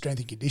stuff in strength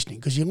and conditioning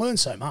because you learn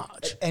so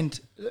much. And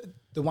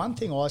the one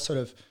thing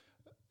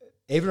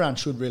everyone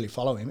should really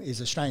follow him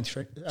is a strength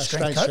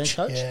coach.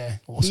 Yeah,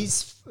 awesome.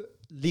 He's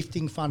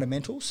lifting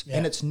fundamentals,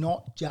 and it's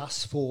not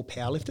just for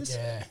powerlifters.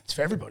 Yeah, it's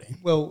for everybody.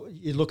 Well,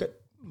 you look at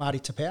Marty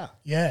Tapau.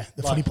 Yeah,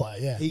 the footy player.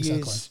 Yeah, he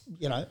is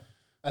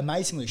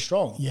amazingly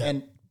strong. Yeah.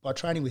 And by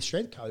training with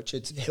strength coach,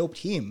 it's helped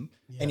him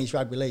and his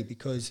rugby league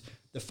because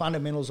the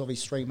fundamentals of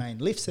his 3 main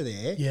lifts are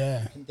there.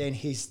 Yeah, and then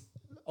he's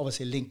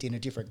obviously linked in a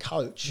different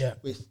coach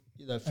with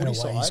the footy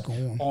side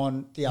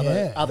on the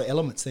other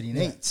elements that he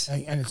needs.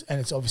 And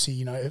it's obviously,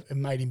 you know, it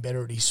made him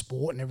better at his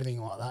sport and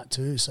everything like that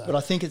too. So, but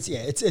I think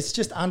it's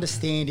just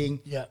understanding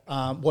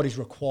what is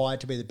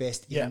required to be the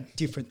best in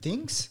different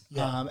things.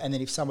 And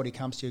then if somebody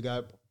comes to you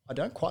and go, I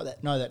don't quite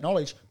know that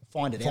knowledge,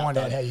 find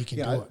out how you can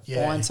do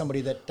it. Find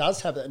somebody that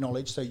does have that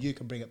knowledge so you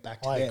can bring it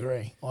back to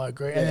them. I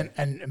agree.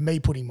 And me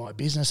putting my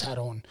business hat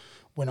on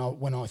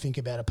when I think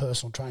about a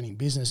personal training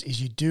business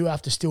is you do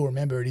have to still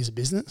remember it is a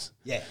business.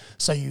 Yeah.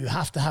 So you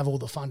have to have all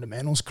the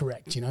fundamentals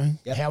correct, you know.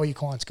 Yep. How are your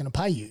clients going to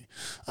pay you?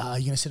 You're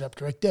going to set up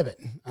direct debit.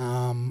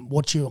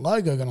 What's your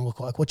logo going to look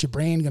like? What's your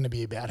brand going to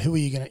be about? Who are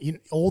you going to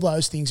all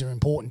those things are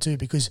important too,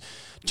 because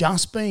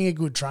just being a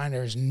good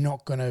trainer is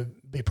not going to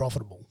be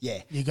profitable.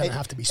 Yeah. You're going to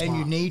have to be smart. And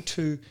you need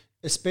to,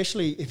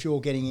 especially if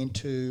you're getting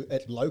into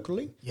it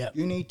locally,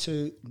 you need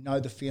to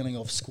know the feeling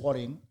of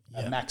squatting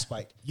at max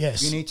weight.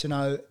 Yes. You need to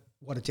know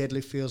what a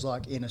deadlift feels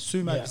like in a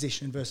sumo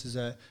position versus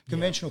a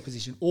conventional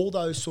position, all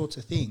those sorts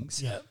of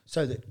things,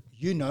 so that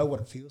you know what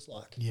it feels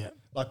like. Yeah.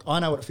 Like I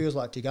know what it feels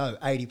like to go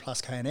 80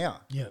 plus K an hour.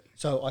 Yeah.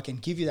 So I can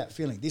give you that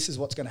feeling. This is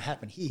what's going to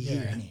happen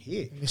here, and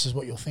here. This is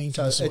what you're thinking.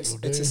 So this is what you'll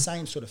do. It's the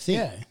same sort of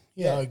thing.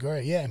 Yeah, I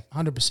agree. Yeah,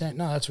 100%.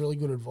 No, that's really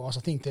good advice.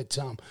 I think that,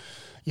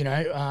 you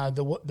know,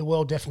 the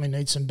world definitely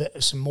needs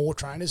some more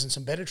trainers and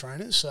some better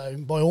trainers. So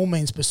by all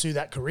means pursue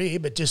that career,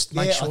 but just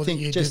make sure that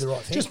you do the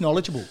right thing. Just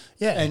knowledgeable.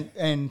 Yeah.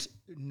 And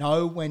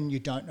know when you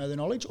don't know the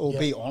knowledge, or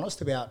be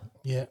honest about,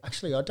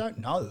 actually, I don't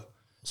know.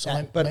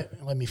 So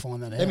let me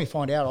find that out. Let me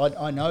find out.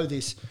 I know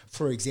this,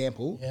 for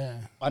example. Yeah.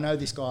 I know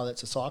this guy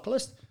that's a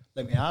cyclist.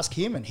 Let me ask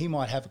him, and he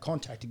might have a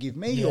contact to give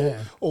me,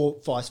 or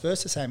vice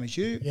versa, same as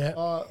you. Yeah.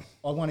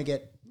 I want to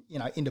get, you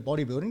know, into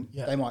bodybuilding.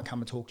 Yeah. They might come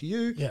and talk to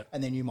you,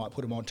 and then you might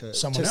put them on to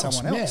someone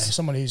else. Yeah,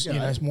 someone who's you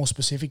know is more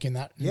specific in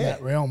that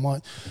realm. I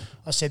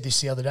said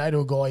this the other day to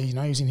a guy. You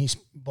know, he's in his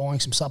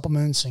buying some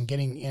supplements and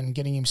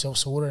getting himself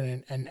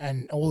sorted,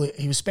 and all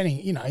he was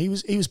spending. You know, he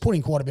was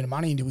putting quite a bit of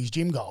money into his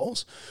gym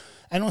goals.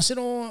 And I said,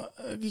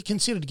 have you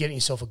considered getting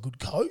yourself a good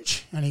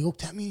coach? And he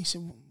looked at me and he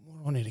said,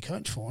 what do I need a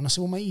coach for? And I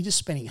said, well, mate, you're just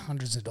spending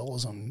hundreds of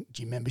dollars on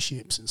gym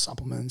memberships and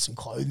supplements and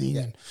clothing.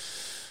 And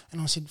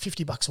I said,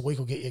 $50 a week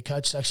will get you a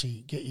coach to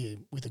actually get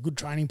you with a good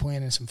training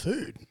plan and some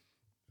food.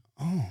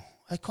 Oh,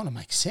 that kind of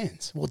makes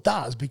sense. Well, it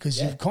does,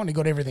 because you've kind of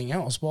got everything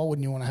else. Why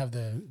wouldn't you want to have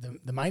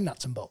the main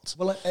nuts and bolts?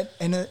 Well,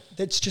 and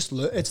that's just,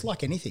 it's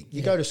like anything.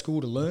 You go to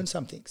school to learn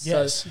something.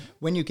 So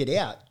when you get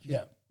out,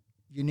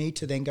 you need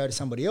to then go to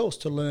somebody else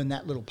to learn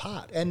that little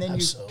part, and then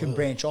you can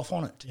branch off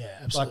on it. Yeah,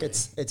 absolutely. Like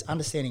it's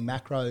understanding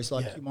macros.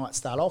 Like you might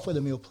start off with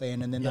a meal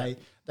plan, and then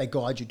they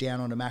guide you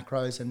down onto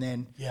macros, and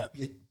then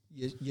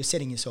you're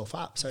setting yourself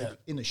up. So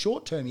in the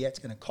short term, it's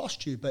going to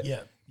cost you, but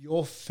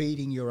you're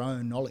feeding your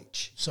own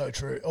knowledge. So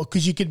true.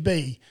 Because you can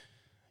be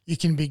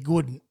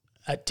good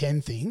at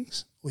 10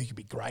 things, or you could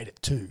be great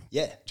at 2.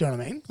 Yeah. Do you know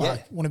what I mean?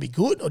 Like, want to be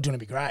good or do you want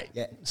to be great?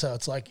 Yeah. So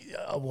it's like,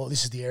 well,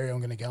 this is the area I'm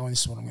going to go and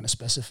this is what I'm going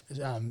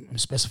to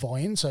specify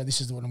in. So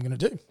this is what I'm going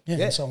to do.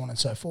 And so on and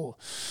so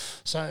forth.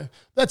 So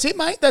that's it,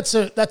 mate. That's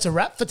a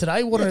wrap for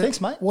today.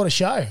 Thanks, mate. What a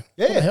show.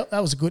 Yeah. What the hell?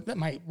 That was a good,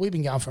 mate. We've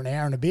been going for an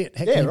hour and a bit.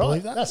 Heck, can you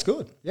believe that? That's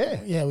good. Yeah.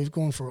 Yeah, we've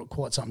gone for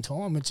quite some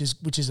time, which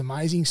is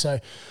amazing. So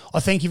I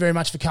thank you very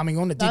much for coming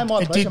on. It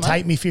did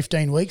take me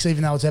 15 weeks,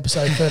 even though it's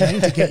episode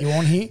 13, to get you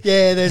on here.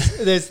 Yeah,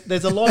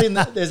 there's a lot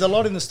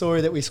in the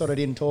story that we sort of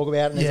didn't talk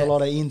about, and there's a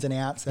lot of ins and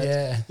outs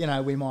that you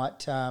know, we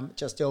might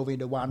just delve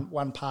into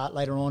one part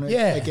later on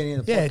again in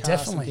the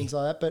podcast and things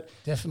like that. But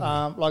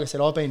definitely, like I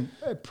said, I've been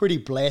pretty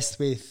blessed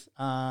with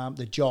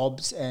the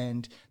jobs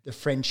and the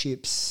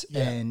friendships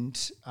and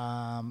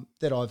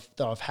that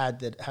I've had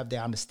that have the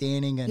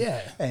understanding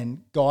and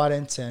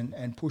guidance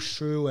and push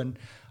through, and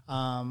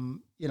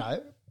you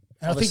know.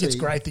 And I think it's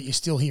great that you're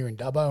still here in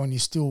Dubbo and you're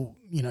still,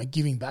 you know,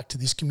 giving back to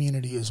this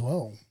community as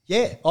well.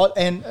 Yeah,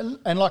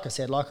 and like I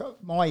said, like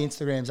my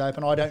Instagram's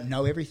open. I don't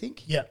know everything.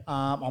 Yeah,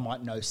 I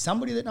might know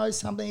somebody that knows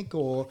something,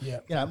 or you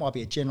know, it might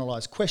be a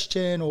generalised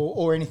question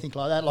or anything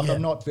like that. Like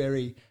I'm not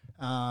very,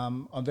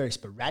 I'm very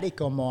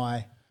sporadic on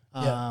my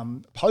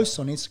posts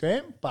on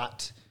Instagram,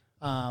 but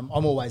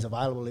I'm always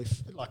available if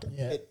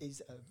it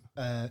is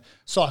a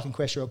cycling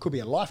question, or it could be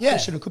a life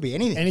question, it could be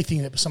anything.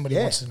 Anything that somebody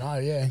wants to know,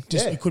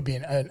 it could be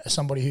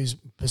somebody who's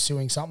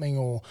pursuing something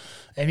or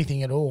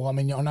anything at all. I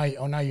mean, I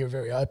know you're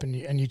very open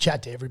and you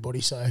chat to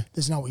everybody, so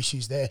there's no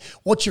issues there.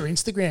 What's your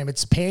Instagram?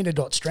 It's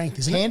panda.strength,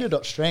 isn't it?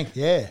 Panda.strength,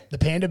 yeah. The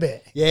Panda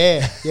Bear.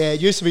 Yeah.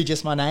 It used to be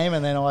just my name,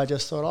 and then I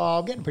just thought,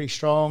 I'm getting pretty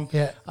strong.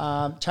 Yeah.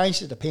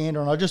 Changed it to Panda,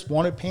 and I just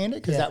wanted Panda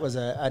because that was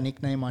a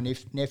nickname my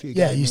nephew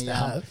gave me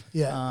a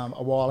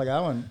while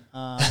ago, and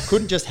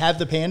couldn't just have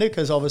the Panda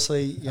because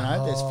obviously, you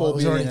know, there's 4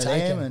 billion of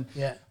them, and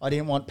I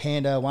didn't want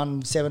Panda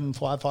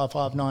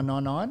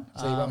 175555999.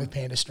 So you went with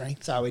Panda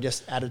Strength. So we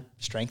just added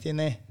strength in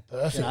there.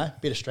 Perfect. You know,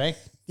 bit of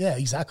strength. Yeah,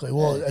 exactly.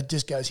 Well, it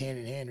just goes hand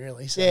in hand,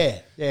 really. So.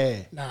 Yeah.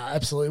 No,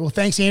 absolutely. Well,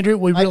 thanks, Andrew.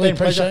 We Mate, really been a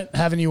pleasure. appreciate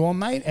having you on,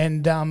 mate.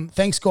 And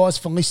thanks, guys,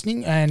 for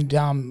listening. And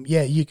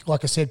you,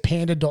 like I said,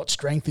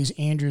 panda.strength is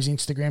Andrew's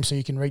Instagram, so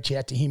you can reach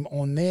out to him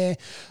on there.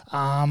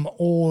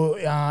 Or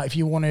if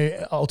you want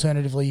to,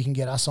 alternatively, you can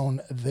get us on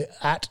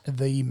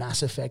the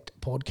Mass Effect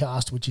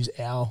podcast, which is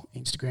our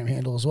Instagram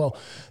handle as well.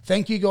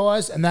 Thank you,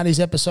 guys. And that is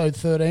episode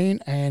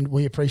 13, and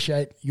we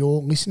appreciate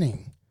your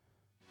listening.